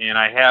end, and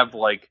I have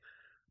like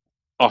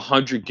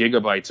 100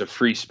 gigabytes of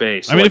free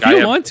space. So, I mean, like, if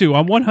you want to,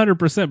 I'm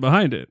 100%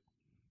 behind it.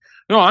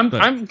 No, I'm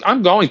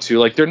going to.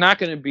 Like, they're not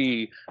going to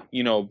be,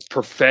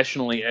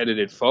 professionally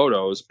edited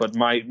photos, but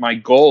my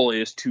goal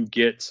is to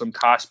get some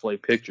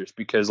cosplay pictures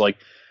because, like,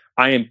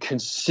 I am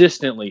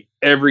consistently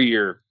every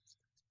year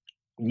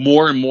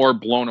more and more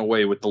blown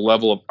away with the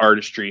level of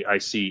artistry I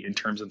see in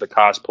terms of the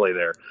cosplay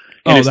there.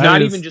 And it's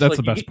not even just like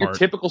you get your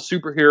typical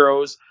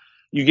superheroes,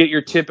 you get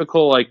your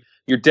typical like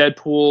your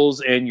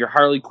Deadpools and your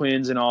Harley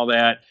Quinns and all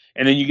that,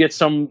 and then you get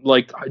some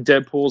like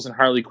Deadpools and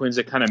Harley Quinns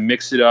that kind of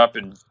mix it up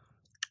and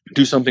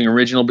do something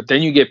original. But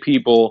then you get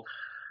people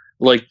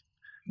like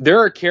there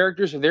are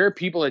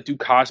people that do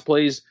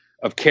cosplays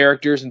of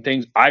characters and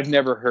things I've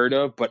never heard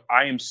of, but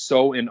I am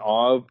so in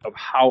awe of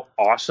how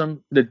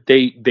awesome that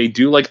they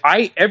do. Like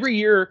every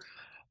year,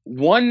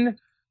 one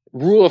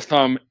rule of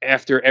thumb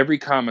after every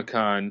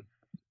Comic-Con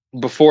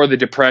before the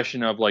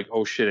depression of like,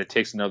 oh shit, it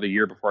takes another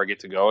year before I get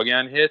to go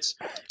again hits,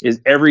 is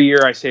every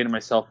year I say to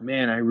myself,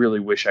 man, I really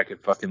wish I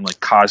could fucking like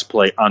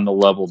cosplay on the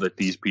level that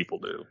these people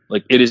do.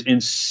 Like it is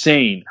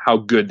insane how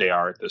good they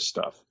are at this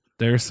stuff.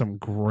 There's some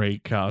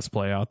great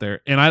cosplay out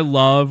there. And I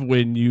love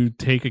when you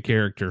take a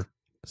character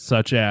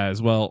such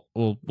as, well,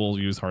 we'll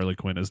use Harley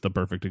Quinn as the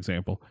perfect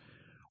example,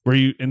 where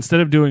you, instead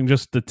of doing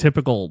just the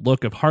typical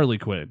look of Harley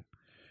Quinn,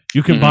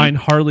 you combine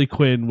Harley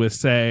Quinn with,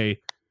 say,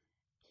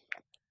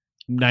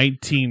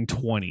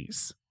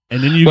 1920s,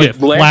 and then you get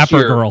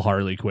Flapper Girl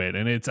Harley Quinn,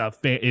 and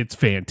it's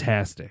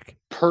fantastic.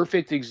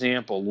 Perfect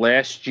example.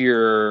 Last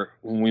year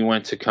when we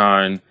went to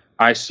con,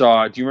 I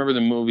saw. Do you remember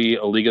the movie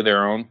A League of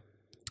Their Own?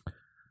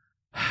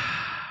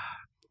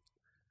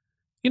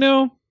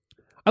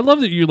 I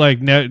love that you like.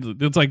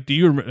 It's like,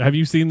 have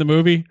you seen the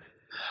movie?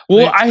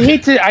 Well, I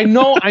hate to. I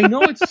know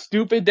it's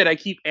stupid that I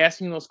keep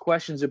asking those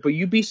questions, but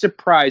you'd be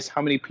surprised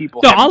how many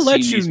people. No, I'll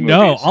let you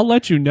know. I'll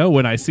let you know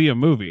when I see a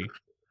movie.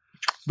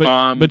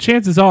 But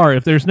chances are,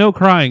 if there's no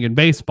crying in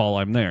baseball,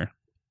 I'm there.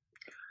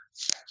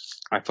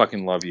 I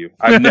fucking love you.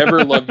 I've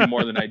never loved you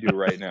more than I do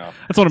right now.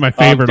 That's one of my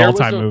favorite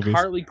all-time movies.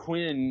 Harley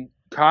Quinn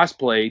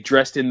cosplay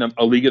dressed in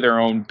A League of Their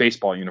Own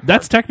baseball uniform.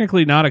 That's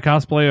technically not a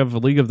cosplay of A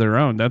League of Their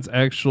Own. That's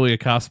actually a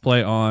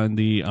cosplay on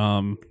the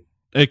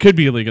it could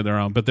be A League of Their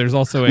Own, but there's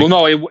also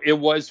it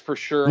was for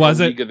sure A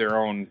League of Their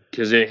Own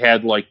because it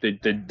had like the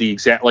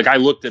exact, like I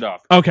looked it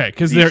up. Okay,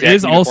 because there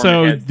is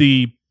also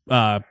the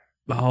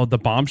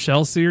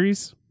Bombshell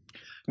series.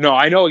 No,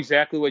 I know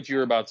exactly what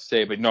you're about to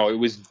say, but no, it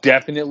was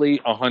definitely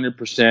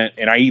 100%.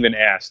 And I even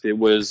asked. It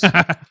was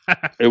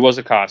it was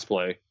a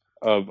cosplay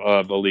of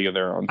A League of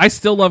Their Own. I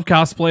still love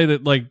cosplay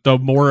that like the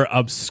more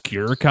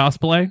obscure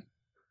cosplay,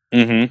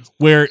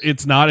 where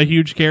it's not a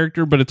huge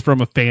character, but it's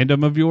from a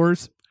fandom of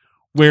yours.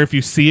 Where if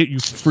you see it, you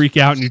freak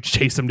out and you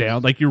chase them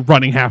down, like you're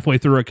running halfway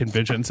through a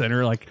convention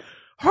center, like.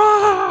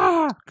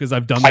 Because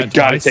I've done that. I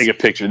gotta take a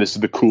picture. This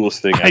is the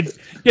coolest thing ever.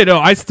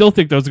 I still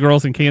think those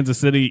girls in Kansas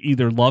City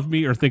either love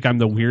me or think I'm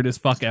the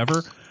weirdest fuck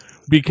ever.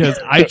 Because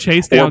I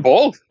chased down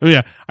both. Oh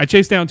yeah, I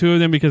chased down two of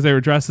them because they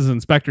were dressed as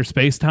Inspector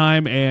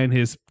Spacetime and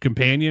his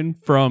companion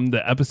from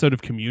the episode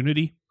of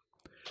Community.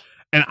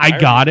 And I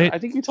got it. I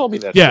think you told me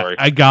that story.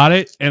 I got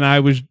it, and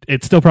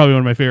it's still probably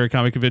one of my favorite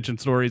comic convention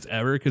stories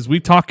ever because we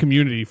talked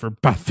Community for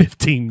about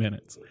 15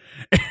 minutes.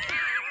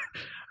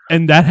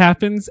 And that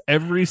happens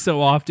every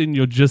so often.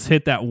 You'll just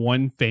hit that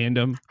one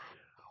fandom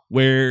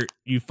where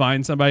you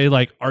find somebody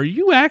like, are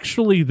you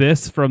actually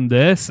this from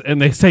this? And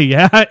they say,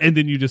 yeah. And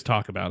then you just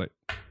talk about it.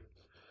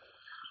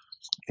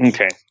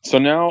 Okay. So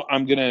now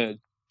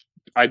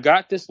I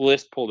got this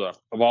list pulled up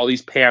of all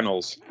these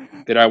panels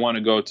that I want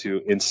to go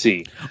to and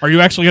see. Are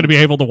you actually going to be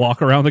able to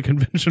walk around the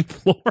convention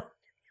floor?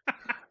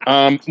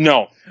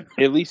 No,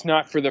 at least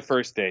not for the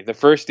first day. The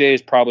first day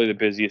is probably the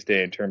busiest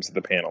day in terms of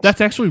the panels.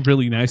 That's actually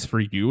really nice for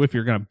you if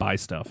you're going to buy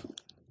stuff.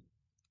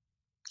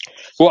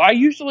 Well, I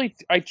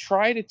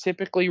try to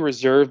typically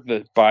reserve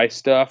the buy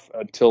stuff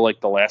until like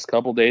the last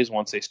couple days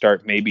once they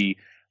start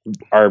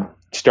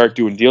start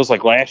doing deals.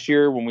 Like last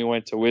year when we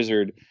went to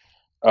Wizard,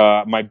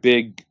 my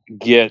big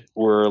get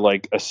were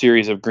like a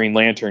series of Green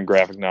Lantern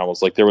graphic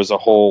novels. Like there was a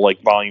whole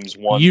like volumes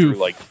 1 through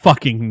like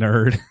fucking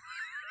nerd.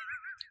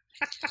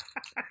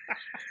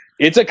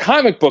 It's a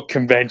comic book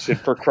convention,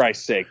 for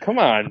Christ's sake. Come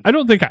on. I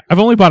don't think I've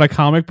only bought a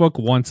comic book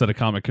once at a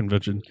comic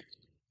convention.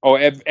 Oh,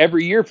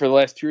 every year for the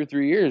last 2 or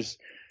 3 years,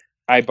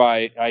 I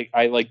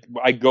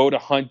go to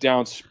hunt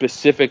down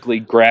specifically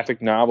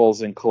graphic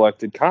novels and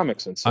collected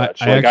comics and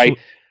such.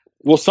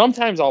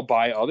 Sometimes I'll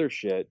buy other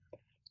shit,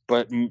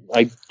 but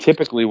I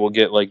typically will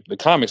get like the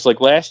comics. Like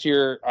last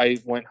year, I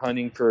went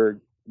hunting for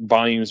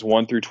volumes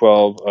 1 through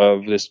 12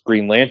 of this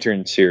Green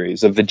Lantern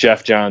series of the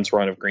Jeff Johns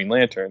run of Green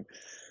Lantern.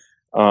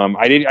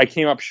 I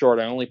came up short.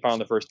 I only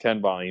found the first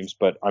 10 volumes,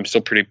 but I'm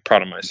still pretty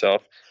proud of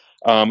myself.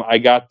 I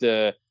got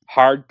the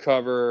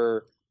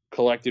hardcover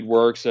collected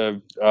works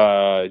of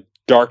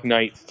Dark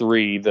Knight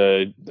 3,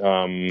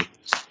 the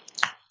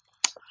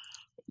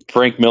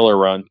Frank Miller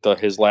run,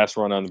 his last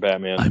run on the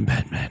Batman. I'm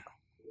Batman.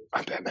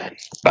 I'm Batman.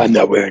 I'm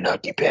not wearing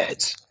hockey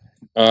pads.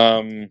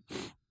 So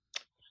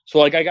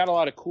like I got a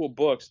lot of cool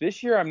books.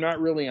 This year I'm not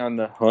really on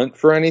the hunt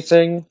for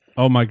anything.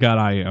 Oh my God,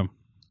 I am.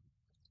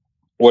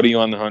 What are you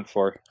on the hunt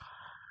for?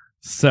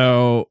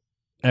 So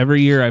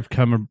every year I've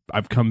come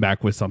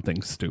back with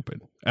something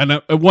stupid. And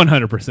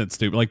 100%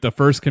 stupid. Like the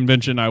first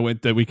convention I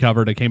went that we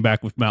covered, I came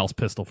back with Mal's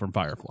pistol from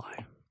Firefly.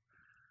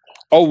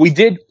 Oh, we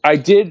did. I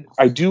do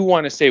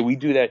want to say we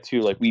do that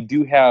too. Like we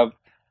do have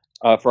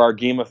for our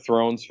Game of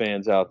Thrones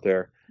fans out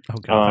there. Oh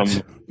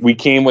God. We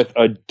came with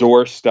a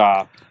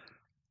doorstop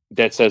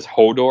that says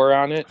Hodor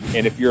on it,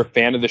 and if you're a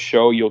fan of the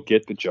show, you'll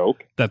get the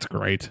joke. That's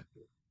great.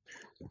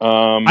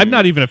 I'm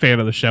not even a fan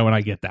of the show, and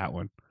I get that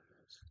one.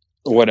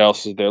 What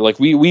else is there? Like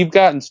we've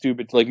gotten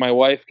stupid. Like my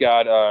wife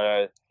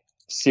got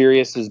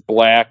Sirius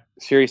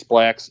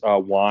Black's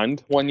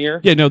wand one year.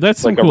 Yeah, no, that's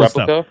some like cool a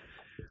replica. stuff.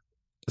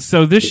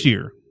 So this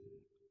year,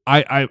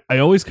 I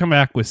always come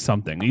back with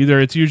something. Either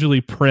it's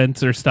usually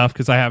prints or stuff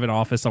because I have an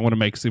office I want to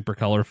make super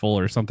colorful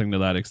or something to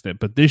that extent.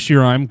 But this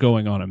year I'm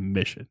going on a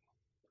mission.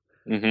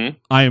 Mm-hmm.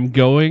 I am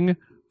going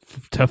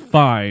to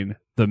find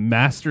the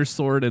Master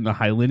Sword and the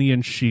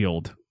Hylenian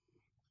Shield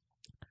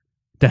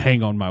to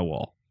hang on my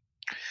wall.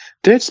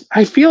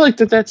 I feel like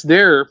that's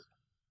there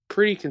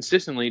pretty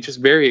consistently. It's just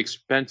very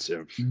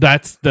expensive.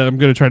 I'm going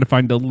to try to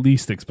find the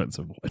least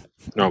expensive one.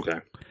 Okay.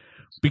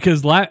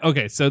 Because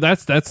so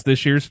that's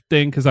this year's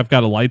thing because I've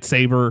got a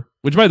lightsaber,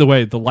 which by the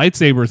way, the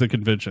lightsabers at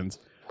conventions.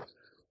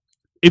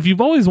 If you've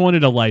always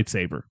wanted a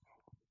lightsaber,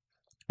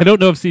 I don't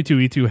know if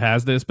C2E2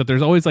 has this, but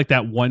there's always like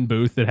that one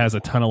booth that has a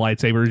ton of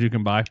lightsabers you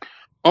can buy.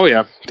 Oh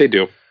yeah, they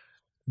do.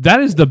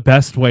 That is the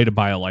best way to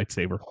buy a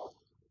lightsaber.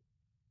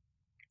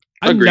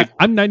 Agreed.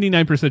 I'm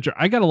 99% sure.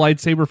 I got a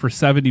lightsaber for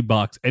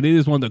 $70, and it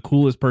is one of the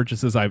coolest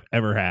purchases I've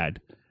ever had.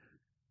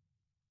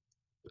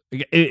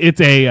 It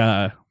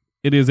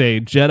is a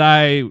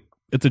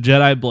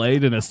Jedi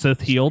blade and a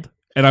Sith hield,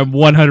 and I'm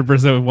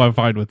 100%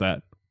 fine with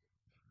that.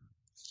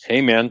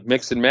 Hey man,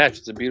 mix and match.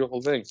 It's a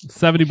beautiful thing.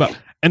 $70.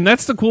 And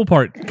that's the cool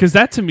part, because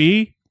that to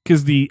me,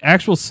 because the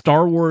actual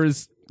Star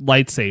Wars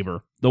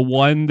lightsaber, the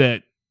one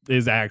that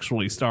is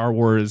actually Star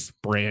Wars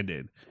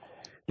branded,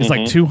 is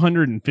like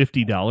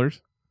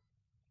 $250.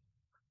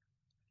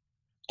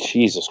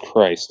 Jesus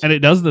Christ. And it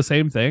does the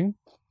same thing.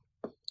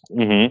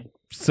 Mm-hmm.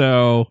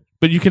 So,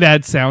 but you could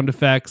add sound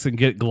effects and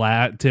get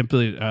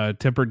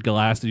tempered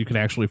glass that you can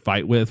actually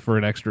fight with for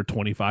an extra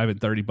 $25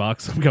 and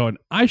 $30. I'm going,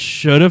 I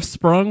should have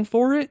sprung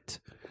for it,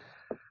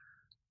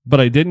 but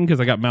I didn't because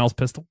I got Mal's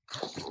pistol.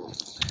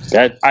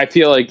 I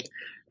feel like,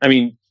 I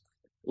mean,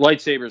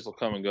 lightsabers will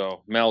come and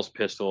go. Mal's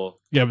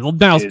pistol. Yeah, but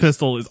Mal's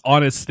pistol is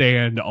on a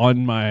stand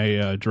on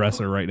my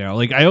dresser right now.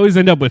 Like I always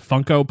end up with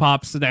Funko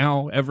Pops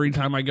now. Every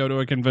time I go to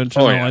a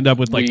convention, I'll end up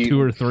with like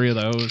 2 or 3 of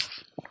those.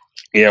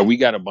 Yeah, we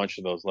got a bunch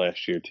of those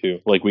last year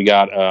too. Like we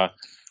got,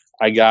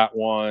 I got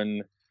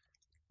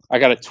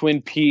a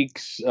Twin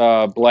Peaks,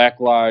 Black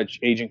Lodge,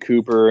 Agent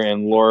Cooper,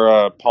 and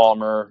Laura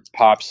Palmer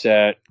pop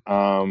set.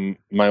 My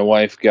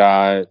wife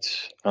got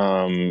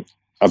a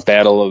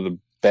Battle of the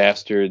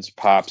Bastards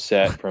pop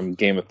set from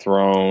Game of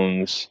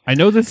Thrones. I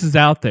know this is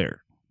out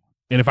there,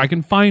 and if I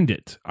can find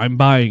it, I'm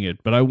buying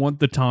it, but I want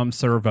the Tom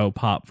Servo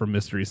pop from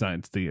Mystery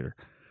Science Theater.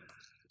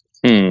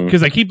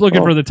 Because I keep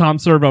looking for the Tom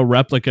Servo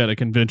replica at a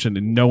convention,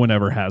 and no one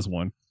ever has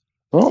one.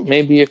 Well,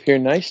 maybe if you're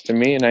nice to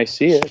me and I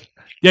see it.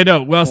 Yeah,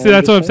 no. Well, see,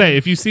 that's what I'm saying.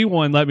 If you see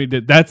one, let me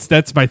do.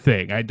 That's my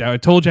thing. I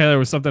told you there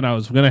was something I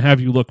was going to have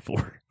you look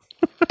for.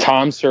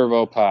 Tom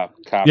Servo pop.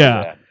 Copy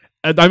that.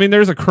 I mean,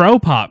 there's a Crow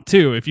pop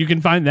too. If you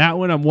can find that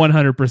one, I'm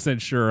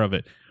 100% sure of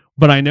it.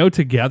 But I know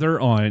together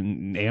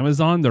on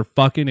Amazon, they're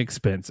fucking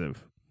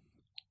expensive.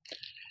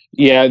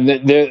 Yeah,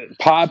 the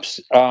pops.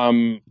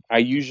 I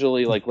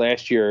usually, like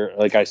last year,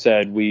 like I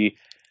said, we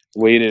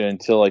waited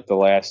until like the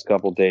last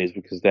couple days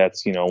because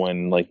that's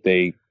when like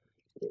they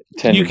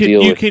tend to deal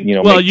with make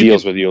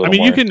deals with you. I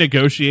mean, you can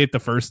negotiate the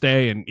first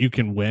day and you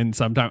can win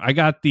sometime. I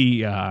got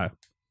the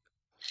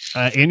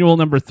annual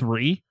number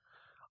 3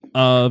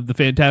 of the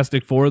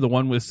Fantastic Four, the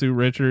one with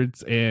Sue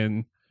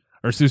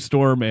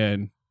Storm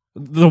and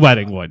the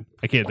wedding one.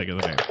 I can't think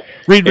of the name.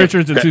 Reed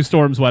Richards and Sue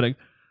Storm's wedding.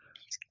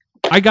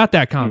 I got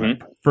that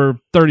comic for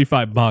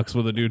 $35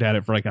 when the dude had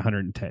it for like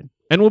 110.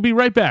 And we'll be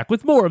right back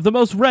with more of the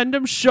most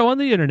random show on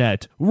the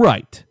internet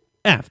right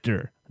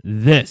after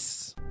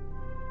this.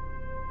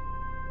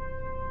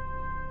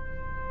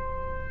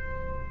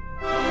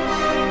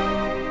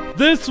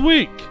 This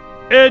week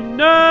in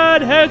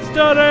Nerd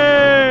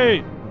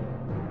History!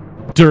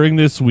 During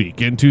this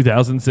week in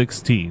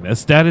 2016, a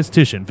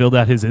statistician filled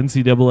out his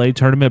NCAA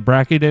tournament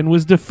bracket and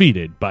was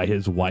defeated by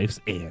his wife's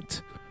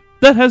aunt.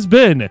 That has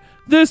been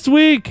This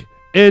Week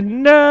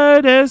in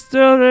Nerd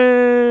History.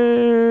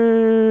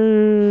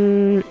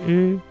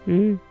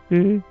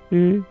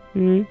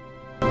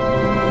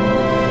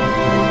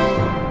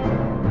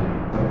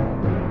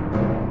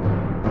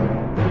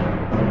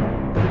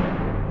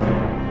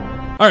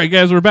 All right,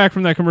 guys, we're back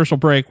from that commercial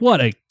break.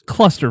 What a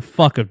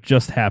clusterfuck of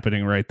just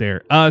happening right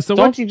there. So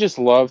don't you just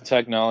love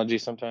technology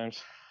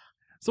sometimes?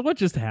 So what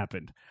just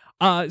happened?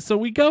 So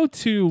we go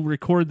to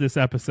record this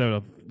episode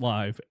of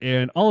live,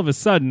 and all of a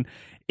sudden,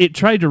 it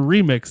tried to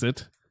remix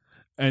it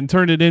and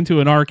turn it into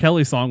an R.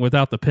 Kelly song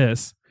without the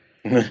piss.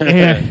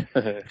 And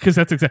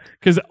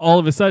because all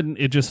of a sudden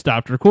it just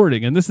stopped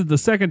recording, and this is the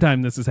second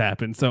time this has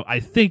happened. So I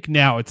think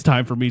now it's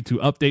time for me to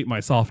update my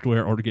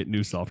software or to get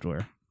new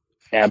software.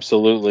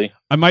 Absolutely.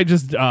 I might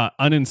just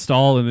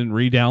uninstall and then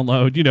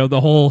re-download. You know,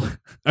 the whole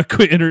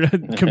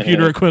internet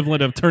computer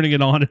equivalent of turning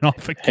it on and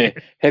off again.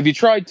 Have you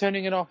tried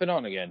turning it off and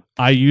on again?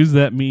 I use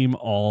that meme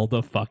all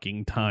the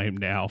fucking time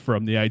now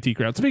from the IT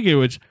crowd. Speaking of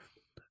which,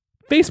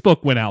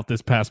 Facebook went out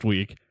this past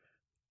week.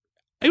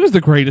 It was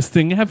the greatest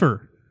thing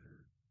ever.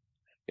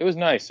 It was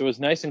nice. It was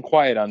nice and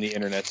quiet on the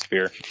internet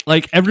sphere.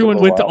 Like everyone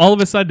went to, all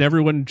of a sudden,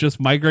 everyone just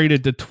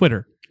migrated to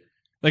Twitter.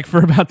 Like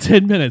for about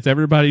 10 minutes,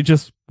 everybody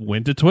just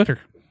went to Twitter.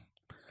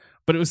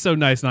 But it was so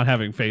nice not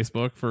having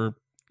Facebook for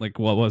like,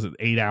 what was it,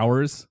 8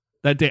 hours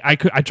that day. I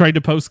tried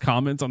to post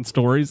comments on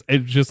stories.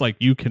 It's just like,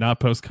 you cannot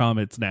post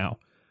comments now.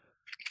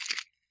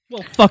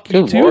 Well, fuck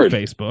you too, Lord.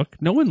 Facebook.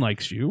 No one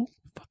likes you.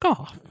 Fuck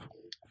off.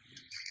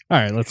 All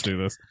right, let's do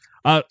this.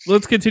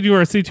 Let's continue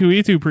our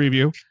C2E2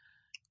 preview.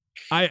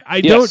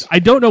 I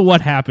don't know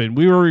what happened.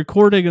 We were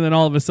recording and then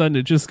all of a sudden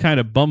it just kind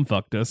of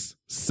bumfucked us.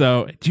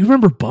 So, do you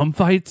remember bum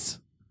fights?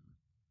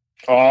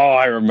 Oh,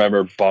 I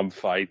remember bum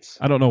fights.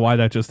 I don't know why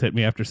that just hit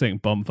me after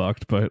saying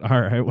bumfucked, but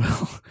all right,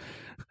 well.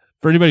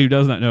 For anybody who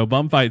does not know,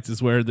 bum fights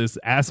is where this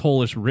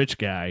asshole-ish rich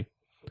guy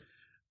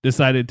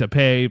decided to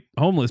pay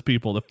homeless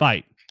people to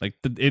fight. Like,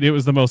 it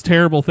was the most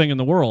terrible thing in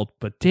the world,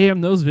 but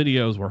damn, those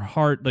videos were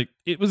hard. Like,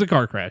 it was a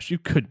car crash. You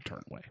couldn't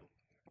turn away.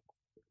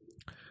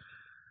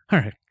 All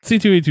right,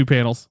 C2E2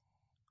 panels.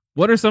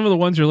 What are some of the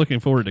ones you're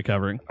looking forward to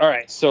covering? All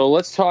right, so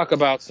let's talk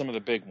about some of the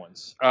big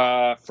ones.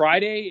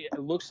 Friday, it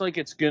looks like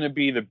it's going to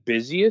be the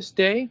busiest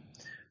day.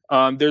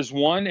 There's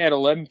one at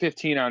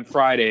 11:15 on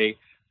Friday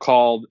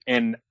called,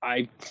 and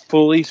I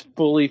fully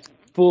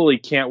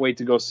can't wait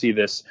to go see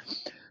this.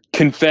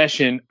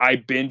 Confession, I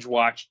binge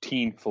watch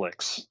teen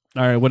flicks.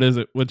 All right, what is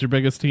it? What's your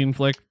biggest teen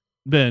flick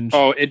binge?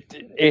 Oh,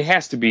 it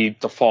has to be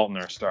The Fault in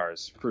Our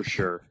Stars, for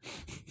sure.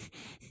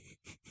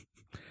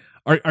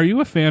 Are you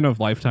a fan of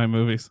Lifetime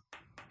movies?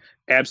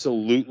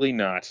 Absolutely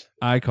not.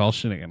 I call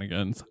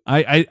shenanigans.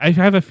 I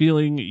have a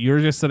feeling you're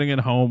just sitting at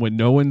home when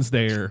no one's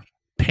there,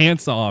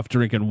 pants off,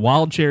 drinking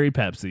wild cherry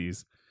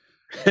Pepsis,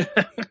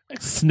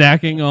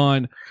 snacking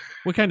on...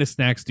 What kind of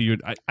snacks do you...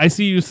 I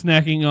see you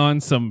snacking on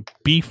some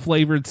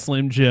beef-flavored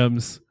Slim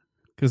Jims,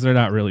 because they're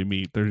not really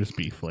meat, they're just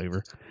beef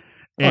flavor.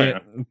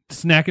 And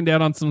snacking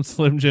down on some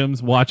Slim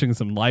Jims, watching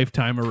some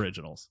Lifetime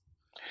originals.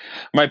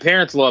 My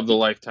parents love the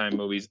Lifetime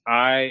movies.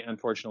 I,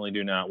 unfortunately,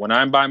 do not. When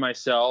I'm by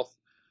myself,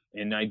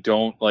 and I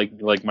don't,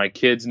 like my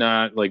kids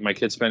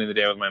spending the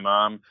day with my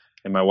mom,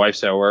 and my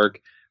wife's at work,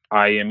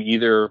 I am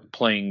either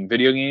playing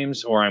video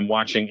games or I'm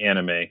watching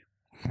anime.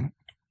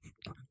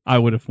 I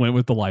would have went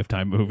with the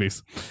Lifetime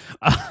movies.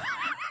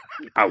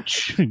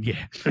 Ouch.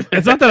 Yeah.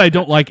 It's not that I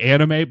don't like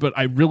anime, but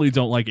I really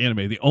don't like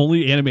anime. The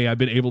only anime I've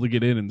been able to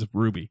get in is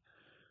Ruby.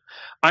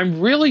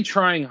 I'm really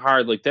trying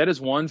hard. Like, that is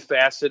one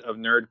facet of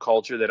nerd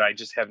culture that I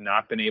just have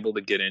not been able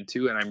to get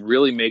into, and I'm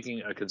really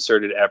making a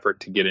concerted effort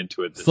to get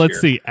into it this year.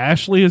 Let's see. year.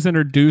 Ashley has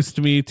introduced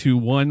me to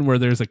one where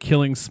there's a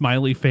killing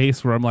smiley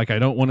face where I'm like, I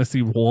don't want to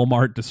see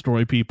Walmart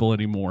destroy people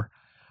anymore.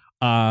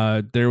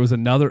 There was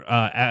another...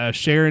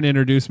 Sharon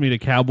introduced me to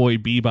Cowboy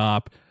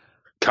Bebop.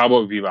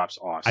 Cowboy Bebop's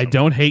awesome. I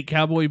don't hate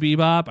Cowboy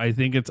Bebop. I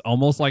think it's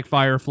almost like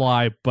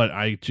Firefly, but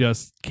I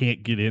just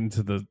can't get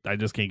into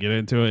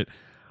it.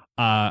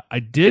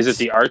 Is it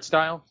the art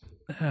style?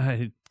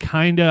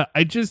 Kinda.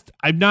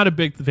 I'm not a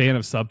big fan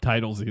of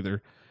subtitles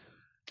either.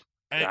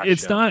 Gotcha.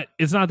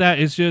 It's not that.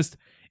 It's just,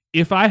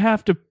 if I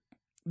have to,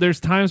 there's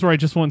times where I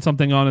just want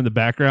something on in the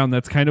background.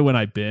 That's kind of when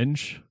I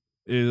binge,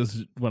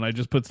 is when I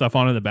just put stuff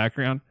on in the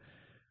background.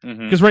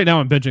 Because right now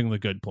I'm binging The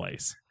Good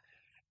Place.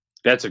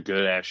 That's a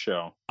good ass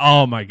show.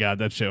 Oh my God,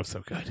 that show's so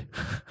good.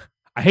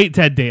 I hate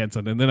Ted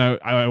Danson, and then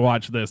I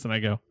watch this and I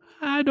go,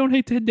 I don't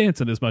hate Ted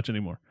Danson as much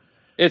anymore.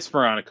 It's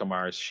Veronica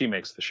Mars. She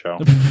makes the show.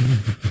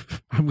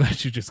 I'm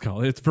glad you just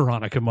called it. It's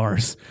Veronica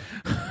Mars.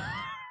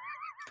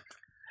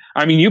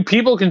 I mean, you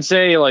people can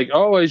say like,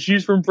 oh,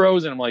 she's from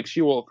Frozen. I'm like,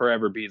 she will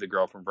forever be the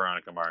girl from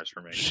Veronica Mars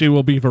for me. She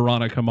will be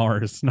Veronica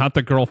Mars, not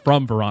the girl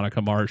from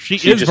Veronica Mars. She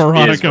is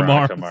Veronica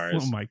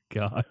Mars. Oh my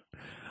God.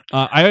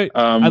 I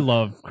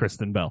love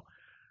Kristen Bell.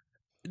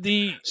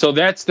 So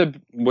that's the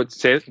what?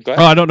 Say it. Go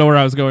ahead. Oh, I don't know where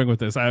I was going with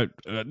this.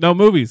 No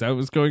movies. I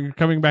was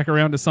coming back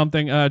around to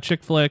something.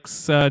 Chick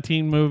flicks,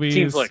 teen movies.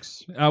 Teen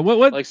flicks.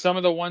 What? Like some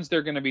of the ones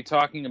they're going to be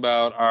talking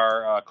about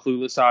are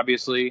Clueless,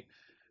 obviously.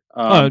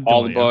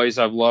 All the Boys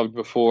I've loved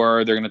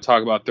before. They're going to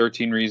talk about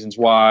 13 Reasons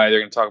Why. They're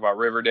going to talk about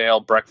Riverdale,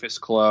 Breakfast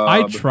Club.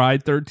 I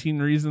tried 13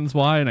 Reasons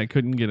Why and I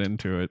couldn't get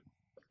into it.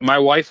 My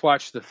wife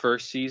watched the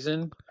first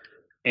season,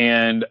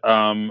 and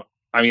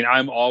I mean,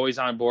 I'm always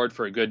on board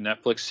for a good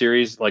Netflix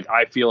series. Like,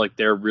 I feel like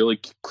they're really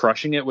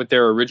crushing it with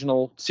their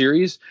original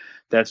series.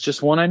 That's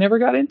just one I never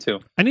got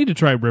into. I need to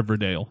try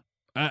Riverdale.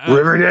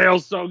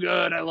 Riverdale's so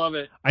good. I love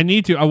it. I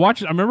need to. I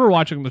remember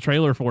watching the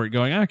trailer for it,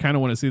 going, I kind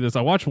of want to see this.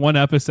 I watched one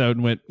episode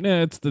and went,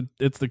 nah, it's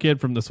the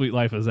kid from The Sweet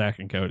Life of Zach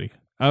and Cody.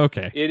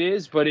 Okay, It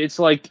is, but it's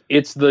like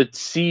it's the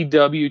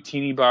CW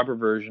teeny bopper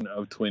version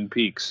of Twin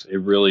Peaks. It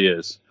really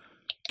is.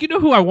 you know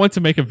who I want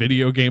to make a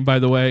video game? By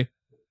the way,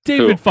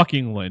 David Who?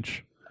 fucking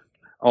Lynch.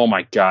 Oh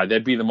my god,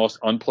 that'd be the most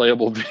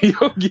unplayable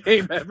video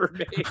game ever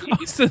made. I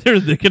was sitting there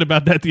thinking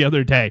about that the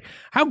other day.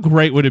 How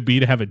great would it be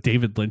to have a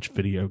David Lynch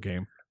video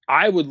game?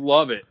 I would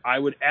love it. I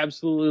would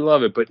absolutely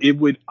love it. But it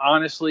would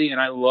honestly,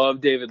 and I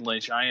love David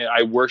Lynch.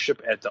 I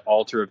worship at the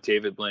altar of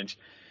David Lynch.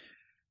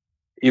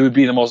 It would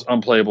be the most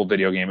unplayable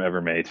video game ever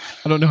made.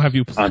 I don't know. Have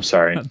you? I'm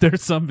sorry.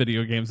 There's some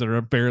video games that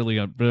are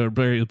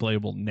barely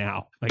playable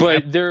now. Like,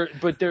 But they're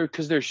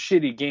because they're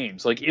shitty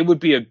games. Like it would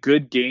be a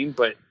good game,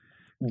 but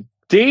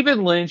David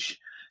Lynch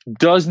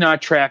does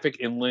not traffic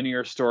in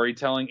linear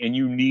storytelling, and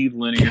you need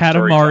linear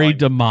Katamari storytelling.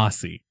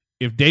 Damacy.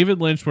 If David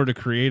Lynch were to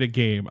create a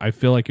game, I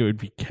feel like it would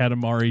be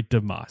Katamari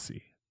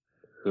Damacy.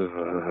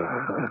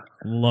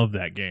 Love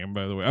that game,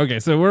 by the way. Okay,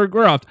 so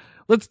we're off.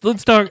 Let's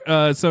talk.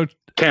 So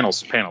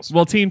Panels.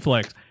 well, teen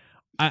flicks.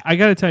 I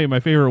got to tell you, my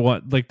favorite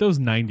one, like those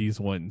 '90s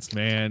ones,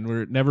 man.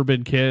 We're Never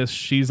Been Kissed.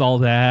 She's All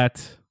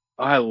That.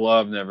 I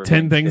love Never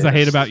 10 Been Things I Hate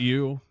Kissed. About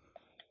You.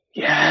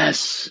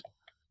 Yes.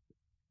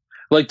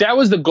 Like that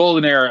was the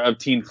golden era of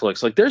teen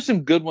flicks. Like there's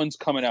some good ones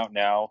coming out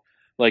now.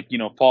 Like,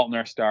 Fault in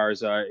Our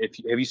Stars. Have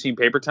you seen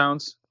Paper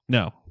Towns?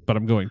 No, but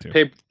I'm going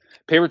to.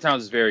 Paper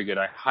Towns is very good.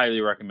 I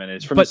highly recommend it.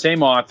 It's from the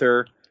same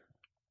author,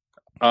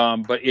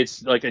 but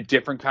it's like a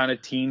different kind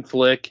of teen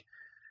flick.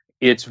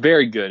 It's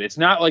very good. It's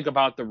not like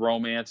about the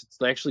romance.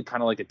 It's actually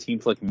kind of like a teen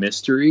flick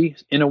mystery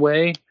in a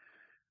way.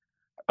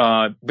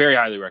 Very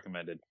highly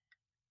recommended.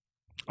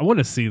 I want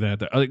to see that.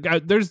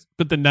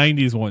 But the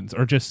 '90s ones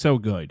are just so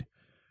good.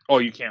 Oh,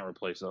 you can't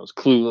replace those.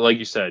 Clue, like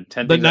you said,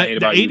 10 The Things I Hate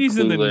About You, 80s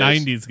and the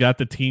Clueless. 90s got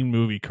the teen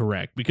movie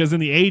correct, because in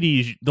the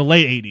 80s, the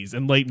late 80s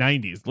and late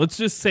 90s, let's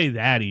just say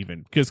that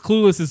even, because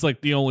Clueless is like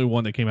the only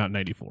one that came out in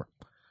 '94.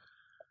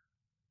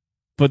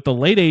 But the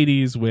late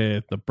 80s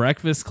with The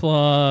Breakfast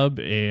Club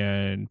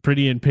and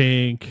Pretty in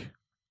Pink,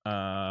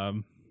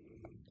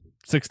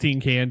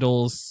 16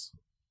 Candles,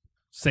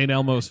 St.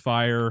 Elmo's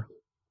Fire,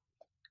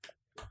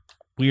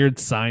 Weird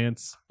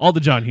Science, all the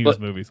John Hughes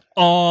movies.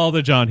 All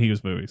the John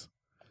Hughes movies.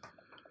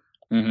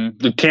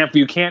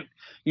 Mm-hmm.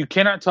 You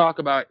cannot talk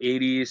about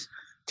 80s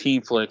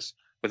teen flicks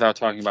without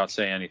talking about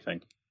Say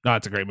Anything. No,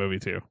 it's a great movie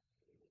too.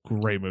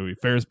 Great movie.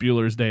 Ferris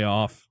Bueller's Day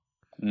Off.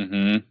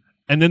 Mm-hmm.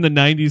 And then the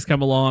 90s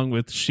come along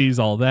with She's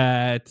All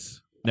That,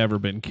 Never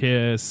Been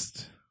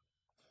Kissed.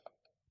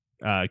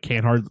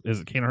 Can't Hardly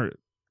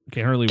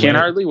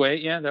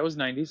Wait. Yeah, that was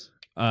 90s.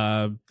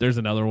 There's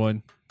another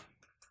one.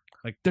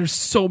 Like there's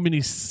so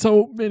many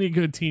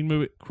good teen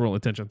movies. Cruel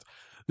Intentions.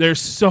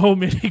 There's so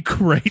many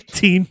great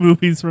teen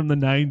movies from the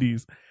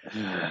 90s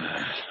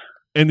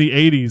and the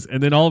 80s,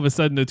 and then all of a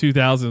sudden the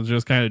 2000s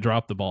just kind of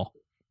dropped the ball.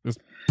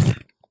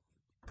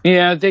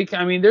 Yeah, there's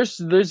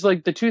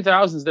like the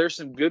 2000s. There's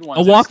some good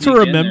ones. A that Walk to sneak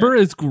in Remember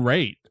there. is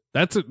great.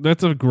 That's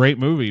a great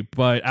movie,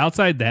 but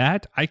outside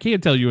that, I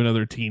can't tell you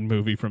another teen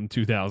movie from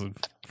the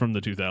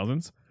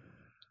 2000s.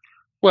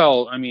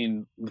 Well,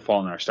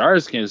 Fall in Our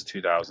Stars is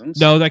 2000s.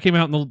 No, that's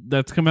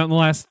come out in the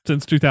last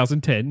since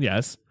 2010.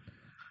 Yes,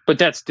 but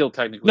that's still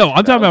technically. no,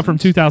 I'm talking about 2000s. from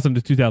 2000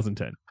 to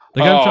 2010.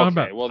 Like I'm talking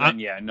about. Well, then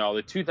the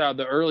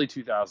early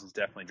 2000s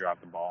definitely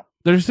dropped the ball.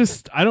 There's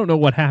just I don't know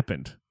what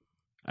happened.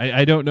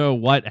 I don't know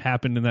what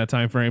happened in that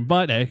time frame,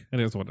 but hey, it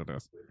is what it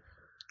is.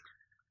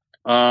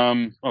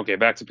 Okay,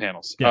 back to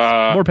panels.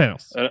 Yes, more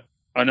panels.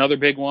 Another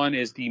big one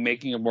is the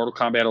making of Mortal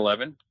Kombat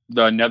 11.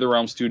 The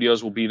NetherRealm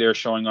Studios will be there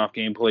showing off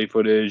gameplay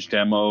footage,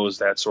 demos,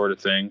 that sort of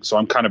thing. So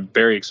I'm kind of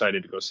very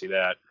excited to go see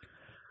that.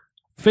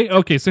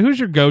 Okay, so who's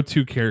your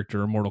go-to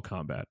character in Mortal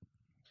Kombat?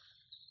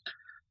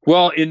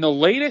 Well, in the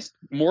latest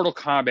Mortal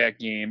Kombat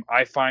game,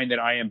 I find that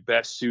I am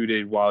best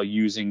suited while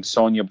using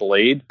Sonya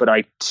Blade, but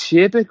I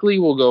typically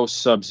will go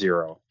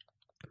Sub-Zero.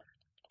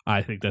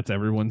 I think that's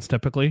everyone's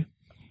typically.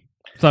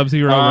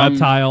 Sub-Zero,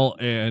 Reptile,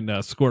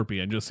 and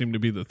Scorpion just seem to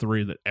be the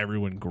three that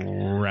everyone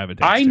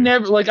gravitates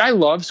to. I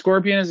love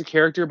Scorpion as a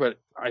character, but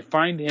I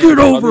find him... Get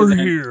over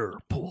here!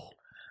 Pull.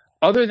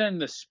 Other than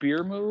the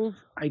spear move,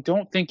 I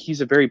don't think he's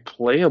a very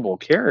playable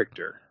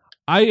character.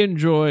 I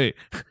enjoyed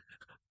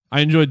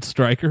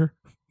Stryker,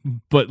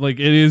 but like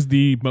it is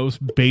the most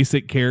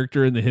basic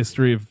character in the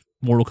history of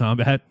Mortal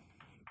Kombat.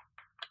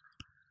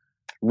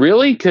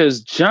 Really?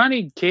 Because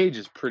Johnny Cage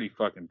is pretty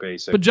fucking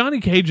basic. But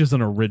Johnny Cage is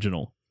an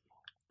original.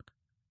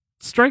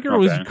 Stryker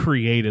was Okay.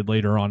 created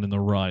later on in the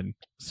run.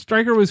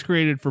 Stryker was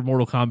created for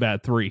Mortal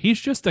Kombat 3. He's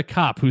just a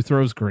cop who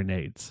throws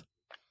grenades.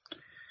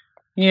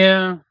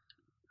 Yeah.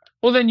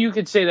 Well, then you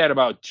could say that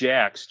about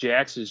Jax.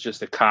 Jax is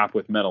just a cop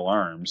with metal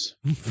arms.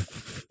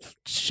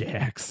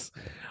 Jax.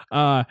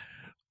 I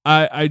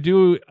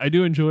do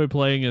enjoy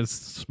playing as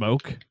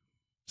Smoke.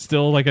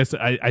 Still, like I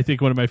said, I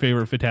think one of my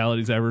favorite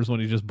fatalities ever is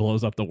when he just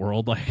blows up the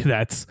world. Like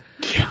that's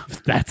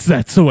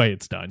the way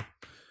it's done.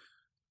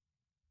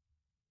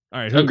 All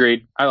right,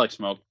 Agreed. I like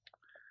Smoke.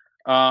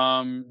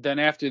 Then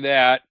after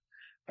that,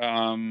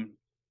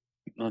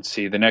 let's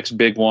see. The next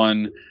big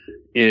one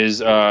is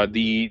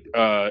the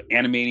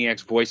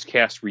Animaniacs voice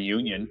cast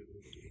reunion.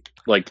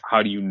 Like,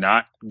 how do you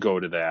not go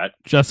to that?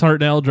 Jess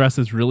Hartnell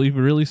dresses really,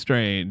 really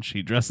strange.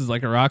 He dresses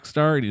like a rock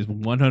star, and he's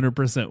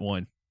 100%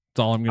 one.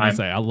 That's all I'm going to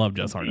say. I love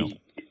Jess Hartnell.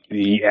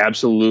 He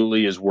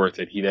absolutely is worth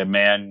it. That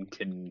man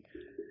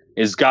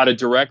has got a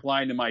direct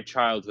line to my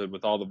childhood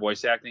with all the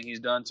voice acting he's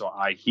done. So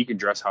he can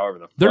dress however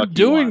the fuck They're he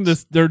doing wants.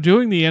 this. They're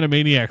doing the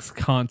Animaniacs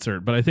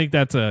concert, but I think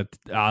that's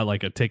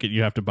like a ticket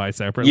you have to buy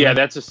separately. Yeah,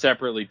 that's a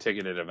separately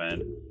ticketed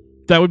event.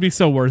 That would be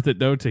so worth it,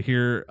 though, to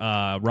hear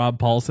Rob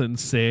Paulson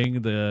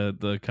sing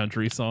the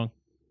country song.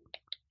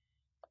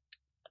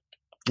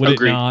 Would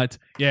Agreed. it not?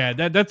 Yeah,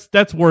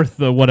 that's worth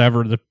the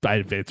whatever.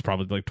 It's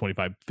probably like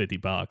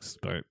 $25-$50,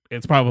 but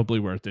it's probably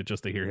worth it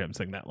just to hear him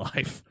sing that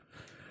live.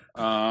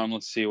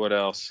 Let's see what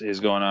else is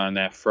going on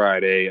that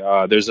Friday.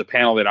 There's a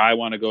panel that I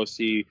want to go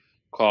see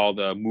called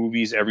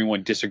Movies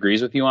Everyone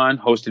Disagrees With You On,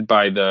 hosted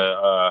by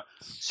the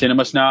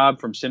Cinema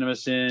Snob from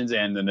CinemaSins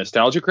and the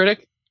Nostalgia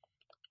Critic.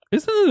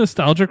 Isn't the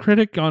Nostalgia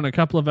Critic on a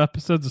couple of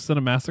episodes of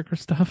Cinemassacre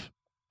stuff?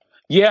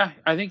 Yeah,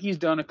 I think he's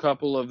done a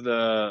couple of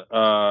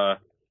the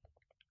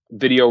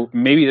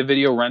maybe the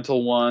video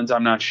rental ones.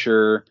 I'm not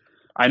sure.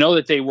 I know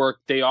that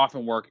they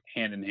often work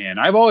hand in hand.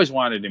 I've always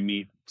wanted to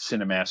meet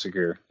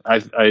Cinemassacre. I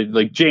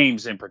like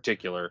James in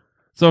particular.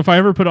 So if I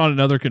ever put on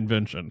another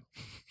convention,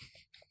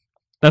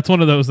 that's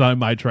one of those I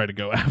might try to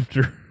go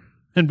after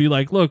and be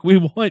like, look, we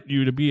want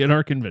you to be at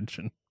our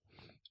convention.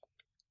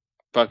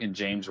 Fucking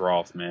James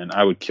Rolfe, man.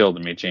 I would kill to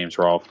meet James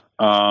Rolfe.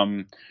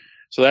 So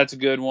that's a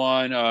good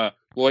one.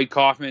 Lloyd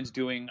Kaufman's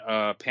doing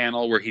a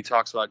panel where he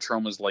talks about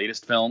Troma's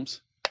latest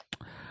films.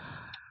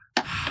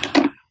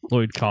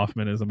 Lloyd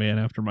Kaufman is a man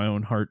after my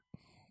own heart.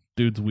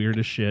 Dude's weird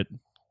as shit.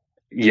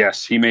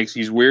 Yes,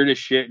 he's weird as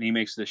shit, and he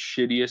makes the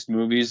shittiest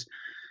movies,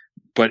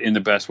 but in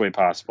the best way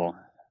possible.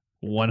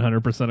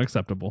 100%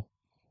 acceptable.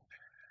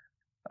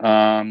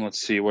 Let's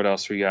see what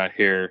else we got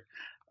here.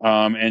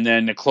 And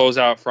then to close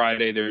out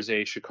Friday, there's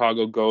a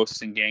Chicago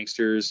Ghosts and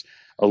Gangsters,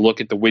 a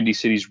look at the Windy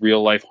City's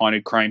real life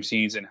haunted crime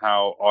scenes and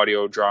how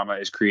audio drama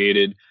is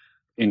created,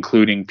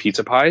 including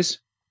pizza pies.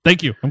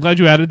 Thank you. I'm glad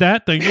you added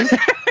that. Thank you.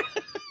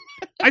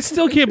 I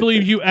still can't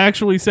believe you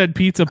actually said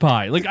pizza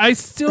pie. Like, I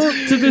still,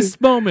 to this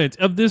moment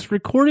of this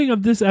recording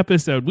of this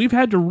episode, we've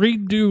had to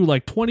redo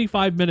like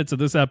 25 minutes of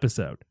this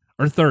episode,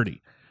 or 30.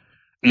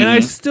 And I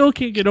still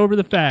can't get over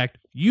the fact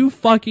you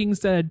fucking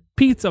said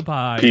pizza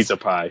pie. Pizza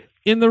pie.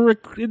 In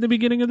the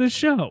beginning of this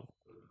show.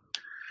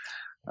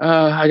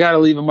 I got to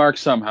leave a mark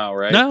somehow,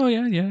 right? No,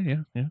 yeah.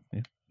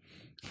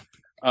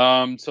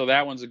 So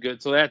that one's a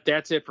good. So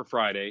that's it for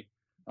Friday.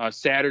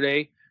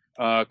 Saturday,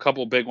 a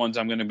couple big ones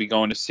I'm going to be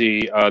going to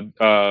see.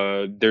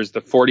 There's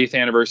the 40th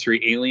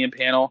anniversary Alien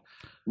panel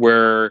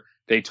where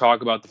they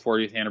talk about the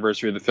 40th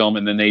anniversary of the film,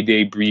 and then they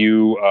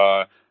debut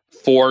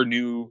 4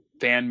 new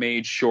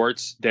fan-made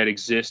shorts that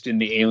exist in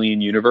the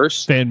Alien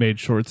universe. Fan-made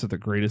shorts are the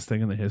greatest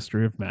thing in the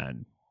history of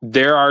man.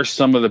 There are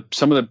some of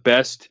the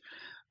best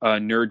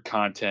nerd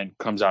content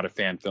comes out of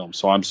fan films,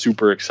 so I'm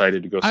super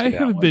excited to go see that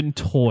one. I have been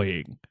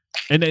toying,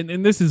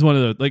 and this is one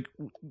of the, like,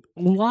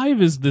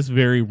 live is this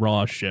very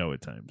raw show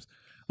at times.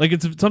 Like,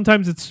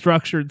 sometimes it's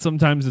structured,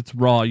 sometimes it's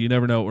raw. You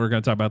never know what we're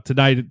going to talk about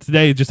tonight.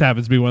 Today it just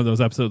happens to be one of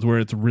those episodes where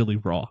it's really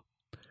raw.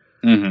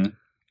 Mm-hmm.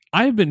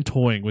 I've been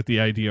toying with the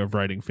idea of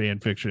writing fan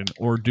fiction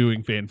or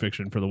doing fan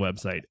fiction for the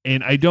website,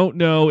 and I don't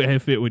know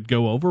if it would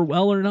go over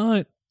well or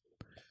not.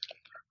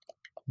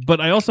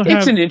 But I also have...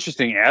 It's an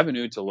interesting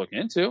avenue to look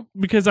into.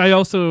 Because I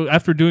also,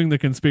 after doing the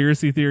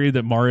conspiracy theory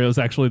that Mario's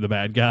actually the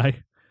bad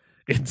guy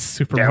in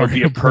Super Mario... That would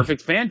be a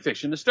perfect fan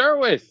fiction to start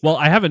with. Well,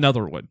 I have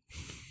another one.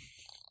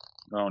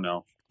 Oh,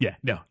 no. Yeah,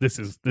 no. This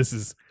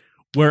is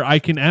where I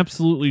can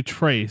absolutely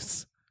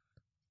trace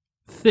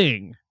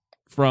Thing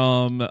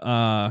from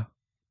the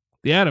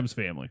Addams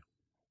Family.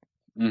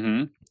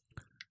 Mm-hmm.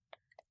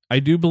 I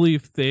do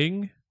believe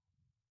Thing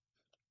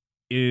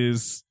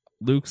is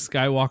Luke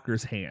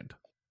Skywalker's hand.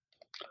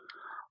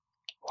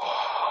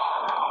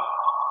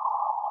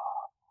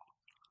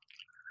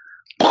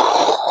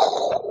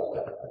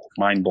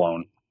 Mind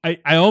blown. I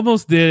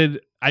almost did.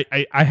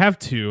 I have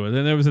two, and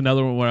then there was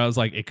another one where I was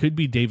like, it could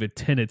be David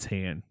Tennant's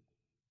hand.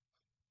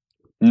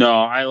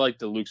 No, I like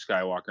the Luke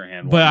Skywalker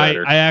hand But one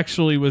better. I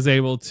actually was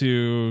able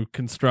to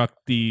construct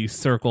the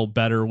circle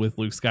better with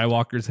Luke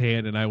Skywalker's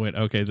hand, and I went,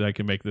 okay, then I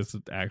can make this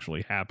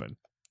actually happen.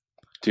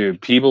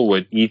 Dude, people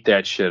would eat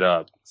that shit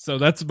up. So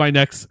that's my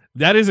next.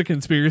 That is a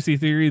conspiracy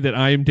theory that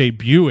I am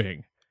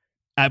debuting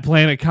at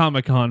Planet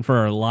Comic-Con for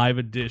our live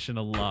edition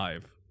of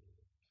Live.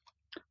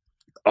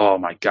 Oh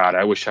my god,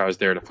 I wish I was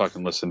there to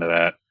fucking listen to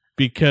that.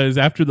 Because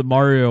after the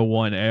Mario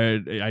one,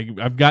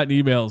 I've gotten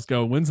emails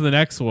going, when's the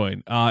next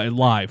one? And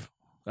live.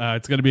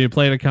 It's going to be a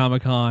Planet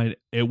Comic-Con.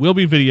 It will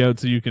be videoed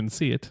so you can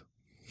see it.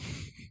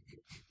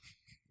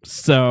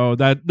 So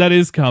that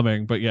is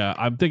coming. But yeah,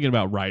 I'm thinking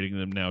about writing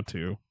them now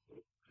too.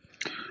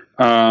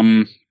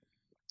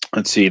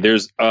 Let's see.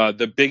 There's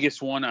the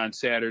biggest one on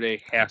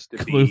Saturday has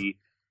to be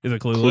Is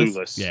it Clueless?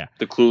 Clueless. Yeah.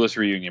 The Clueless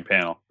reunion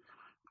panel.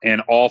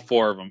 And all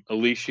four of them,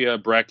 Alicia,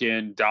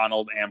 Brecken,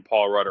 Donald, and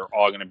Paul Rudd, are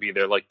all going to be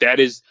there. Like, that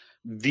is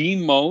the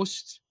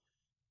most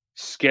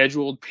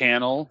scheduled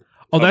panel.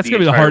 Oh, that's going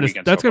to be the hardest.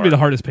 That's going to be the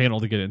far. hardest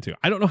panel to get into.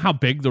 I don't know how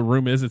big the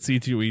room is at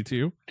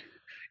C2E2.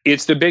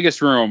 It's the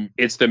biggest room.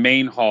 It's the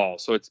main hall,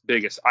 so it's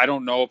biggest. I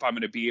don't know if I'm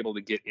going to be able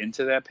to get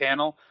into that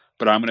panel,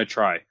 but I'm going to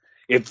try.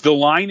 If the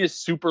line is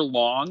super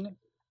long,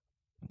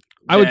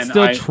 I would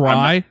still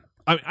try.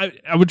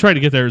 I would try to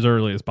get there as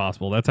early as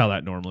possible. That's how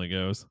that normally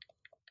goes.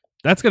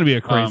 That's going to be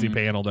a crazy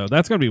panel, though.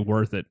 That's going to be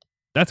worth it.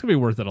 That's going to be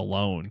worth it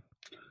alone.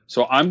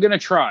 So I'm going to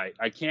try.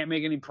 I can't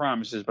make any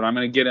promises, but I'm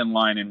going to get in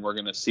line, and we're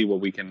going to see what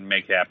we can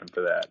make happen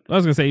for that. I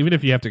was going to say, even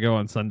if you have to go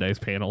on Sunday's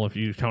panel, if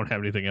you don't have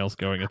anything else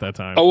going at that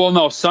time. Oh, well,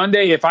 no.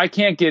 Sunday, if I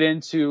can't get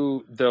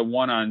into the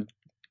one on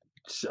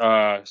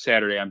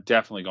Saturday, I'm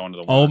definitely going to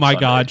the one Oh, on my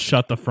Sunday. God.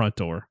 Shut the front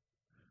door.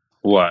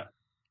 What?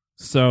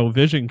 So,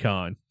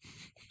 VisionCon.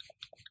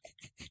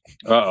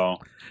 Uh-oh.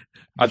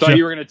 I thought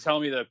you were going to tell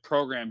me the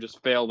program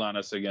just failed on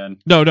us again.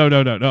 No.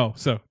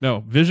 So,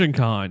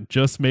 VisionCon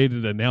just made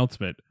an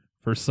announcement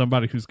for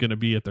somebody who's going to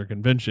be at their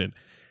convention.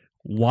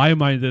 Why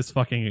am I this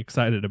fucking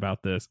excited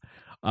about this?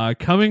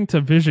 Coming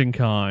to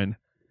VisionCon,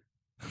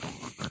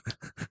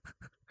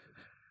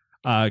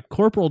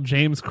 Corporal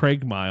James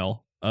Craigmile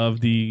of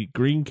the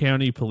Greene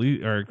County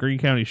Police or Greene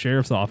County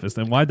Sheriff's Office.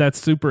 And why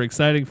that's super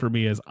exciting for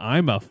me is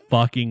I'm a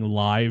fucking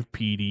live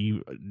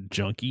PD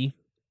junkie.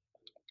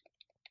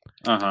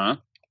 Uh-huh.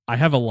 I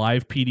have a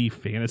live PD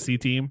fantasy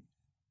team.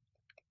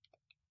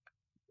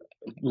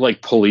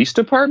 Like police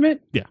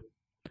department? Yeah.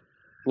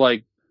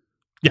 Like,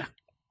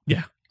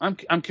 yeah.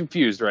 I'm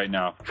confused right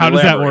now. How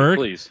does that Elaborate, work?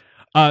 Please.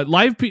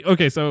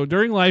 Okay, so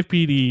during live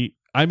PD,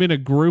 I'm in a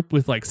group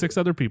with like 6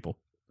 other people,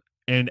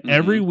 and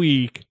every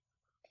week,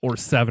 or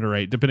 7 or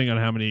 8, depending on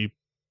how many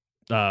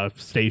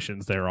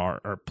stations there are,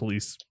 or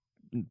police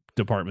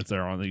departments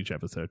there are on each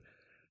episode.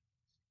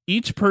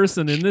 Each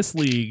person in this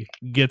league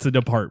gets a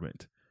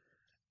department.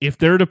 If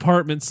their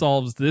department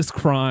solves this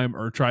crime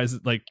or tries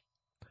it, like,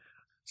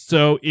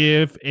 so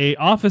if a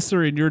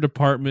officer in your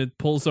department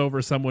pulls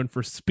over someone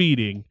for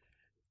speeding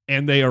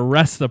and they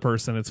arrest the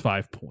person, it's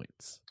 5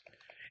 points.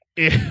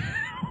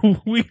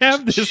 We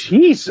have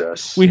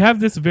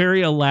this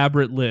very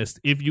elaborate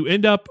list. If you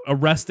end up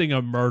arresting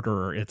a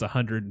murderer, it's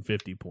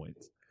 150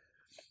 points.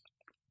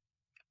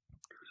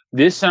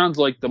 This sounds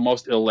like the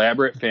most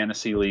elaborate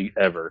fantasy league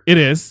ever. It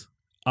is.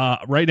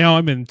 Right now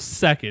I'm in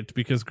second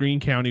because Greene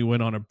County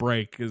went on a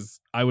break because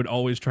I would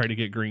always try to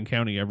get Greene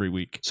County every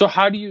week. So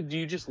how do you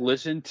just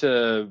listen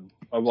to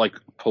like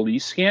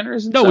police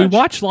scanners and No, such? we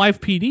watch live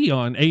PD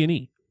on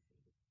A&E.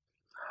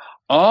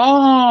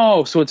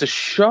 Oh, so it's a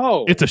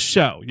show. It's a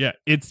show. Yeah.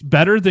 It's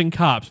better than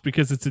Cops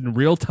because it's in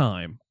real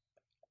time.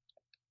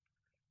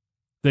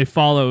 They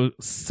follow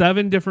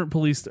 7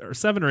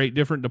 or 8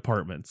 different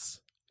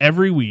departments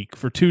every week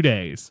for 2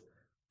 days,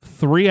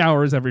 3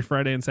 hours every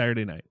Friday and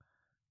Saturday night.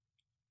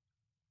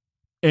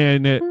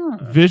 And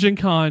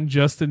VisionCon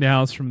just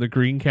announced from the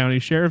Greene County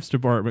Sheriff's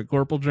Department,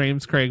 Corporal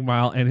James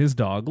Craigmile and his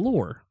dog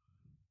Lore.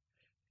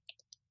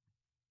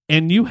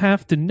 And you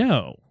have to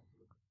know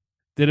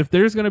that if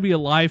there's going to be a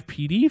live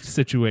PD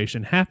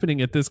situation happening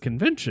at this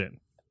convention,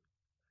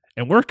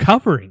 and we're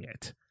covering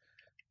it,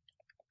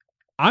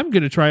 I'm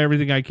going to try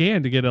everything I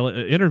can to get an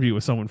interview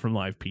with someone from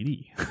live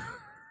PD.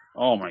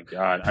 Oh my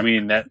God. I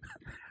mean,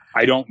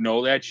 I don't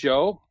know that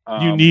show.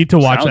 You need to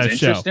watch that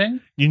show.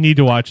 Interesting. You need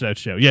to watch that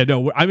show. Yeah,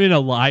 no, I'm in a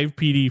live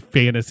PD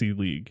fantasy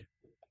league.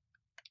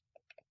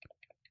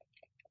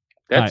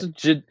 That's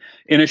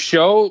in a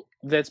show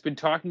that's been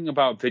talking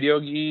about video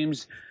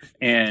games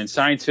and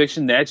science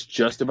fiction. That's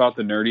just about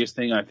the nerdiest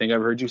thing I think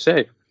I've heard you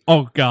say.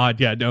 Oh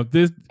God, yeah, no.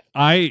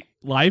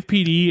 Live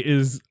PD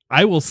is.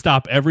 I will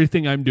stop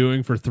everything I'm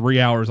doing for 3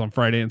 hours on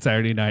Friday and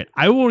Saturday night.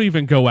 I won't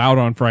even go out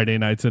on Friday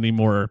nights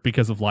anymore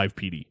because of live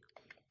PD.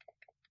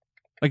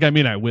 Like, I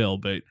mean, I will,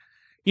 but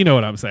you know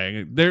what I'm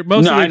saying.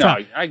 Most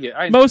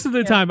of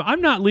the time,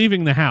 I'm not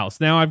leaving the house.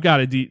 Now I'm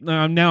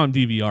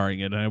DVRing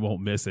it, and I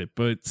won't miss it.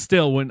 But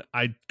still, when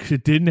I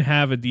didn't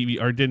have a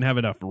DVR, or didn't have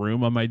enough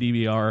room on my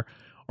DVR,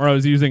 or I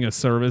was using a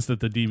service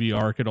that the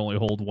DVR could only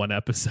hold 1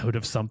 episode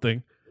of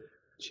something.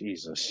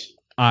 Jesus.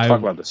 Talk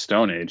about the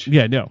Stone Age.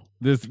 Yeah, no.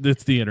 This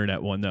the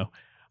internet one, though.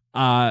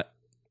 I'm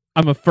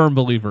a firm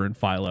believer in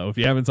Philo. If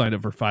you haven't signed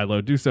up for Philo,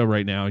 do so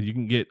right now. You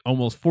can get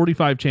almost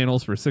 45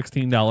 channels for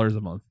 $16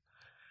 a month.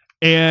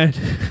 And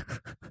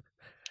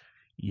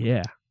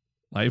yeah,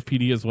 Live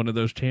PD is one of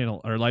those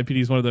Live PD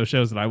is one of those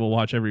shows that I will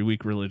watch every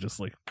week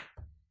religiously.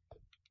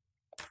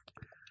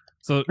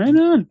 So right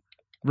on.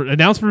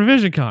 Announced for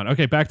VisionCon.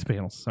 Okay, back to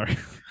panels. Sorry.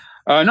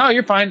 No,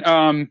 you're fine.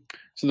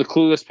 So the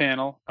Clueless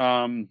panel.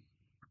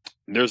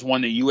 There's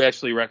one that you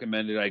actually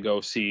recommended I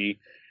go see.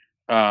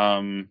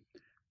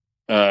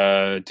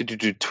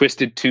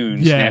 Twisted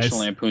Tunes, yes. National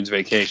Lampoon's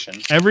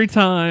Vacation. Every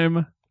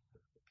time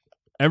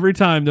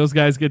those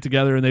guys get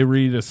together and they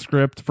read a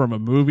script from a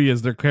movie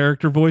as their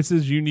character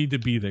voices, you need to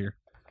be there.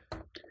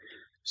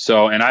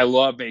 So, and I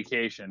love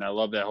Vacation. I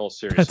love that whole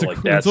series.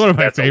 That's one of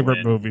my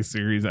favorite movie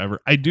series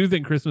ever. I do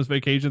think Christmas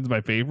Vacation is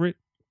my favorite.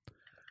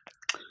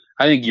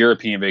 I think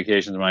European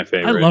Vacation is my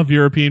favorite. I love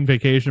European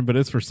Vacation, but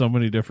it's for so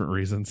many different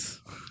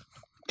reasons.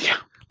 Yeah.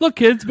 Look,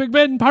 kids, Big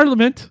Ben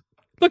Parliament.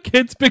 Look,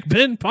 kids, Big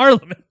Ben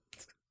Parliament.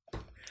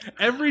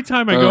 Every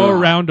time I go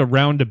around a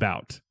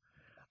roundabout,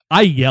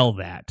 I yell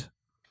that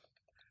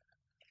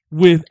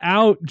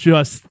without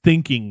just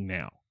thinking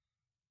now.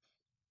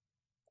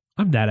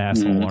 I'm that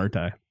asshole, aren't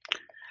I?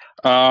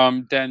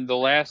 Then the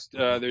last,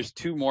 there's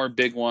two more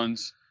big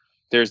ones.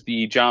 There's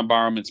the John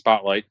Barrowman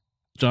Spotlight.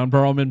 John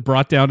Barrowman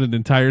brought down an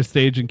entire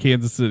stage in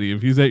Kansas City.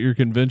 If he's at your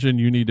convention,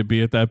 you need to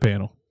be at that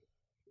panel.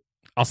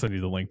 I'll send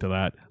you the link to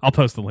that. I'll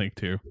post the link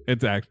too.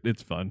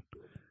 It's fun.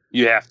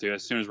 You have to.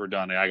 As soon as we're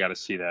done, I got to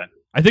see that.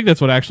 I think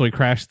that's what actually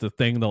crashed the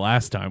thing the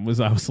last time was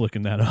I was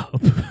looking that up.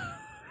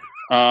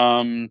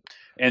 And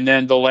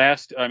then the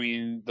last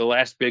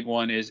big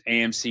one is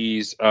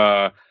AMC's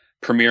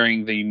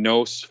premiering the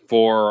Nos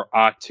for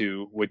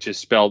A2, which is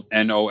spelled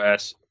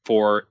NOS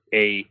for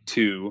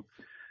A2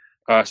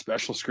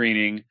 special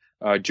screening.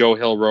 Joe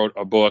Hill wrote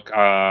a book.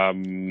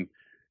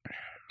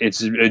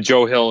 It's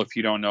Joe Hill, if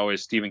you don't know,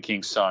 is Stephen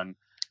King's son,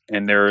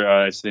 and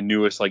it's the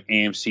newest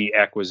AMC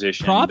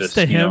acquisition. Props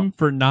to him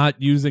for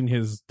not using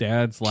his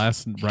dad's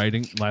last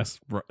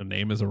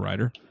name as a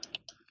writer.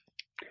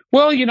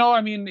 Well,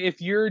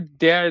 if your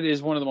dad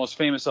is one of the most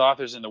famous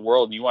authors in the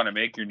world and you want to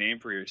make your name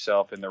for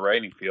yourself in the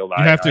writing field,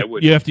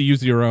 you have to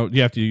use your own.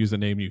 You have to use the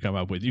name you come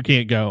up with. You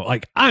can't go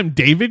I'm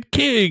David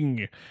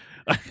King.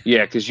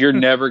 Yeah, because you're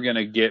never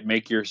gonna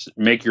make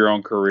your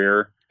own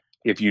career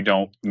if you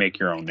don't make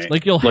your own name.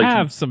 You'll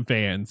have some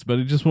fans, but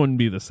it just wouldn't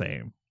be the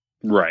same.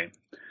 Right.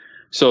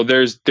 So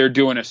they're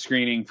doing a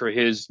screening for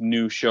his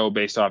new show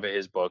based off of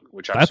his book,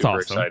 which I'm super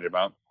excited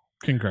about.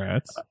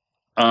 Congrats.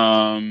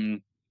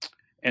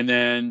 And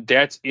then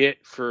that's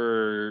it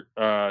for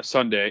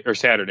Sunday or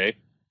Saturday.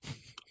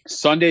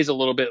 Sunday's a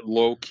little bit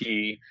low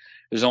key.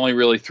 There's only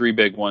really three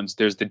big ones.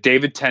 There's the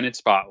David Tennant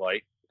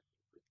Spotlight.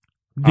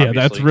 Yeah, obviously.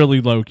 That's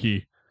really low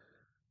key.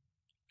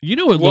 It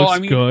looks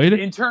good.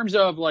 In terms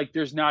of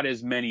there's not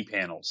as many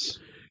panels.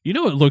 It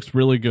looks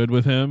really good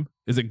with him.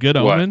 Is it Good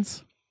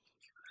Omens?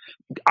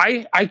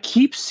 I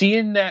keep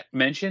seeing that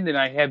mentioned, and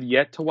I have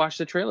yet to watch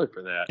the trailer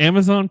for that.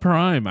 Amazon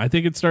Prime. I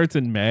think it starts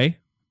in May.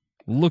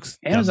 Looks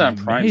Amazon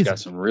amazing. Prime's got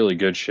some really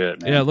good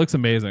shit, man. Yeah, it looks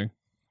amazing.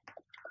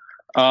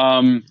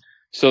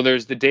 So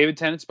there's the David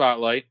Tennant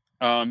Spotlight.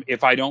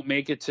 If I don't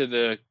make it to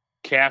the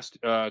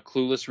cast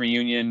Clueless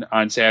reunion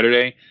on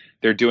Saturday,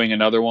 they're doing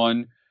another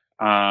one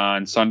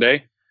on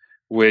Sunday,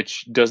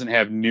 which doesn't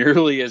have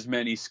nearly as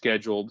many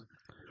scheduled.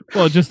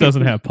 Well, it just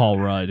doesn't have Paul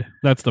Rudd.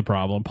 That's the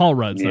problem. Paul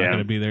Rudd's not going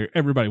to be there.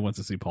 Everybody wants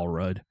to see Paul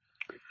Rudd.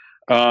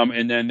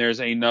 And then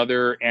there's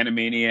another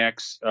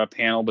Animaniacs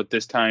panel, but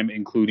this time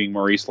including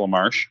Maurice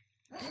LaMarche.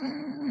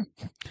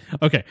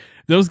 Okay,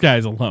 those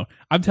guys alone.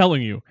 I'm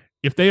telling you,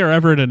 if they are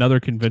ever at another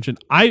convention,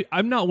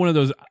 I'm not one of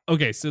those.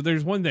 Okay, so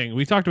there's one thing.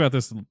 We talked about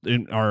this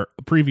in our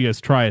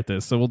previous try at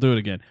this, so we'll do it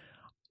again.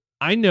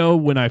 I know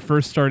when I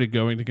first started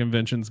going to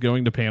conventions,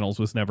 going to panels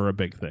was never a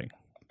big thing.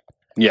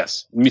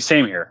 Yes,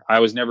 same here. I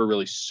was never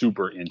really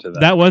super into that.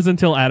 That was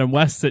until Adam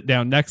West sat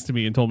down next to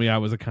me and told me I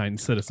was a kind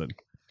citizen.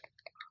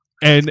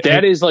 And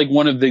that is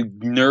one of the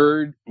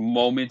nerd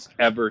moments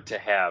ever to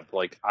have.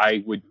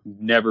 I would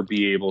never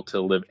be able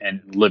to live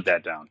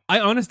that down.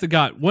 I honest to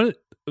God,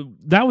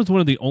 that was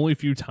one of the only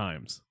few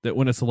times that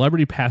when a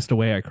celebrity passed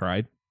away, I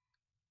cried.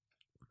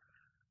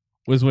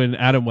 Was when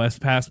Adam West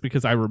passed,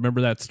 because I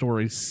remember that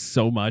story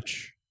so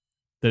much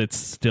that it's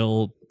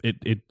still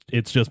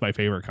it's just my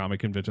favorite comic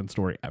convention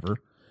story ever.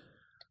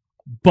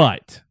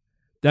 But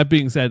that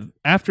being said,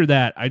 after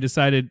that, I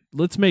decided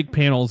let's make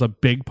panels a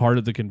big part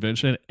of the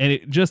convention, and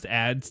it just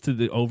adds to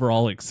the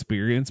overall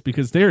experience,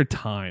 because there are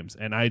times,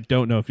 and I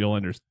don't know if you'll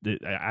understand.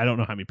 I don't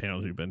know how many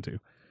panels you've been to,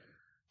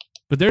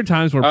 but there are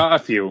times where a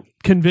few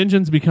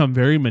conventions become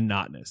very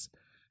monotonous.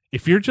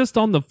 If you're just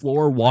on the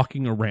floor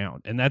walking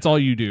around and that's all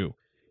you do,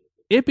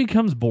 it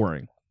becomes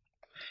boring.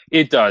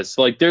 It does.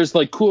 There's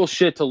cool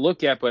shit to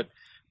look at, but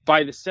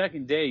by the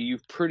second day,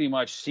 you've pretty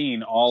much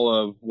seen all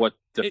of what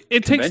the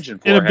convention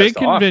floor has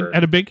to offer.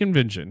 At a big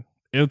convention,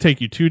 it'll take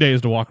you 2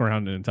 days to walk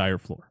around an entire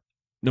floor.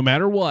 No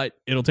matter what,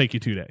 it'll take you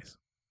 2 days.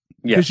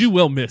 Because you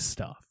will miss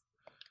stuff.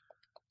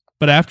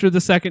 But after the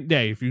second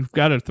day, if you've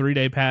got a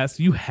 3-day pass,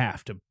 you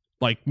have to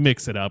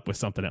mix it up with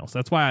something else.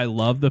 That's why I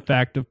love the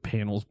fact of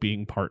panels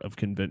being part of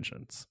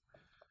conventions.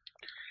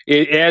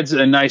 It adds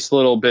a nice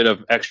little bit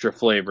of extra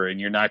flavor, and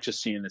you're not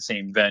just seeing the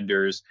same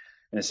vendors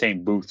and the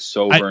same booths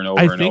over and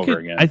over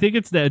again. I think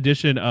it's the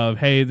addition of,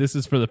 hey, this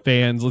is for the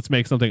fans. Let's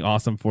make something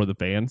awesome for the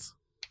fans.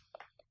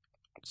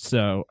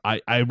 So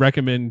I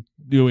recommend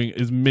doing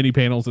as many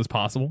panels as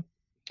possible.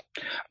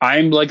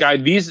 I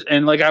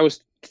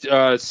was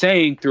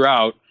saying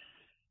throughout,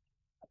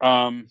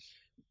 I'm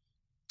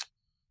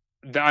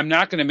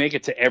not going to make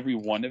it to every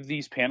one of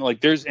these panels.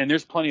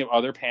 There's plenty of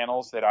other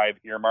panels that I've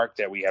earmarked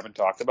that we haven't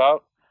talked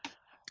about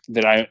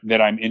that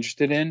I'm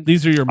interested in.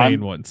 These are your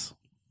main ones.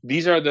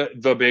 these are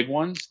the big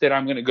ones that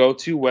I'm going to go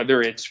to,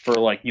 whether it's for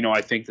like,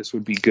 I think this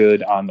would be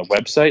good on the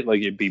website,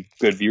 like it'd be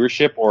good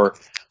viewership or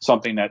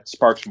something that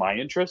sparks my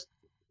interest.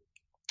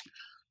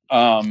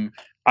 And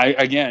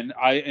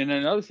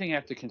another thing I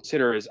have to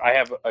consider is I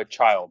have a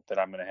child that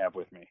I'm going to have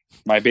with me.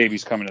 My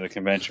baby's coming to the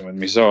convention with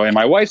me. So, and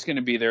my wife's going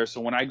to be there.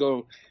 So when I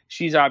go,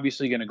 she's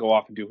obviously going to go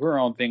off and do her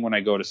own thing when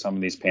I go to some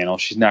of these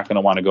panels. She's not going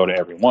to want to go to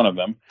every one of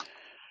them.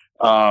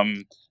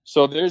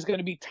 So there's going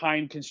to be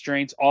time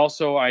constraints.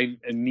 Also, I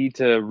need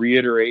to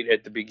reiterate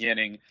at the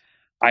beginning,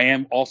 I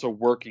am also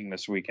working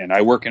this weekend.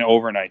 I work an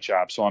overnight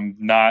job, so I'm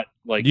not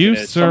like you,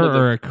 sir,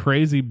 are a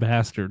crazy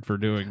bastard for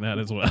doing that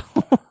as well.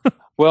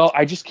 Well,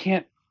 I just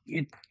can't.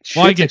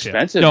 I get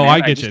expensive, you. No, man. I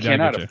get you. I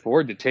cannot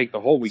afford to take the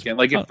whole weekend.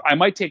 Like if I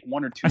might take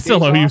 1 or 2. I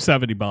still owe you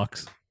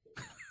 $70.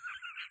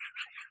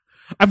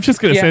 I'm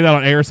just gonna say that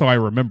on air so I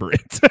remember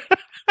it.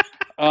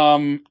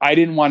 I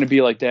didn't want to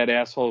be like that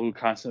asshole who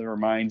constantly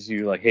reminds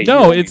you, like, hey.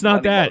 No, it's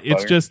not that.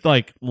 It's just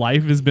like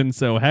life has been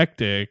so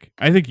hectic.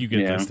 I think you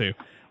get this too.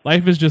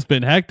 Life has just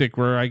been hectic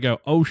where I go,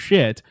 oh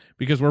shit,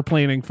 because we're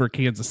planning for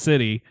Kansas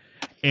City,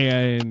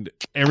 and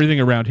everything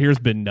around here's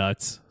been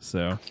nuts.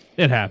 So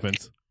it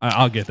happens.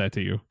 I'll get that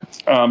to you.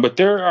 But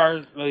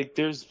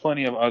there's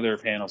plenty of other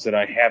panels that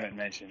I haven't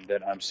mentioned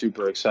that I'm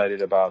super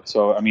excited about.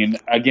 So, I mean,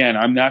 again,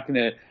 I'm not going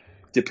to,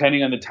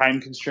 depending on the time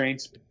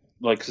constraints,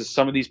 like, 'cause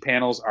some of these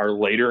panels are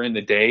later in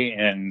the day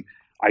and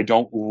I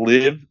don't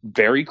live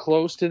very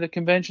close to the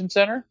convention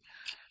center.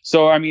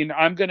 So, I mean,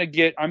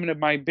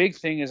 my big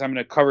thing is I'm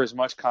going to cover as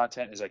much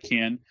content as I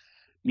can.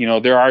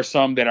 There are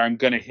some that I'm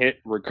going to hit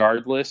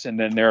regardless. And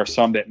then there are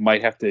some that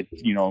might have to,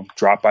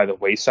 drop by the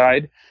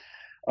wayside.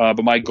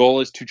 But my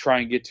goal is to try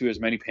and get to as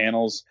many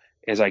panels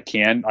as I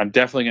can. I'm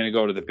definitely going to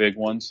go to the big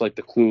ones like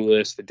the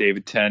Clueless, the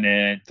David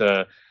Tennant,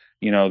 the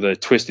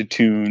Twisted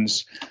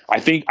Tunes.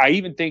 I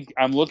even think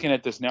I'm looking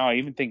at this now. I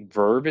even think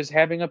Verve is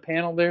having a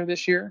panel there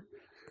this year,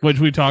 which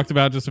we talked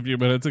about just a few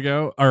minutes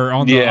ago, or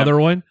on the other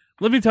one.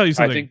 Let me tell you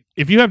something.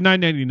 If you have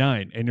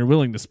 $9.99 and you're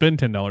willing to spend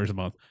 $10 a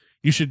month,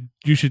 you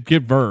should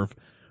get Verve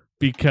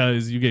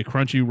because you get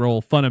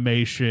Crunchyroll,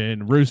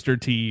 Funimation, Rooster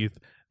Teeth,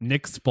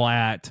 Nick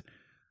Splat,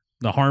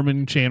 the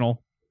Harmon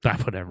channel,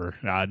 whatever,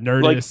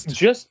 Nerdist.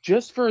 Like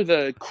just for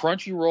the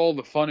Crunchyroll,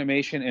 the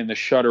Funimation, and the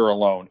Shudder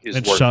alone is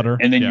worth Shudder,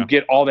 it. And then you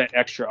get all that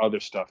extra other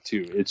stuff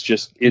too. It's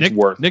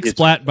worth it. Nick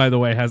Splat, by the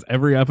way, has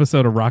every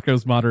episode of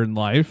Rocko's Modern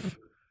Life,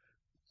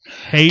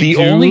 Hey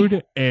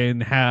Jude,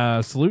 and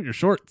has Salute Your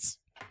Shorts.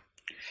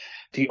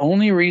 The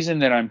only reason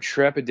that I'm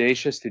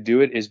trepidatious to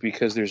do it is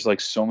because there's like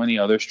so many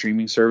other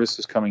streaming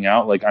services coming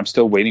out. Like I'm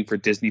still waiting for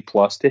Disney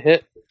Plus to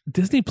hit.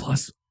 Disney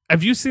Plus.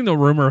 Have you seen the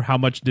rumor of how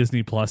much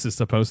Disney Plus is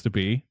supposed to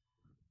be?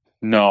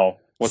 No.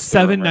 What's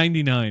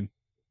 $7.99?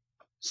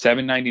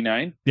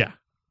 $7.99? Yeah.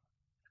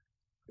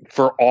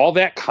 For all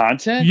that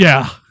content?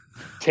 Yeah.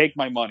 Take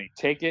my money.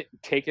 Take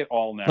it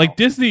all now. Like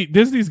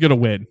Disney's gonna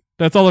win.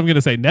 That's all I'm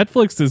gonna say.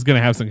 Netflix is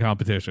gonna have some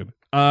competition.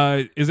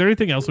 Is there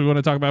anything else we want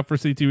to talk about for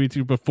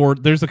C2E2 before?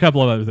 There's a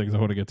couple of other things I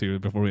want to get to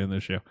before we end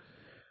this show.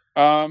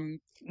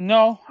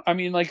 No. I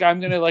mean, like I'm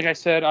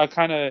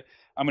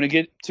gonna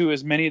get to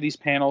as many of these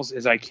panels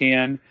as I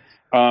can.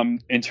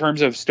 In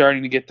terms of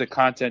starting to get the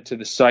content to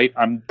the site,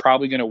 I'm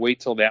probably going to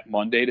wait till that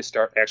Monday to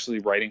start actually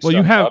writing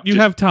stuff up. You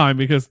have time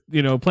because,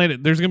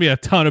 Planet, there's going to be a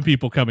ton of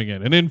people coming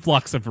in, an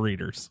influx of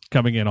readers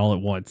coming in all at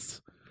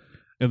once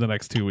in the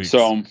next 2 weeks.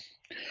 So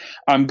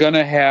I'm going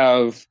to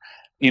have,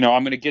 I'm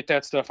going to get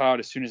that stuff out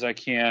as soon as I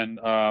can.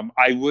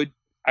 I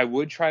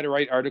would try to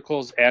write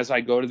articles as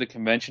I go to the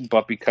convention,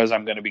 but because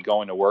I'm going to be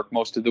going to work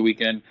most of the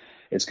weekend,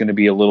 it's going to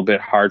be a little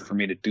bit hard for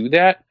me to do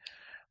that.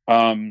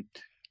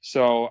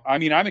 So, I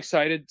mean, I'm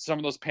excited. Some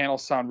of those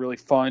panels sound really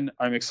fun.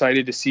 I'm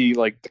excited to see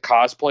like the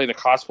cosplay. The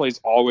cosplay is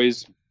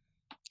always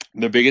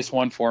the biggest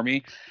one for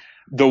me.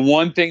 The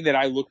one thing that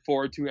I look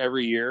forward to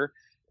every year,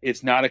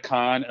 it's not a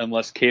con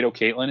unless Kato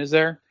Caitlin is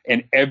there.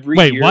 And every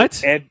year,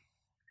 what?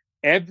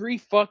 Every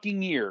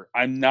fucking year,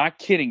 I'm not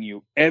kidding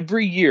you,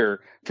 every year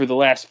for the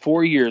last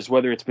 4 years,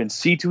 whether it's been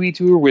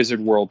C2E2 or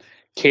Wizard World,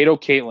 Kato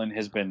Caitlin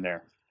has been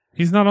there.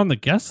 He's not on the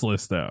guest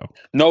list, though.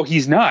 No,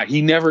 he's not.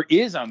 He never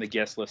is on the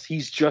guest list.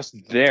 He's just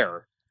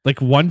there.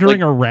 Like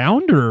wandering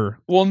around, or?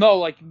 Well, no,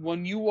 like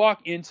when you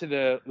walk into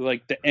the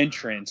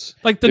entrance.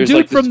 Like the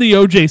dude from the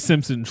O.J.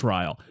 Simpson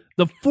trial.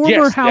 The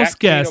former house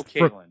guest.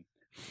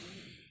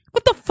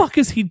 What the fuck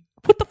is he?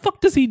 What the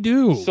fuck does he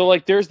do? So,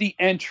 like, there's the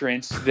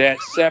entrance that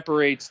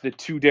separates the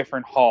two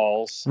different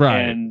halls. Right.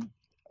 And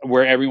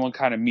where everyone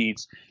kind of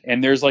meets.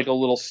 And there's, like, a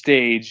little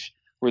stage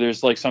where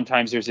there's like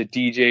sometimes there's a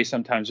DJ,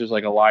 sometimes there's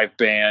like a live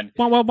band.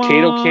 Wah, wah, wah.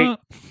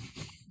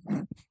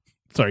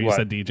 Sorry, you What?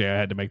 said DJ. I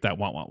had to make that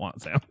wah wah wah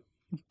sound.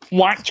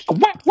 Watch.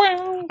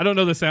 I don't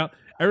know the sound.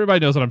 Everybody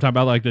knows what I'm talking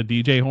about, like the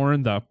DJ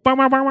horn, the wah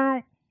wah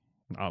wah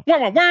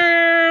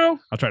wah.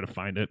 I'll try to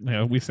find it.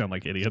 Yeah, we sound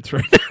like idiots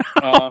right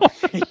now.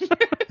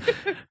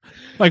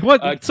 Like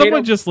what?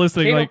 Someone just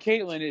listening. Like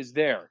Caitlin is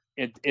there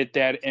at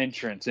that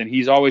entrance, and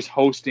he's always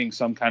hosting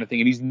some kind of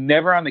thing, and he's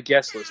never on the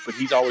guest list, but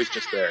he's always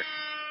just there.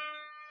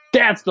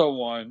 That's the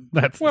one.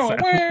 That's the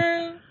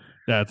sound.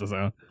 That's a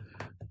sound.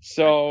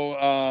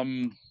 So,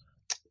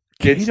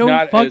 it's Kato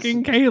not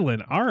fucking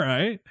Kalen. All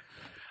right.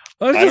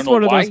 Well, I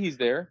don't know why he's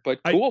there, but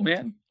cool,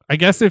 man. I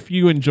guess if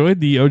you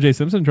enjoyed the O.J.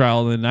 Simpson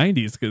trial in the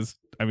 90s, because,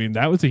 I mean,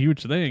 that was a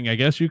huge thing, I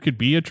guess you could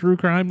be a true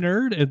crime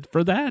nerd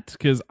for that,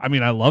 because, I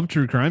mean, I love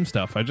true crime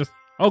stuff.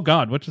 Oh,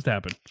 God, what just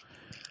happened?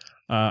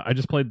 I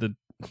just played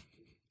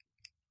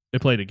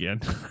it played again.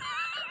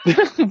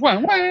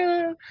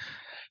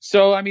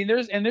 So, I mean,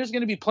 there's going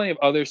to be plenty of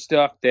other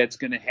stuff that's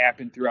going to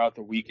happen throughout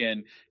the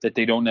weekend that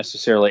they don't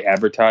necessarily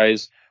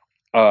advertise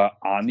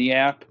on the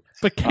app.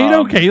 But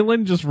Kato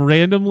Kalen just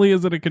randomly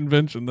is at a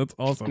convention. That's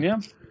awesome.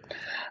 Yeah.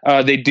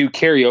 They do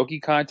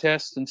karaoke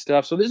contests and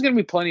stuff. So there's going to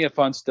be plenty of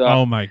fun stuff.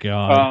 Oh, my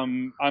God.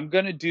 I'm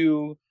going to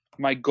do,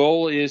 my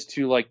goal is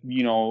to, like,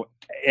 you know,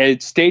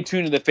 stay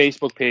tuned to the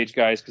Facebook page,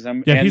 guys, because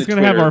he's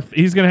going to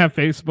have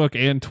Facebook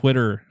and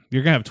Twitter.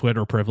 You're going to have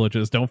Twitter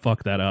privileges. Don't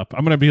fuck that up.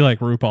 I'm going to be like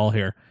RuPaul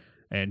here.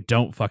 And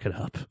don't fuck it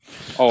up.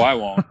 Oh, I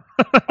won't.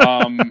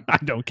 I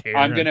don't care.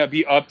 I'm going to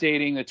be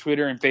updating the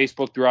Twitter and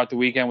Facebook throughout the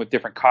weekend with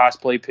different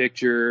cosplay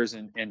pictures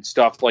and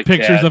stuff like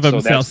pictures that. Of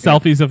himself,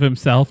 selfies of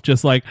himself,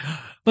 just like,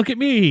 look at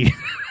me.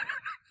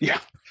 Yeah.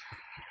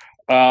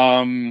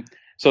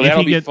 So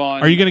that'll be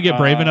fun. Are you going to get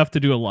brave enough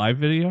to do a live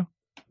video?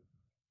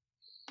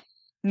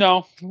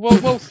 No.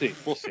 We'll see.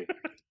 We'll see.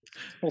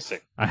 We'll see.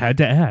 I had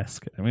to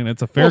ask. I mean,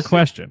 it's a fair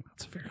question.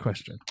 It's a fair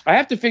question. I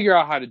have to figure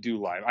out how to do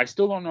live. I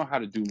still don't know how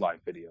to do live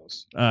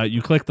videos.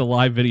 You click the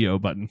live video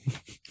button.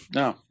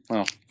 No.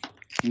 Well,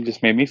 you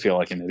just made me feel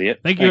like an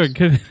idiot. Thank you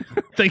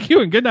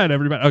and good night,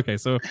 everybody. Okay,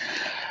 so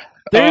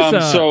I'm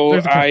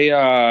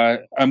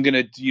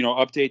gonna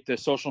update the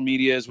social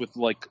medias with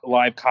like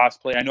live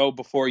cosplay. I know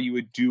before you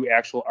would do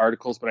actual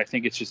articles, but I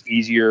think it's just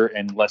easier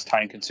and less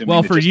time consuming.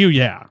 Well, for you,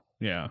 yeah.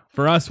 Yeah.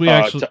 For us, we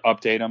actually to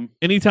update them.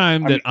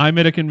 Anytime I'm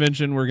at a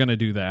convention, we're going to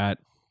do that.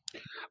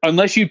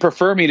 Unless you'd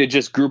prefer me to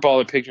just group all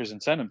the pictures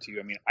and send them to you.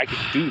 I mean, I could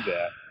do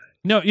that.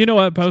 No, you know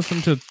what? Post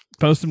them to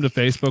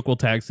Facebook. We'll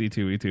tag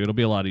C2E2. It'll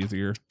be a lot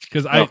easier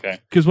because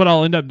what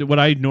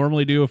I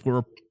normally do if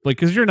we're like,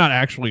 because you're not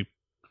actually,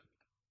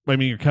 I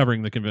mean, you're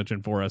covering the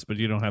convention for us, but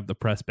you don't have the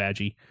press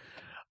badgie.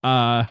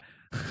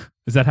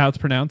 Is that how it's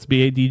pronounced?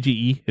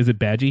 BADGE? Is it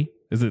badgie?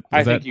 Is it?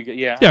 I think you get,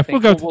 yeah. Yeah,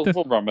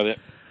 we'll run with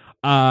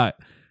it.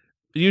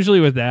 Usually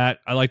with that,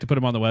 I like to put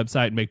them on the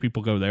website and make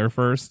people go there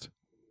first.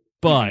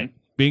 But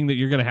being that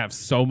you're going to have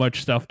so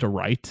much stuff to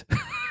write,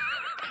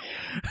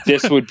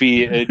 it'd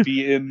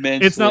be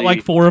immensely. It's not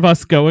like 4 of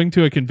us going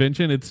to a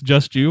convention. It's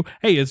just you.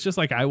 Hey, it's just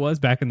like I was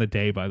back in the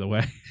day, by the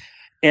way.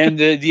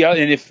 And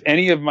and if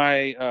any of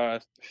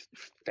my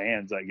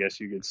fans, I guess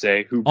you could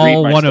say, who all read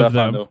my one stuff of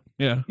them,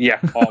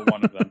 yeah, all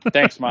one of them.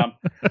 Thanks, Mom.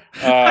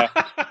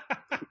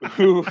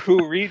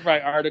 Who read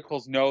my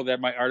articles know that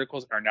my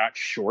articles are not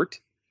short.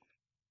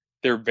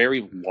 They're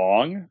very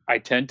long. I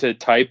tend to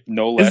type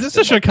no less. Is this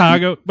a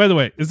Chicago? By the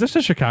way, is this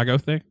a Chicago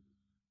thing?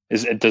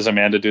 Does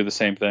Amanda do the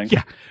same thing?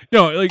 Yeah.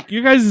 No, like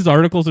you guys'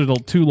 articles are the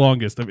 2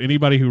 longest of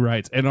anybody who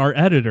writes, and our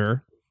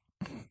editor,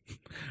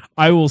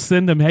 I will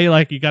send them, hey,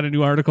 like you got a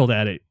new article to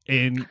edit,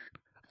 and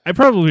I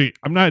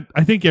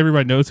think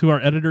everybody knows who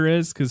our editor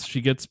is because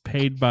she gets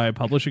paid by a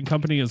publishing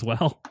company as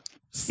well,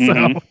 so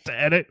to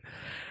edit,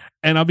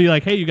 and I'll be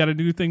like, hey, you got a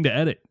new thing to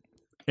edit.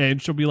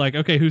 And she'll be like,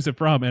 okay, who's it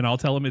from? And I'll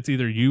tell him it's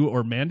either you or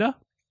Amanda.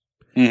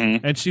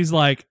 And she's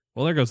like,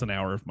 well, there goes an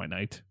hour of my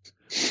night.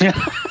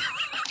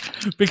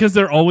 Because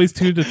they're always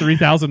 2,000 to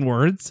 3,000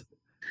 words.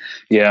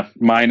 Yeah,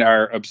 mine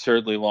are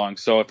absurdly long.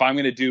 So if I'm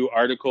going to do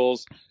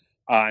articles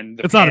on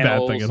the it's not a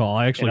bad thing at all.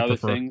 I actually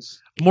prefer things.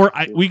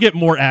 We get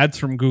more ads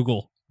from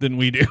Google than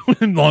we do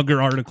in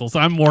longer articles. So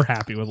I'm more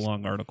happy with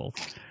long articles.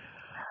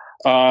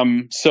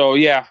 So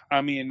yeah,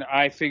 I mean,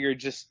 I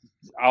figured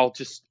I'll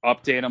just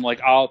update them.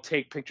 Like I'll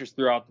take pictures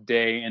throughout the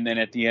day, and then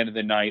at the end of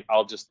the night,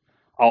 I'll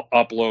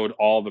upload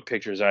all the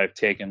pictures I've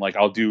taken. Like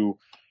I'll do,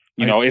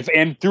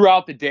 and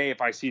throughout the day,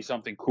 if I see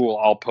something cool,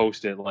 I'll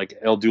post it. Like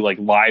I'll do like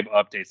live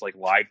updates, like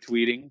live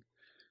tweeting.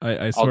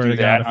 I swear to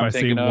God, if I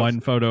see one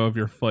photo of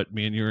your foot,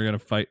 me and you are going to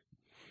fight.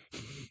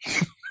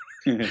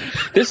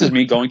 This is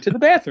me going to the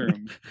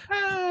bathroom.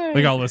 Hi.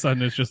 Like all of a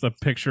sudden, it's just a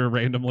picture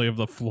randomly of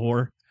the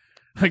floor.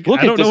 Like,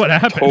 I don't know what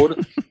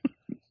happened.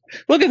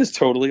 Look at this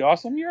totally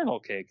awesome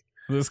urinal cake.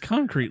 This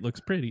concrete looks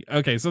pretty.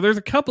 Okay, so there's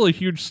a couple of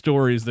huge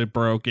stories that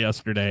broke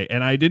yesterday,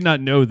 and I did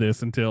not know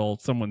this until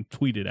someone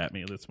tweeted at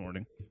me this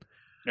morning.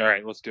 All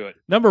right, let's do it.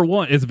 Number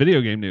 1 is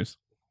video game news.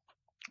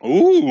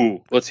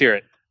 Ooh, let's hear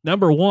it.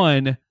 Number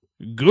 1,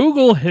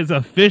 Google has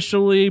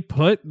officially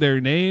put their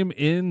name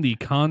in the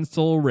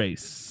console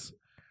race.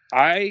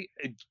 I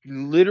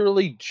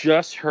literally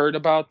just heard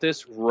about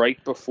this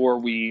right before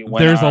we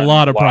went There's on a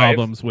lot of live.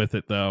 problems with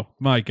it, though.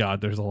 My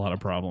God, there's a lot of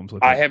problems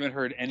with it. I haven't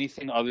heard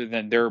anything other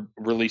than they're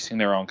releasing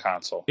their own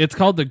console. It's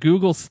called the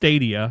Google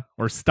Stadia,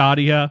 or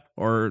Stadia,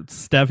 or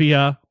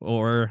Stevia,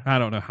 or I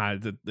don't know how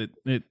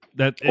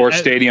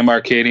Stadium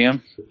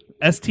Arcadium.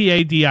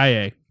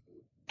 Stadia.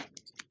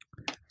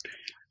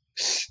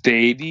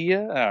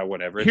 Stadia,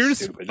 whatever. It's Here's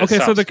stupid. That okay.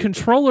 So sounds the stupid.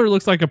 controller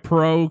looks like a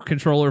pro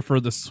controller for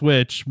the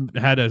Switch.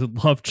 Had a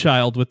love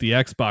child with the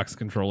Xbox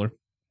controller.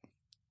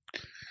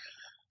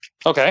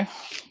 Okay.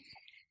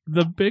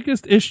 The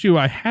biggest issue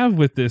I have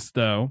with this,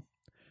 though,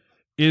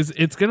 is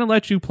it's going to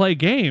let you play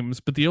games,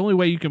 but the only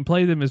way you can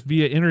play them is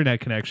via internet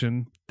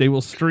connection. They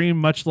will stream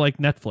much like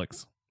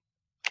Netflix.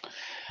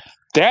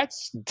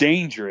 That's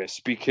dangerous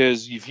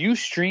because if you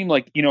stream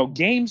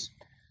games,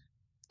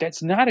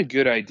 that's not a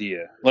good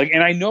idea.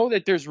 And I know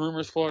that there's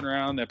rumors floating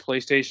around that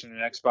PlayStation and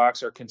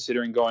Xbox are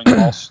considering going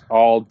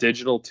all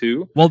digital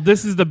too. Well,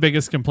 this is the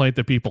biggest complaint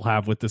that people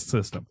have with this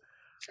system.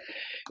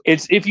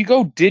 It's if you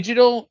go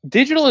digital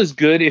is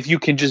good if you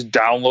can just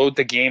download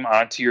the game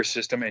onto your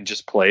system and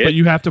just play it. But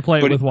you have to play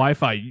it with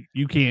Wi-Fi.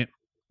 You can't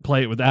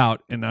play it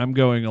without. And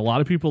a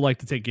lot of people like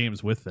to take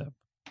games with them.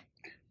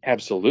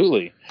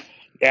 Absolutely.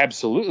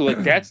 That's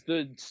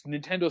the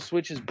Nintendo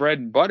Switch's bread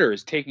and butter,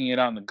 is taking it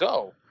on the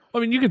go. I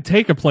mean, you can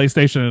take a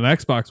PlayStation and an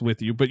Xbox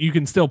with you, but you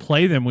can still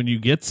play them when you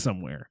get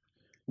somewhere.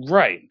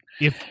 Right.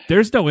 If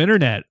there's no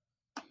internet,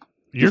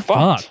 you're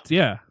fucked.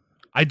 Yeah.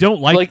 I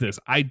don't like this.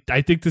 I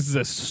think this is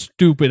a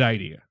stupid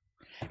idea.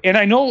 And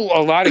I know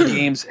a lot of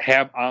games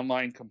have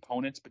online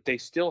components, but they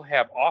still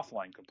have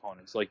offline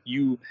components. Like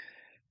you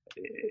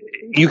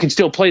can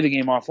still play the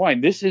game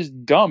offline. This is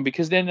dumb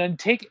because then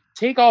take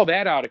all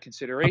that out of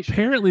consideration.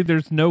 Apparently,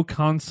 there's no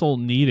console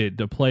needed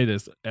to play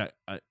this.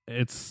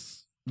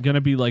 It's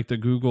gonna be like the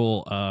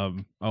Google.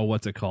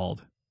 What's it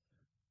called?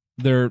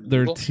 Their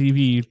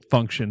TV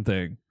function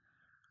thing.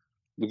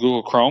 The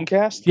Google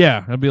Chromecast.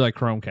 Yeah, it'd be like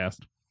Chromecast.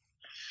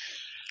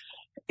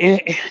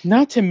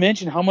 Not to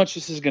mention how much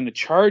this is going to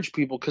charge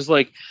people, because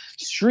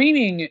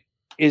streaming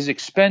is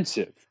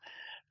expensive.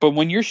 But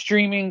when you're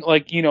streaming,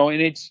 and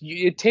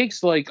it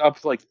takes up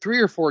to 3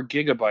 or 4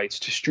 gigabytes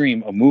to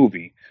stream a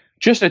movie,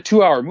 just a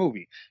 2-hour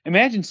movie.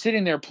 Imagine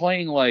sitting there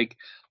playing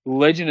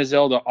Legend of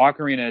Zelda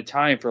Ocarina of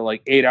Time for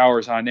 8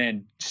 hours on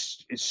end,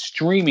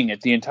 streaming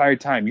it the entire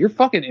time. Your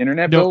fucking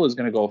internet bill is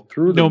going to go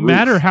through the roof. No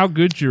matter how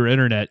good your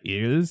internet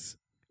is,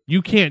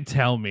 you can't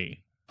tell me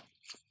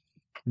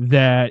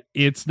that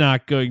it's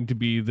not going to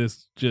be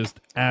this just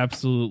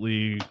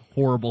absolutely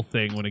horrible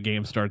thing when a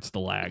game starts to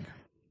lag.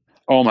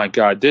 Oh my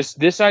God.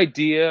 This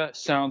idea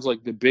sounds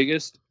like the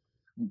biggest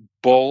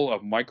bowl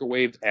of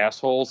microwaved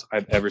assholes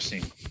I've ever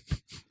seen.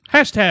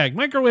 Hashtag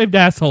microwaved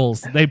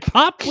assholes. They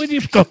pop when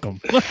you cook them.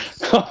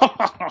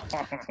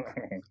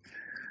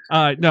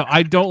 No,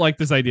 I don't like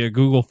this idea.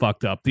 Google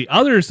fucked up. The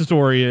other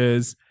story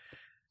is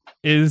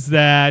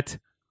that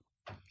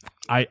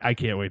I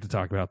can't wait to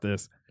talk about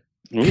this.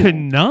 Ooh.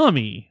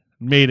 Konami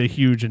made a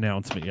huge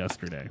announcement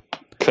yesterday.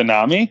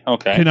 Konami?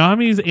 Okay.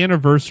 Konami's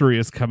anniversary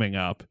is coming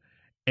up,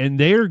 and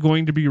they are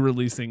going to be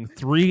releasing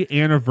 3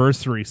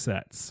 anniversary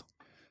sets.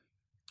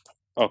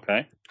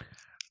 Okay.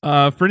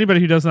 For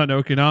anybody who does not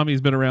know, Konami's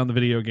been around the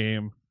video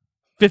game.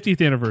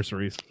 50th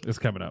anniversary is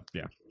coming up.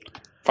 Yeah.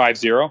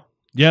 50?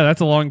 Yeah,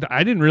 that's a long time.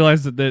 I didn't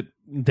realize that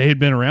they had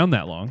been around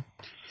that long.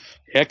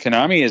 Yeah,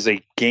 Konami is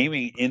a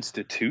gaming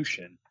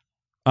institution.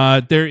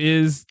 There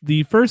is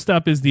the first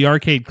up is the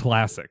Arcade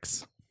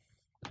Classics,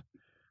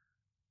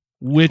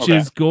 which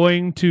is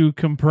going to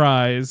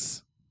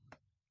comprise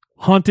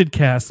Haunted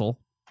Castle,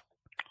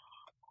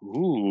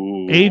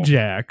 ooh,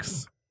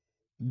 Ajax,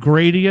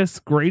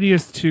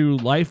 Gradius 2,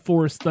 Life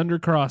Force,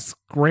 Thundercross,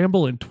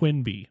 Scramble, and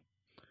Twinbee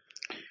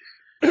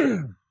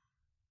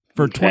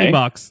for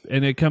 $20,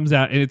 and it comes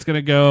out, and it's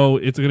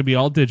gonna be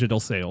all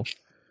digital sale.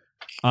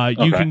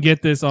 You can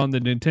get this on the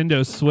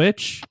Nintendo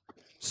Switch,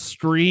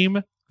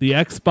 Stream, the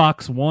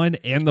Xbox One,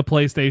 and the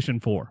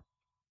PlayStation 4.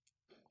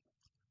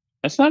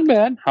 That's not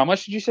bad. How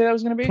much did you say that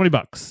was going to be?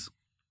 $20.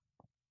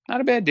 Not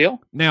a bad deal.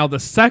 Now, the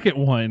second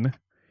one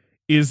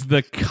is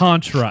the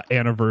Contra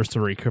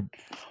Anniversary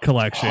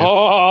Collection.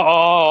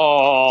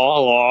 Oh.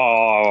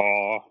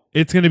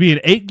 It's going to be an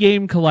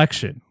 8-game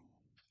collection.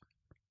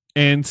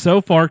 And so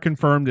far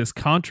confirmed is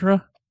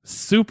Contra,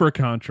 Super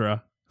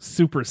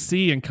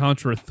C, and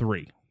Contra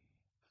 3.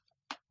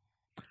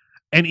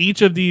 And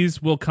each of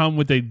these will come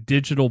with a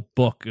digital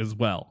book as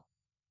well.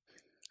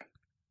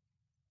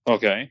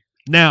 Okay.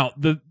 Now,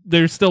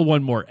 there's still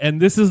one more.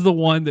 And this is the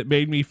one that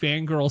made me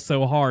fangirl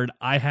so hard,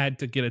 I had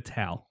to get a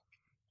towel.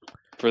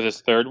 For this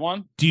third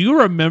one? Do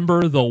you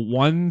remember the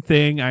one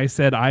thing I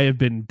said I have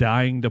been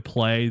dying to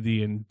play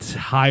the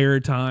entire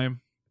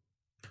time?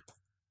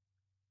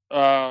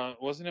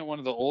 Wasn't it one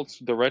of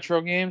the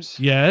retro games?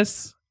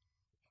 Yes.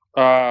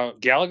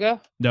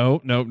 Galaga?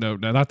 No,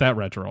 not that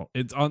retro.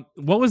 It's on.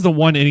 What was the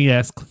one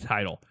NES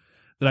title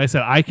that I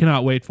said I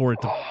cannot wait for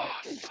it to? Oh,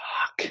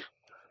 fuck!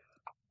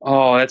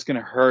 Oh, that's gonna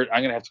hurt.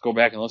 I'm gonna have to go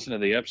back and listen to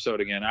the episode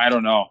again. I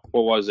don't know.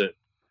 What was it?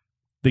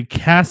 The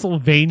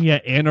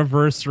Castlevania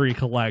Anniversary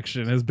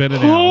Collection has been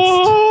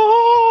announced.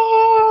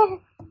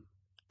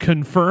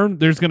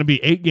 Confirmed. There's going to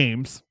be 8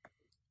 games.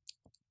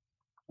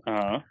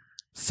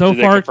 So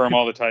Did far, they confirm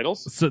all the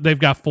titles? So they've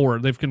got 4.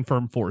 They've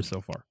confirmed 4 so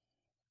far.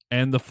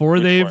 And the 4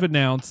 they've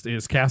announced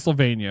is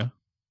Castlevania,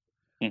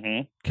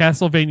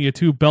 Castlevania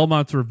 2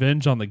 Belmont's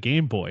Revenge on the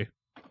Game Boy,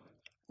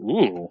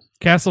 Ooh.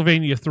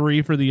 Castlevania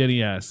 3 for the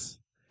NES,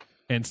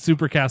 and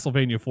Super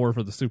Castlevania 4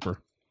 for the Super.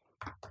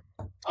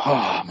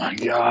 Oh my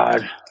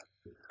god.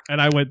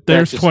 And I went,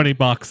 there's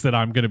 $20 that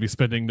I'm going to be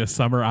spending this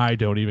summer. I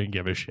don't even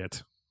give a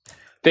shit.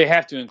 They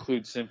have to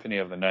include Symphony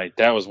of the Night.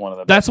 That was one of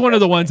the That's best one of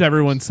the ones games.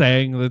 everyone's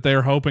saying that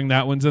they're hoping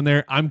that one's in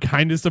there. I'm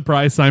kind of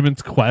surprised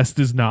Simon's Quest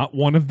is not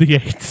one of the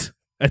 8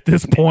 at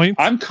this point.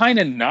 I'm kind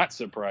of not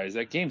surprised.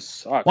 That game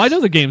sucks. Well, I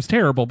know the game's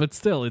terrible, but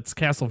still, it's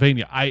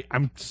Castlevania.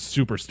 I'm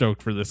super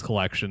stoked for this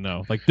collection,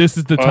 though. Like, this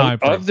is the time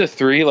for of the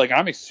 3. Like,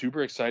 I'm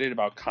super excited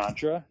about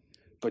Contra,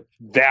 but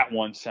that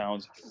one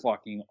sounds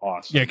fucking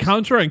awesome. Yeah,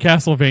 Contra and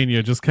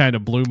Castlevania just kind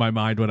of blew my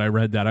mind when I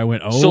read that. I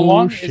went, oh, so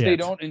long shit. as they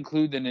don't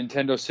include the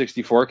Nintendo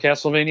 64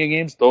 Castlevania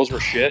games, those were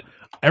shit.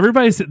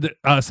 Everybody said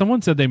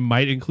someone said they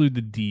might include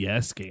the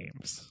DS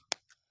games.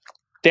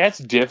 That's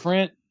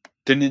different.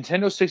 The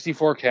Nintendo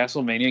 64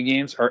 Castlevania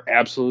games are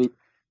absolute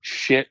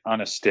shit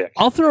on a stick.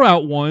 I'll throw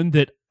out one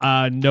that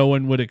no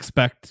one would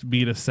expect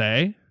me to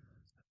say.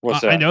 What's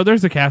that? I know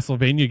there's a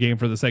Castlevania game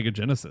for the Sega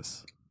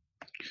Genesis.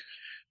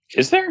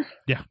 Is there?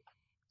 Yeah.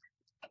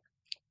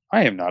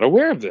 I am not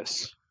aware of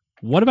this.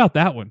 What about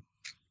that one?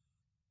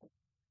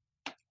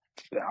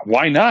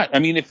 Why not? I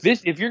mean, if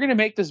you're going to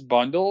make this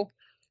bundle,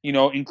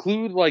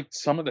 include like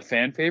some of the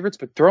fan favorites,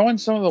 but throw in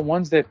some of the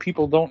ones that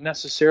people don't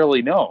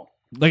necessarily know.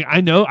 Like, I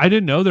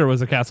didn't know there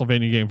was a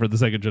Castlevania game for the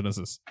Sega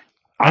Genesis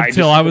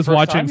until I was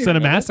watching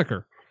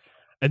Cinemassacre,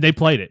 and they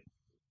played it.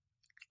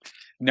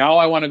 Now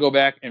I want to go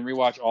back and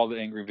rewatch all the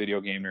Angry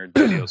Video Game Nerd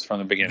videos from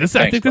the beginning.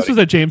 I think this was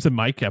a James and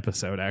Mike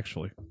episode,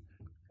 actually.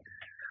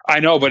 I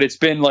know, but it's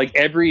been like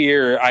every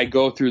year I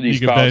go through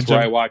these bouts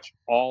where I watch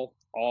all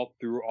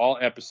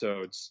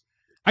episodes.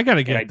 I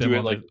gotta get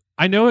them.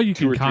 I know you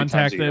can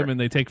contact them, and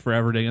they take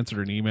forever to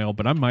answer an email.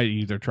 But I might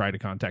either try to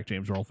contact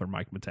James Rolfe or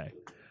Mike Matei.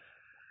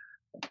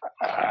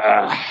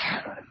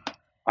 I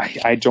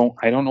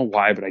don't know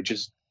why, but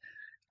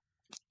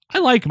I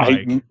like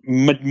Mike.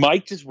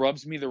 Mike just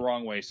rubs me the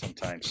wrong way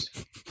sometimes.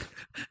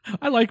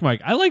 I like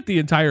Mike. I like the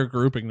entire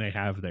grouping they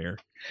have there.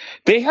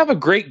 They have a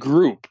great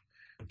group,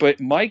 but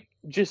Mike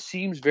just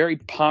seems very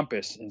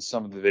pompous in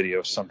some of the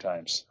videos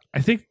sometimes.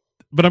 I think,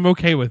 but I'm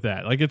okay with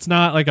that. Like, it's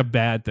not like a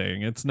bad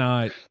thing. It's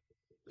not.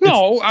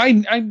 No,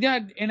 I'm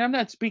not, and I'm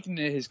not speaking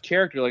to his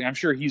character. Like, I'm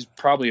sure he's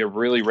probably a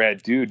really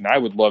rad dude, and I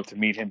would love to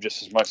meet him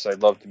just as much as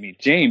I'd love to meet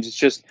James. It's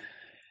just,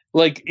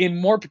 like, in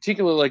more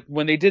particular, like,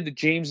 when they did the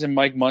James and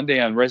Mike Monday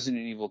on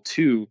Resident Evil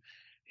 2,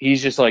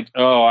 he's just like,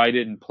 oh, I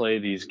didn't play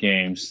these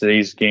games.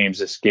 These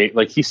games escaped.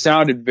 Like, he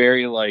sounded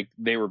very like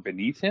they were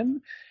beneath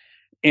him.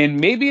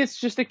 And maybe it's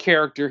just a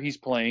character he's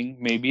playing.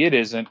 Maybe it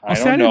isn't. I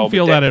don't know. I didn't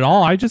feel that at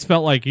all. I just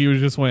felt like he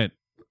just went,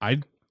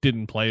 I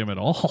didn't play him at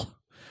all.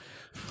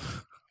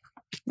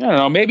 I don't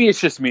know. Maybe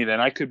it's just me then.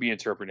 I could be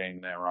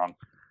interpreting that wrong.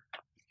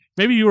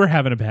 Maybe you were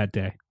having a bad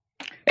day.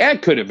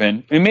 It could have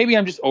been. And maybe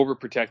I'm just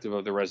overprotective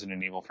of the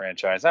Resident Evil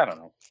franchise. I don't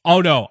know. Oh,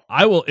 no.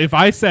 I will. If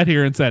I sat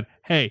here and said,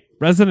 hey,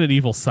 Resident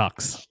Evil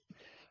sucks,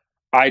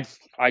 I'd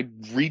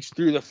reach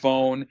through the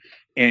phone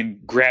and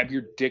grab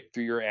your dick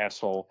through your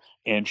asshole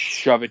and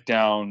shove it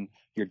down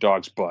your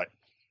dog's butt.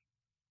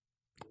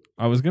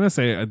 I was going to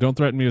say, don't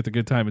threaten me with a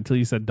good time until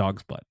you said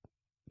dog's butt.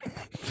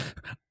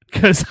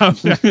 Because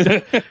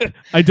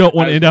I don't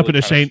want to end up in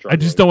a Shane. I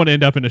just don't want to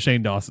end up in a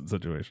Shane Dawson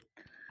situation.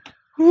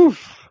 Whew.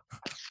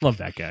 Love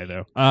that guy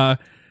though. I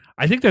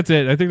think that's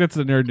it. I think that's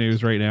the nerd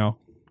news right now.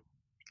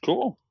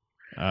 Cool.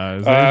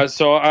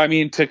 So I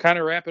mean, to kind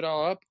of wrap it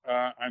all up,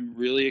 I'm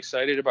really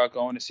excited about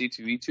going to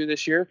C2E2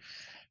 this year.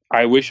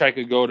 I wish I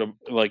could go to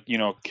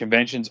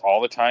conventions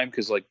all the time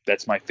because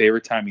that's my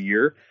favorite time of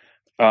year.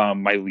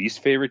 My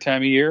least favorite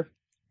time of year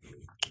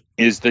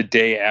is the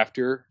day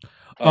after.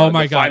 Oh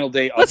my God. Final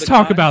day of Let's the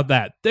talk con. about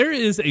that. There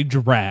is a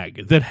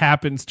drag that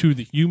happens to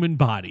the human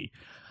body.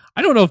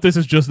 I don't know if this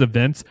is just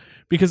events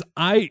because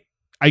I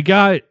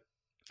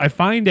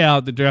find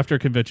out that after a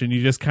convention,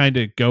 you just kind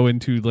of go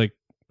into like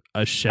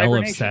a shell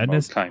of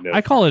sadness. Kind of.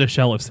 I call it a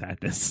shell of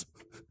sadness.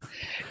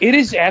 It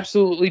is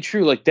absolutely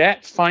true. Like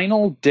that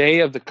final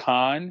day of the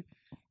con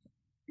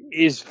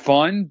is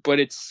fun, but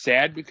it's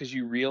sad because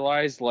you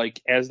realize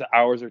like as the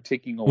hours are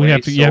ticking away,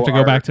 you have to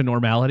go back to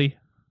normality.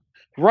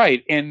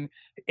 Right. And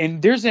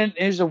there's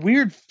a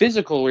weird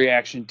physical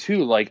reaction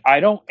too. Like I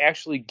don't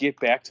actually get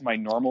back to my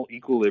normal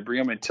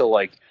equilibrium until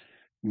like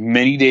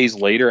many days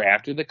later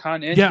after the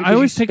con ends. Yeah, I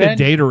always take a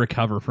day to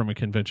recover from a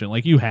convention.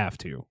 Like you have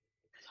to.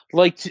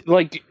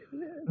 Like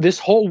this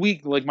whole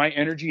week, like my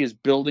energy is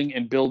building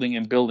and building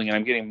and building, and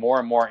I'm getting more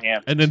and more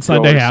amped. And then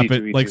Sunday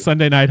happens, like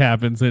Sunday night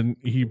happens, and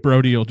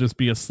Brody will just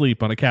be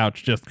asleep on a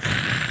couch, just.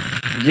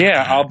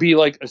 Yeah, I'll be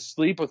like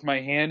asleep with my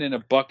hand in a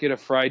bucket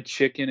of fried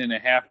chicken and a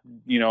half,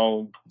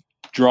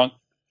 drunk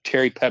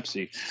Terry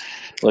Pepsi.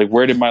 Like,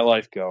 where did my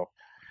life go?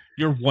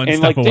 You're one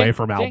step away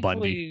from Al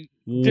Bundy.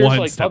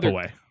 One step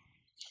away.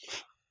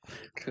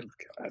 Good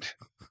God.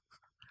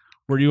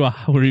 Were you a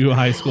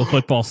high school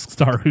football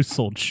star who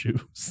sold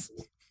shoes?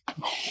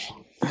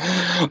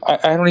 I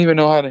don't even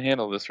know how to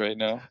handle this right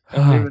now.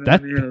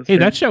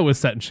 That show was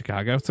set in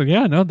Chicago, so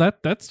yeah, no,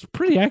 that's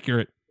pretty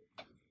accurate.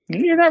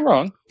 You're not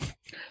wrong.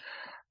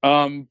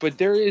 But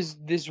there is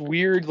this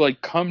weird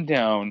like come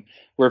down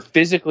where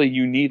physically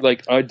you need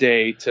like a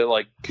day to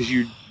like, because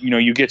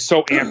you get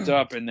so amped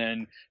up, and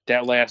then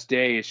that last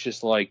day it's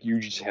just like you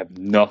just have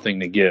nothing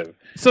to give.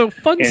 So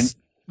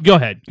go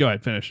ahead,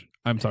 finish.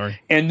 I'm sorry.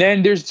 And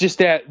then there's just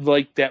that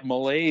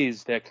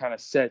malaise that kind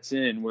of sets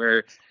in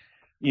where,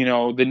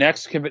 the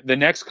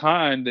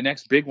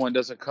next big one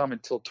doesn't come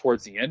until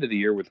towards the end of the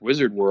year with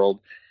Wizard World,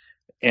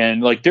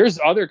 and like there's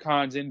other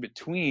cons in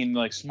between,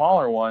 like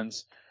smaller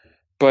ones.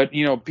 But,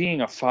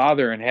 being a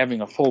father and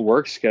having a full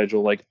work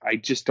schedule, like I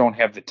just don't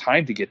have the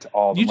time to get to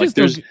all of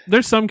them.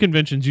 There's some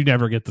conventions you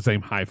never get the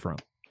same high from.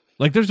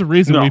 Like there's a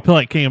reason we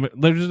pick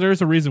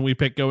there's a reason we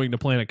pick going to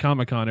Planet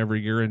Comic-Con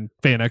every year and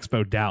Fan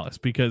Expo Dallas,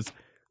 because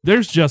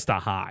there's just a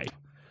high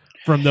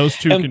from those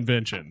two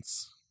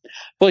conventions.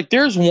 Like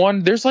there's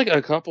like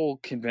a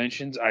couple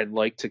conventions I'd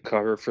like to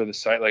cover for the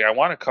site. Like I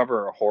want to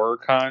cover a horror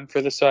con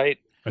for the site.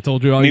 I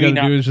told you all you got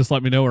to do is just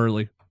let me know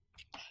early.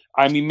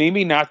 I mean,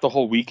 maybe not the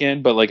whole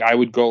weekend, but like I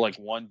would go like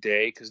one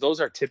day, because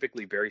those are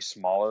typically very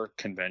smaller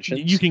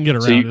conventions. You can get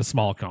around a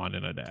small con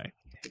in a day.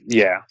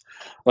 Yeah.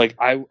 Like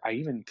I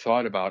even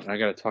thought about, and I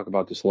got to talk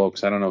about this low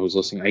because I don't know who's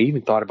listening. I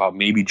even thought about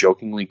maybe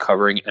jokingly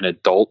covering an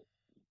adult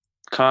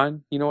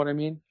con. You know what I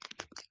mean?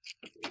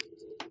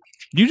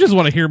 You just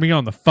want to hear me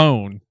on the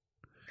phone.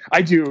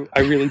 I do. I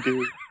really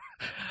do.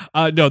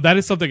 No, that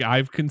is something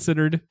I've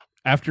considered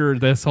after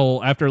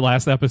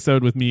last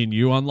episode with me and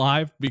you on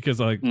live,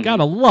 because I got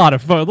a lot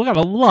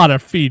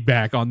of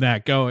feedback on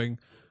that going,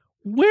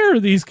 where are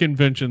these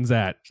conventions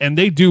at? And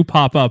they do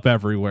pop up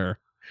everywhere.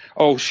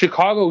 Oh,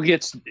 Chicago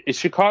gets the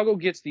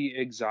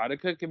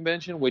Exotica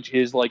convention, which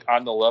is like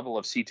on the level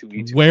of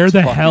C2E2. Where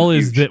the hell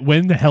is that?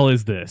 When the hell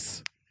is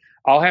this?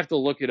 I'll have to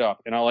look it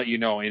up and I'll let you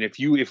know. And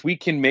if we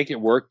can make it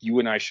work, you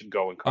and I should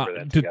go and cover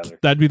that together.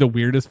 That'd be the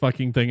weirdest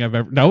fucking thing I've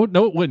ever. No,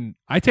 it wouldn't.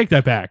 I take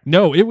that back.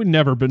 No, it would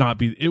never, but not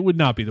be. It would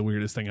not be the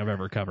weirdest thing I've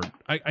ever covered.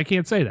 I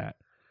can't say that.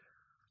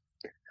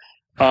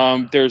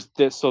 There's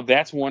this. So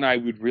that's one I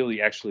would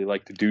really actually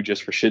like to do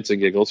just for shits and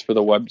giggles for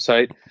the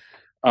website.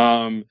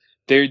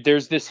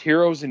 There's this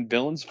Heroes and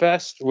Villains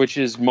Fest, which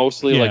is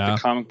mostly like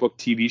the comic book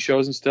TV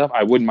shows and stuff.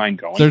 I wouldn't mind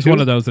going. There's one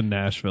of those in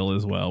Nashville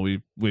as well.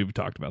 We've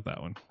talked about that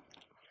one.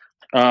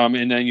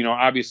 And then,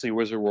 obviously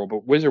Wizard World,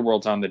 but Wizard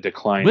World's on the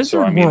decline.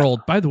 Wizard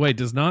World, by the way,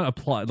 does not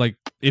apply. Like,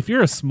 if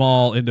you're a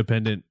small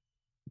independent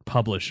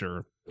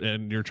publisher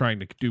and you're trying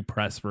to do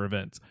press for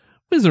events,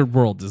 Wizard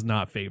World does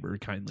not favor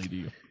kindly to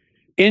you.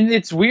 And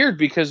it's weird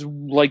because,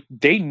 like,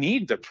 they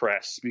need the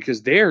press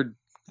because they're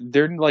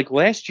like,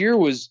 last year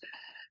was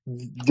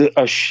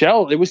a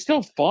shell. It was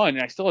still fun,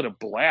 and I still had a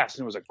blast,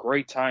 and it was a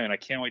great time, and I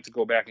can't wait to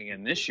go back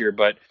again this year.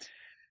 But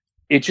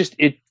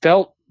it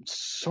felt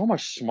so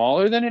much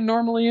smaller than it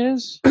normally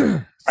is.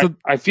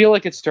 I feel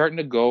like it's starting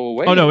to go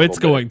away. Oh no, it's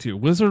going to.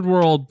 Wizard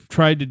World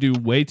tried to do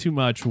way too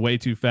much, way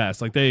too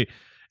fast. Like they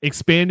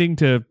expanding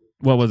to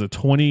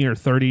 20 or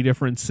 30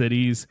 different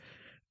cities.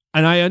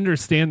 And I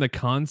understand the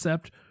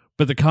concept,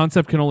 but the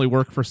concept can only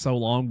work for so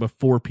long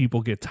before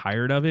people get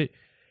tired of it.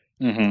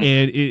 Mm-hmm.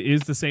 And it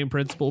is the same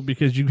principle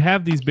because you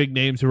have these big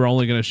names who are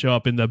only going to show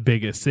up in the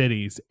biggest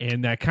cities,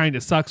 and that kind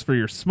of sucks for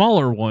your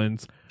smaller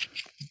ones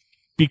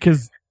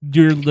because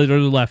you're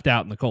literally left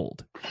out in the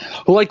cold.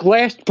 Well, like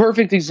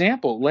perfect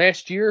example,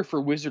 last year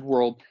for Wizard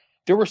World,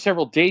 there were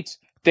several dates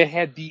that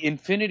had the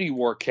Infinity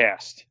War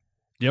cast.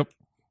 Yep.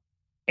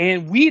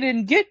 And we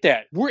didn't get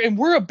that.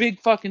 We're a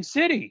big fucking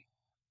city.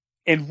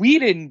 And we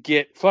didn't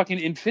get fucking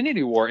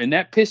Infinity War. And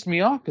that pissed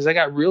me off because I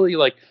got really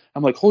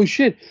I'm like, holy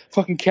shit,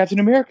 fucking Captain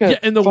America. Yeah,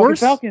 and the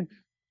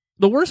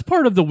worst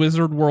part of the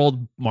Wizard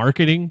World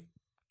marketing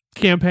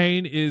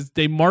campaign is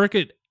they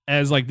market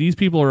as like these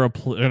people are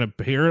going to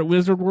appear at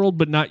Wizard World,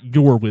 but not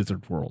your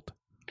Wizard World.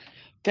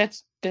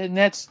 That's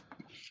the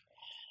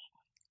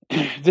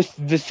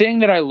thing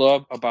that I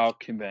love about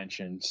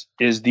conventions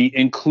is the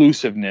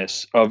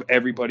inclusiveness of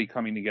everybody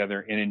coming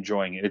together and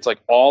enjoying it. It's like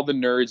all the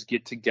nerds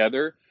get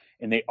together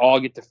and they all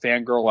get to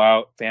fangirl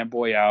out,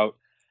 fanboy out,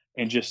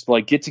 and just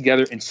like get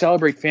together and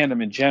celebrate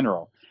fandom in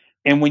general.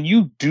 And when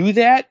you do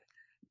that,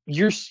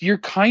 you're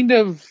kind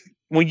of,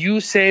 when you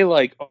say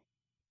like, oh,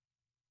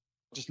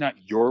 just not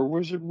your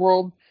Wizard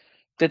World,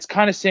 that's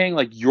kind of saying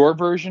like your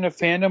version of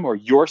fandom or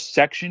your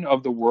section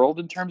of the world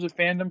in terms of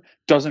fandom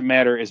doesn't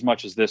matter as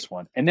much as this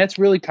one. And that's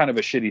really kind of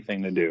a shitty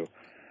thing to do.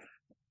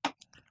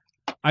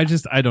 I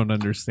don't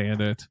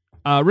understand it.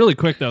 Really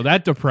quick though,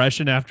 that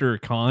depression after a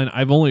con,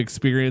 I've only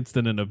experienced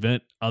in an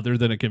event other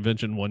than a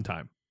convention one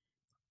time.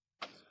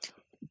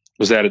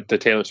 Was that at the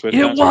Taylor Swift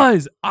concert? It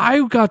was.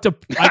 I got to...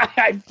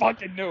 I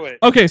fucking knew it.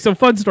 Okay, so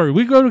fun story.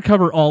 We go to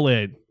cover All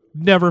In.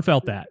 Never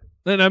felt that.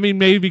 And I mean,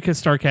 maybe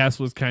because StarCast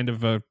was kind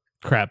of a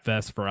crap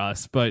fest for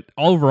us, but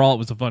overall it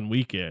was a fun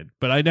weekend.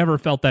 But I never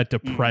felt that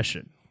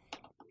depression.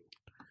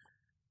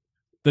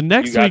 The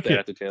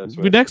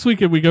next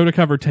weekend we go to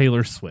cover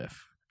Taylor Swift.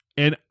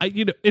 And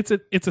it's a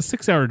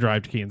 6-hour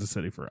drive to Kansas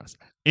City for us.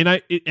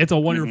 And it's a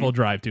wonderful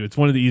drive too. It's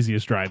one of the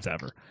easiest drives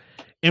ever.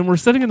 And we're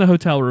sitting in the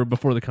hotel room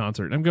before the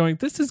concert. And I'm going,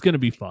 this is going to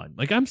be fun.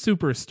 Like, I'm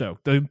super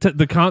stoked.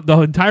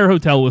 The entire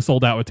hotel was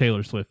sold out with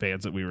Taylor Swift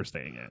fans that we were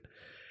staying at.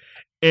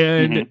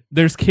 And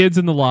there's kids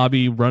in the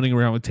lobby running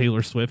around with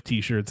Taylor Swift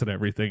t-shirts and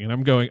everything. And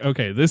I'm going,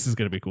 okay, this is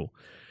going to be cool.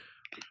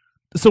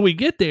 So we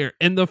get there,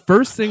 and the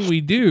first thing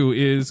we do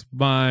is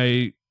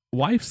my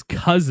wife's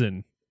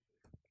cousin.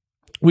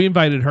 We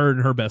invited her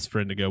and her best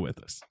friend to go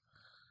with us.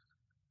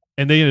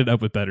 And they ended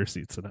up with better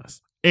seats than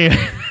us. And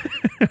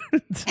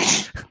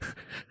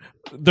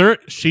her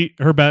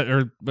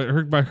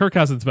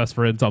cousin's best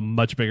friend's a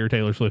much bigger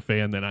Taylor Swift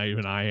fan than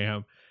I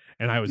am.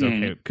 And I was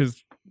okay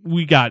because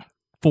we got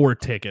 4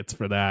 tickets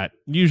for that.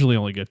 Usually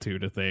only get 2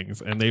 to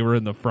things, and they were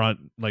in the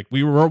front. Like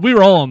we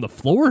were all on the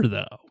floor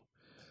though.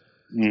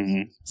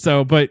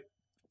 So, but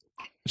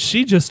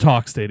she just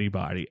talks to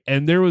anybody,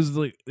 and there was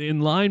like in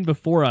line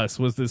before us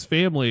was this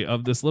family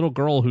of this little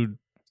girl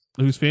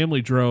whose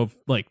family drove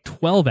like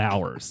 12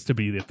 hours to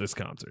be at this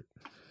concert.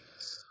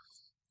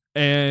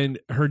 And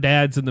her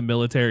dad's in the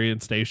military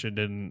and stationed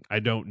in, I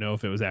don't know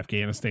if it was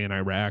Afghanistan,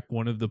 Iraq,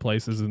 one of the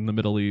places in the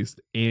Middle East.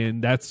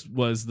 And that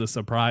was the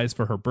surprise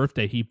for her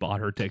birthday. He bought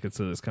her tickets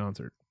to this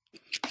concert.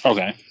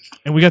 Okay.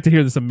 And we got to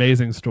hear this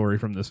amazing story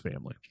from this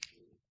family.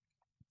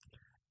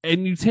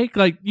 And you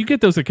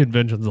get those at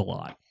conventions a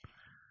lot.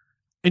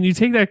 And you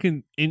take that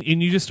and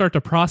you just start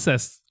to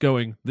process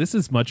going, this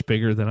is much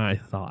bigger than I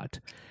thought.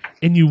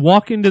 And you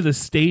walk into the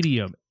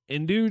stadium,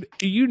 and dude,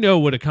 you know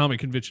what a comic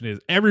convention is.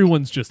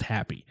 Everyone's just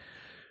happy.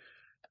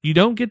 You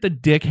don't get the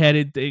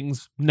dick-headed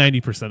things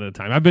 90% of the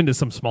time. I've been to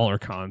some smaller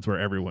cons where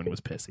everyone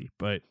was pissy,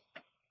 but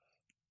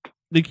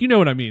like, you know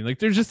what I mean? Like,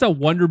 there's just a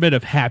wonderment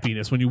of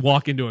happiness when you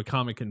walk into a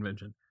comic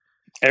convention.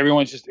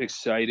 Everyone's just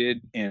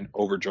excited and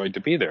overjoyed to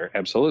be there.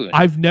 Absolutely.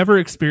 I've never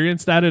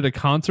experienced that at a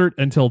concert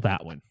until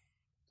that one.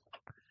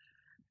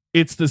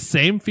 It's the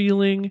same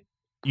feeling.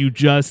 You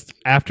just,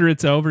 after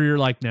it's over, you're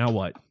like, now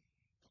what?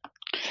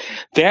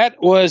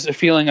 That was a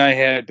feeling I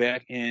had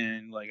back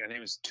in, like, I think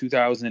it was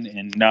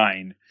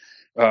 2009.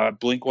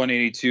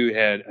 Blink-182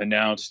 had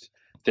announced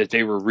that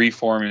they were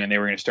reforming and they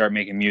were going to start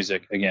making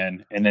music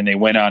again. And then they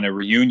went on a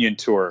reunion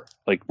tour.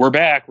 Like, we're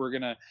back. We're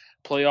going to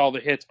play all the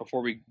hits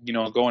before we,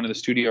 go into the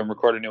studio and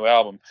record a new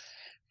album.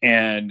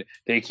 And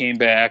they came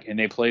back and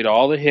they played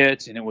all the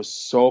hits, and it was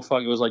so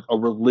fun. It was like a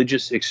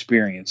religious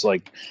experience.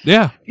 Like,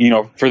 yeah,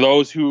 for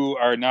those who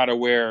are not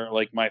aware,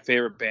 like, my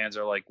favorite bands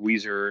are like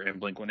Weezer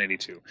and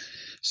Blink-182.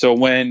 So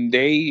when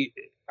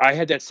I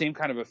had that same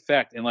kind of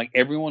effect, and like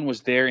everyone was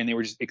there and they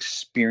were just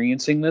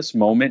experiencing this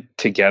moment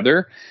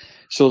together.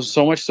 So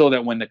much so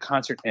that when the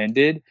concert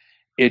ended,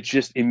 it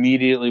just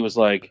immediately was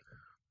like,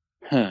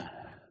 huh.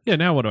 Yeah,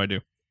 now what do I do?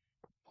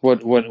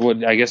 What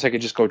I guess I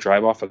could just go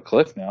drive off a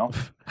cliff now.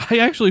 I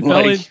actually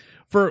fell in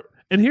for,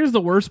 and here's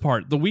the worst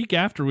part. The week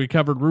after, we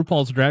covered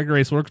RuPaul's Drag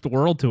Race Work the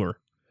World Tour.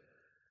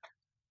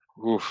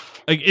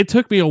 Oof. Like, it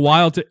took me a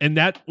while and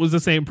that was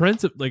the same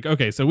principle. Like,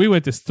 okay, so we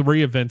went to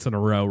 3 events in a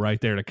row right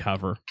there to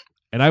cover.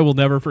 And I will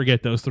never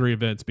forget those 3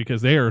 events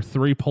because they are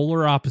 3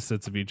 polar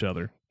opposites of each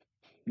other.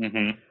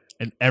 Mm-hmm.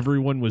 And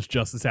everyone was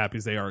just as happy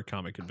as they are at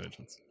comic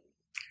conventions.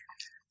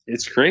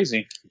 It's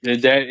crazy.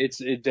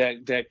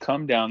 That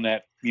come down,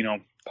 that,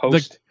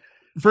 post.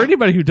 For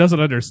anybody who doesn't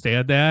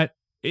understand that,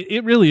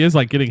 it really is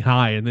like getting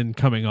high and then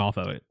coming off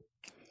of it.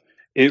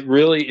 It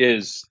really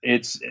is.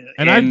 And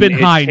I've been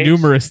high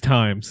numerous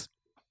times.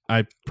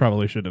 I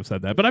probably shouldn't have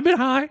said that, but I've been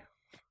high.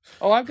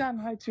 Oh, I've gotten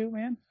high too,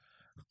 man.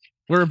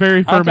 We're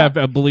very firm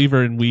a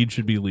believer in weed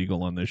should be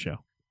legal on this show.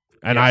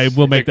 And yes, I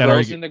will make that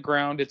argument. If it grows in the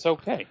ground, it's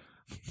okay.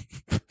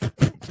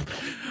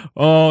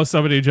 Oh,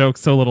 so many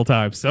jokes, so little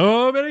time.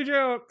 So many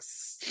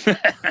jokes.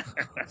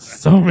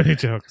 So many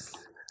jokes.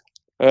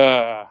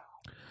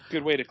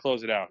 Good way to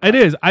close it out. It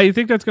is. I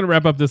think that's going to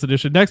wrap up this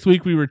edition. Next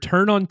week, we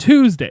return on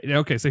Tuesday.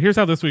 Okay, so here's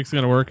how this week's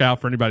going to work out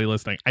for anybody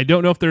listening. I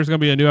don't know if there's going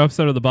to be a new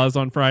episode of The Buzz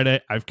on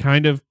Friday. I've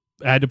kind of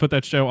had to put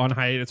that show on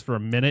hiatus for a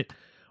minute,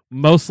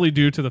 mostly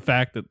due to the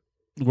fact that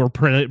we've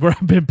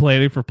been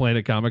planning for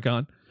Planet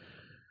Comic-Con.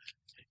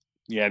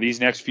 Yeah, these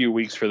next few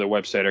weeks for the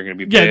website are going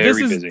to be very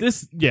busy.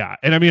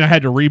 And I mean, I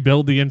had to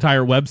rebuild the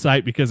entire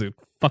website because it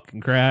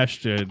fucking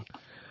crashed. And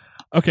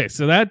okay,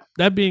 so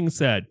that being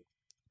said,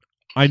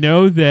 I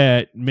know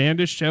that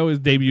Manda's show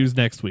debuts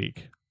next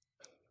week.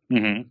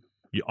 Mm-hmm.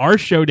 Our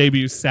show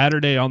debuts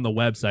Saturday on the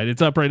website.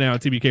 It's up right now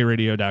at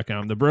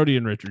tbkradio.com. The Brody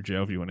and Richard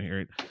show, if you want to hear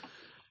it.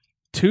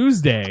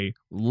 Tuesday,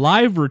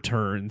 live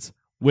returns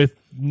with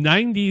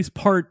 90s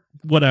part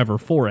whatever,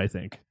 4, I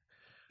think.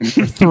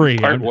 Or 3.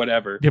 Part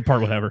whatever. Yeah,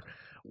 part whatever.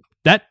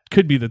 That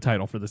could be the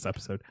title for this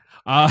episode.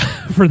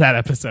 For that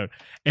episode.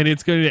 And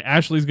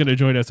Ashley's going to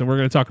join us, and we're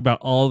going to talk about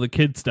all the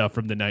kid stuff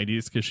from the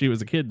 90s, because she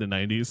was a kid in the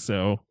 90s,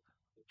 so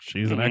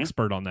she's an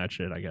expert on that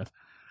shit, I guess.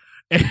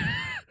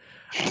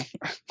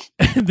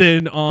 And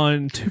then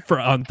on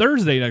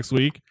Thursday next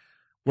week,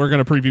 we're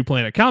going to preview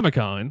Planet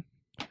Comic-Con,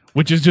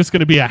 which is just going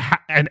to be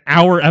an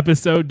hour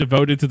episode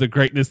devoted to the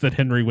greatness that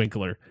Henry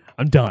Winkler.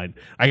 I'm done.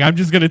 I'm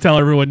just going to tell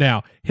everyone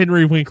now,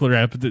 Henry Winkler,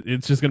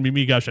 it's just going to be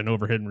me gushing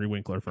over Henry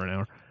Winkler for an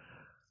hour.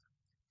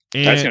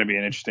 And, that's going to be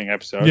an interesting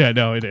episode. Yeah,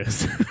 no, it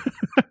is.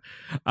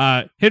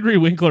 Henry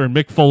Winkler and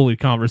Mick Foley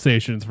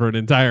conversations for an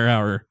entire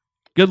hour.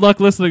 Good luck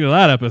listening to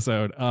that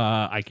episode.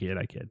 I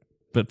kid.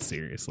 But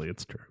seriously,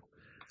 it's true.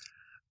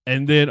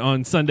 And then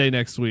on Sunday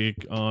next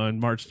week, on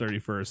March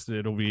 31st,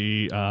 it'll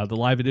be the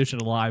live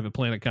edition of Live at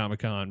Planet Comic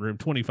Con, room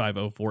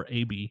 2504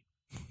 AB.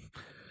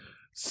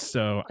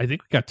 So I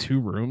think we got 2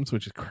 rooms,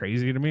 which is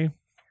crazy to me.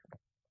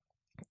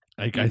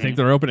 Like, I think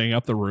they're opening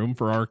up the room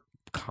for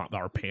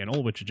our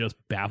panel, which just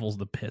baffles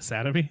the piss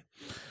out of me.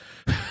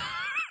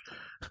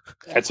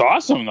 That's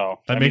awesome, though.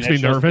 That makes me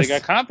nervous. They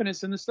got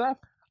confidence in the stuff.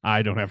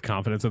 I don't have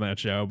confidence in that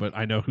show, but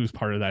I know who's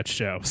part of that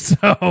show.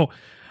 So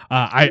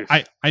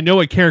I know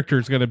what character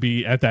is going to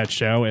be at that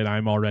show, and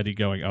I'm already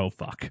going, oh,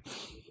 fuck.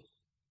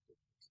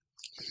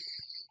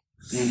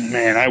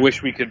 Man, I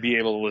wish we could be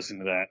able to listen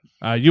to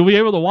that. You'll be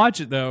able to watch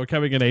it, though,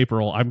 coming in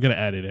April. I'm going to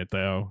edit it,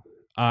 though.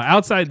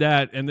 Outside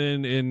that, and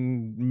then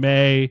in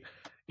May,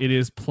 it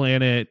is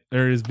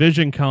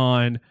Vision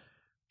Con.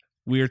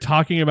 We are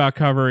talking about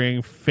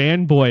covering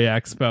Fanboy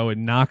Expo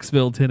in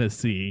Knoxville,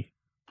 Tennessee.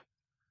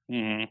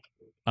 Mm-hmm.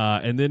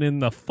 And then in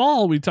the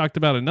fall, we talked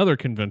about another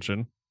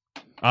convention,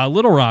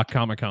 Little Rock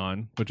Comic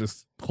Con, which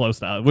is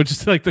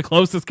like the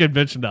closest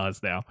convention to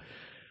us now,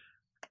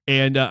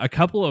 and a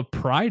couple of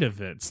Pride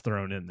events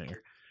thrown in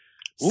there.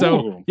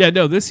 So yeah,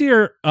 no, this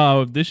year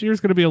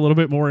is going to be a little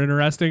bit more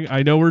interesting.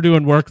 I know we're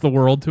doing Work the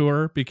World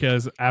tour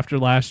because after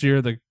last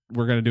year,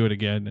 we're going to do it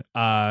again.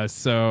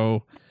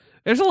 So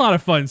there's a lot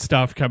of fun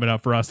stuff coming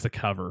up for us to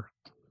cover.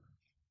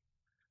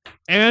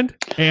 And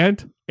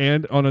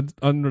on an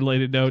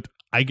unrelated note,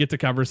 I get to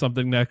cover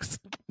something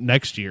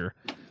next year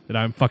that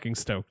I'm fucking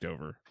stoked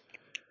over.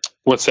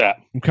 What's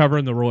that? I'm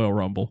covering the Royal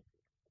Rumble.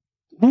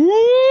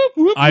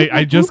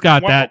 I just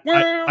got that.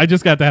 I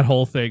just got that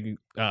whole thing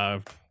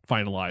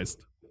finalized.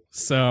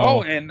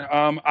 So and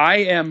I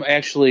am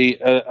actually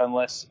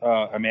unless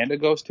Amanda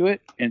goes to it,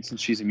 and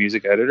since she's a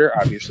music editor,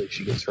 obviously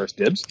she gets first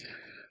dibs.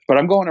 But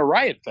I'm going to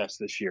Riot Fest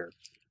this year.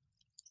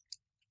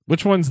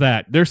 Which one's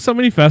that? There's so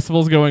many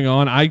festivals going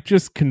on. I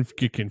just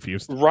get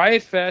confused.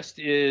 Riot Fest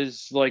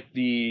is like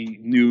the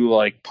new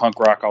like punk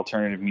rock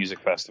alternative music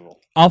festival.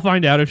 I'll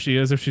find out if she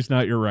is. If she's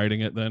not, you're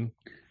writing it then.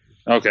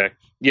 Okay.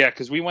 Yeah,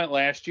 because we went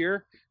last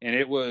year and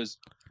it was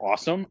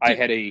awesome. I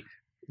had a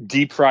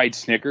deep fried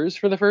Snickers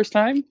for the first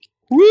time.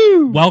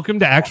 Woo! Welcome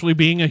to actually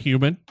being a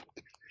human.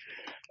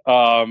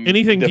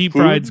 Anything deep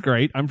fried's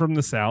great. I'm from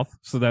the South,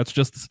 so that's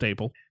just a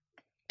staple.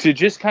 To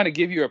just kind of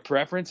give you a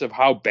preference of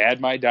how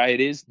bad my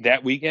diet is,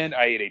 that weekend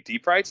I ate a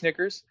deep fried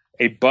Snickers,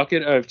 a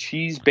bucket of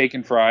cheese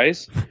bacon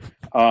fries,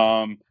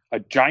 a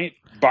giant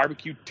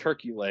barbecue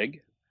turkey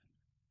leg.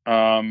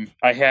 I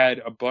had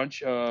a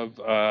bunch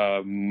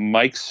of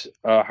Mike's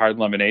hard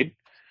lemonade.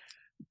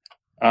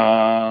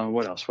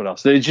 What else?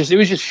 It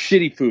was just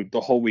shitty food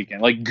the whole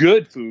weekend. Like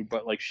good food,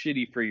 but like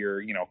shitty for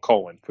your,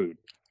 colon food.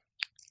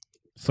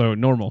 So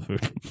normal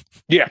food.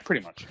 Yeah,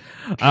 pretty much.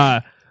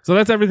 So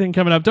that's everything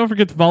coming up. Don't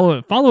forget to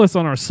follow us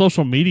on our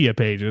social media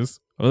pages.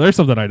 Well, there's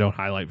something I don't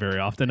highlight very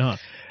often, huh?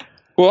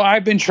 Well,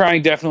 I've been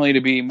trying definitely to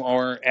be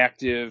more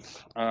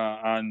active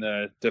on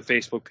the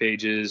Facebook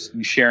pages,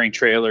 sharing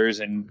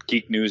trailers and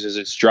geek news as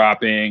it's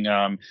dropping.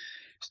 I'll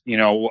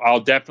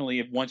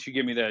definitely, once you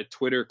give me the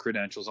Twitter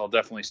credentials, I'll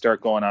definitely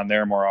start going on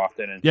there more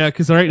often. Yeah,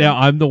 because right now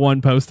I'm the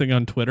one posting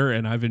on Twitter,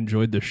 and I've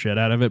enjoyed the shit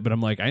out of it. But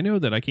I'm like, I know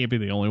that I can't be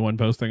the only one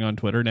posting on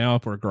Twitter now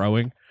if we're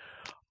growing.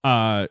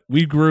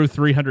 We grew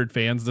 300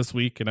 fans this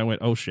week, and I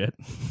went, oh shit.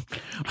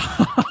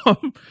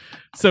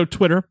 So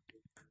Twitter,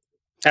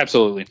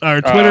 absolutely. Our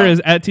Twitter is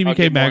at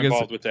TBK Magazine.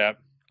 Involved with that.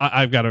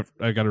 I've got to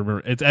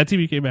remember. It's at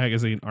TBK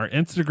Magazine. Our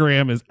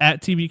Instagram is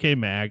at TBK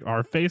Mag.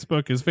 Our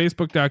Facebook is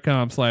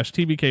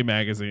facebook.com/TBK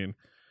Magazine.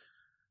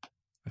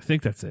 I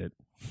think that's it.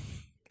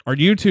 Our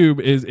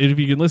YouTube is, if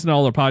you can listen to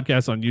all our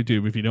podcasts on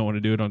YouTube, if you don't want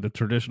to do it on the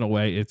traditional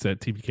way, it's at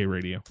TBK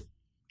Radio.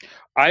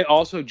 I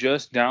also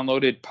just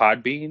downloaded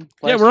Podbean.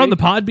 Yeah, we're on the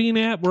Podbean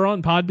app. We're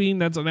on Podbean.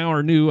 That's now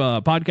our new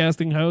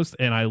podcasting host,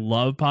 and I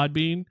love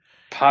Podbean.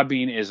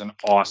 Podbean is an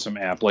awesome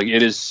app. Like,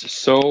 it is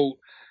so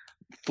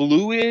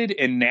fluid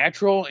and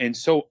natural and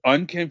so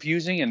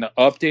unconfusing, and the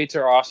updates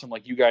are awesome.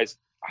 Like, you guys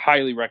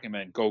highly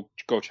recommend. Go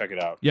check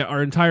it out. Yeah,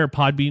 our entire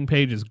Podbean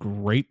page is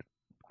great.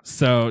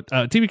 So,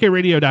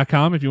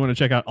 tbkradio.com if you want to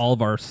check out all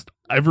of our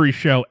every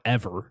show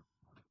ever.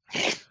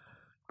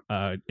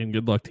 And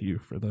good luck to you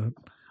for that.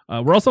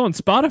 We're also on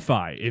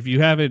Spotify if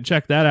you haven't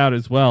checked that out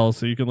as well,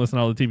 so you can listen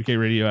to all the TBK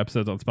Radio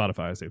episodes on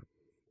Spotify too.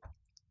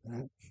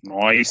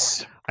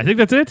 Nice. I think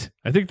that's it.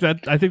 I think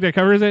that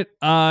covers it.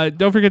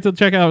 Don't forget to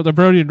check out the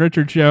Brody and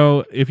Richard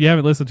show if you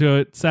haven't listened to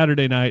it,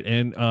 Saturday night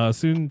and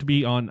soon to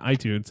be on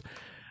iTunes.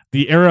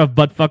 The era of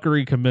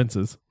buttfuckery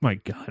commences. My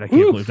God, I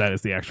can't believe that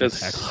is the actual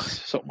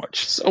tagline.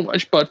 So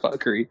much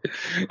buttfuckery.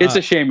 It's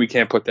a shame we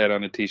can't put that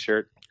on a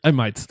t-shirt. I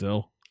might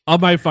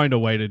find a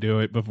way to do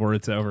it before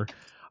it's over.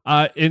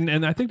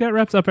 And I think that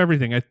wraps up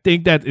everything. I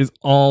think that is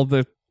all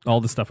the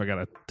stuff I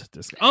gotta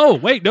discuss. Oh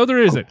wait, no, there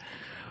isn't.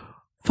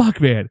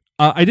 Fuck, man.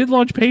 I did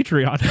launch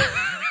Patreon.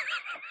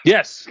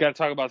 Yes, got to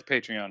talk about the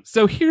Patreon.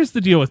 So here's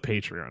the deal with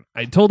Patreon.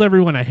 I told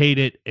everyone I hate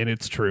it, and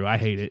it's true. I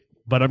hate it.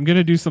 But I'm going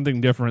to do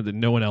something different that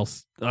no one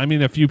else... I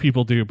mean, a few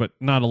people do, but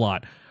not a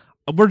lot.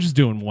 We're just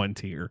doing one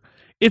tier.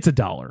 It's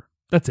 $1.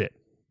 That's it.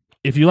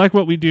 If you like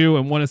what we do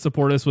and want to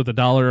support us with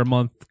 $1 a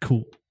month,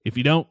 cool. If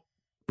you don't,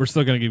 we're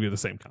still going to give you the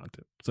same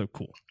content. So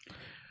cool.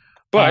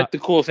 But the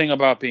cool thing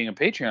about being a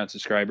Patreon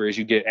subscriber is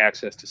you get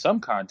access to some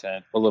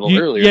content a little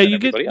earlier than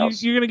everybody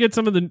else. You're going to get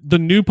some of the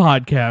new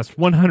podcasts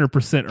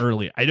 100%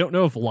 early. I don't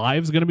know if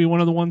Live's going to be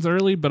one of the ones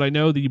early, but I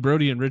know the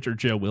Brody and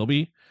Richard show will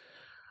be.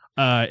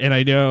 And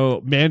I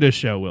know Manda's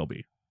show will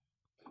be.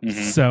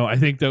 Mm-hmm. So I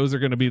think those are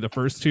going to be the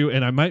first two,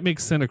 and I might make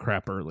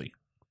Cinecrap early.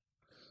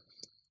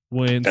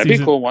 That'd be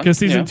a cool one. Because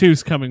season 2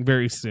 is coming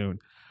very soon.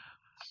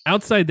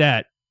 Outside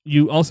that,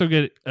 you also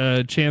get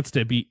a chance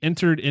to be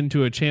entered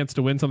into a chance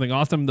to win something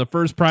awesome. The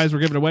first prize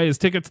we're giving away is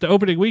tickets to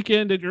opening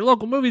weekend at your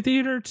local movie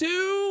theater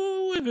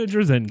to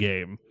Avengers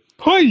Endgame.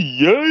 Oh,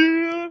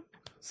 yeah.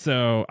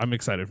 So I'm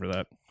excited for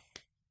that.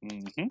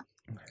 Mm-hmm.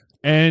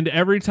 And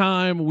every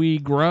time we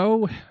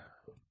grow,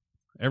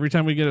 every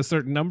time we get a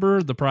certain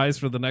number, the prize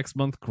for the next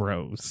month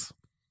grows.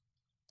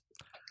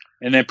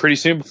 And then pretty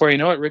soon, before you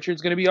know it,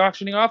 Richard's going to be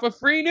auctioning off a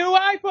free new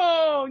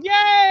iPhone.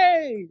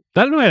 Yay!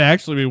 That might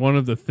actually be one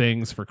of the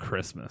things for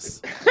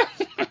Christmas.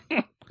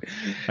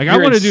 I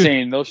want to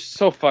do. Those are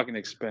so fucking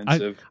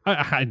expensive.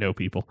 I know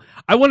people.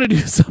 I want to do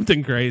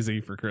something crazy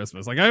for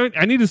Christmas. Like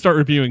I need to start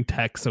reviewing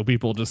tech so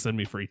people just send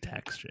me free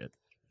tech shit.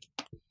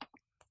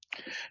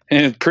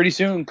 And pretty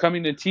soon,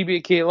 coming to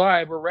TBK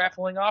Live, we're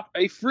raffling off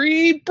a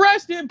free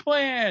breast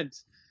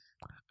implant.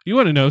 You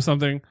want to know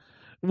something?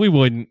 We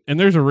wouldn't, and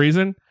there's a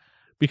reason.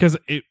 Because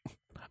it,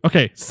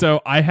 okay, so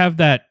I have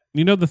that,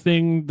 you know the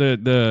thing,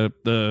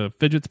 the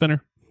fidget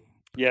spinner?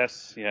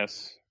 Yes.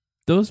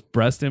 Those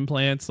breast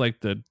implants,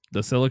 like the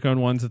silicone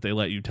ones that they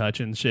let you touch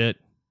and shit,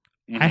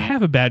 I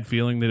have a bad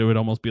feeling that it would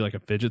almost be like a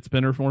fidget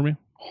spinner for me.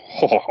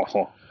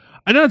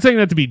 I'm not saying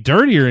that to be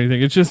dirty or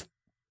anything. It's just,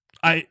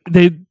 I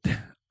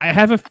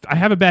have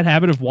a bad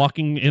habit of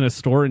walking in a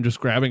store and just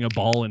grabbing a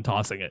ball and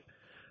tossing it.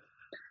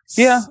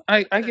 Yeah,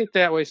 I get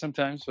that way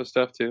sometimes with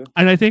stuff too.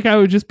 And I think I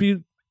would just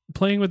be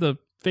playing with a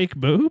fake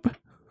boob,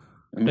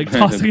 like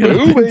tossing it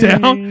up and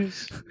down.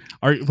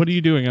 What are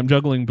you doing? I'm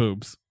juggling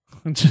boobs.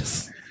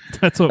 That's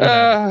what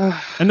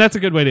and that's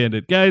a good way to end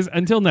it, guys.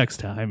 Until next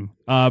time,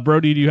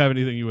 Brody, do you have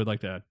anything you would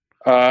like to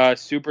add?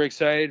 Super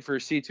excited for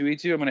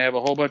C2E2. I'm going to have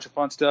a whole bunch of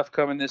fun stuff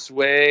coming this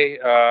way.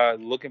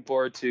 Looking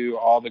forward to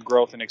all the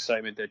growth and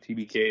excitement that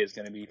TBK is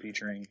going to be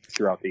featuring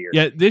throughout the year.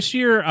 Yeah, this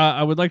year,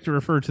 I would like to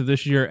refer to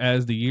this year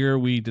as the year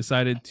we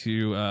decided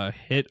to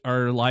hit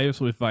our lives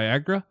with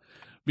Viagra.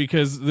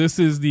 Because this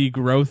is the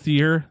growth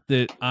year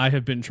that I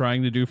have been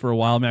trying to do for a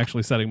while. I'm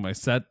actually setting my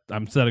sights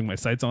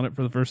on it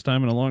for the first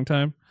time in a long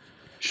time.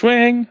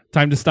 Swing.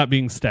 Time to stop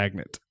being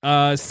stagnant.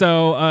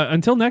 So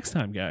until next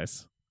time,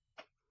 guys,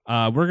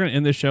 we're going to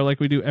end this show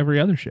like we do every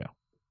other show.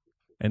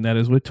 And that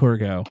is with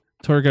Torgo.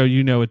 Torgo,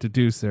 you know what to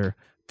do, sir.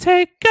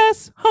 Take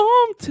us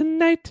home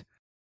tonight.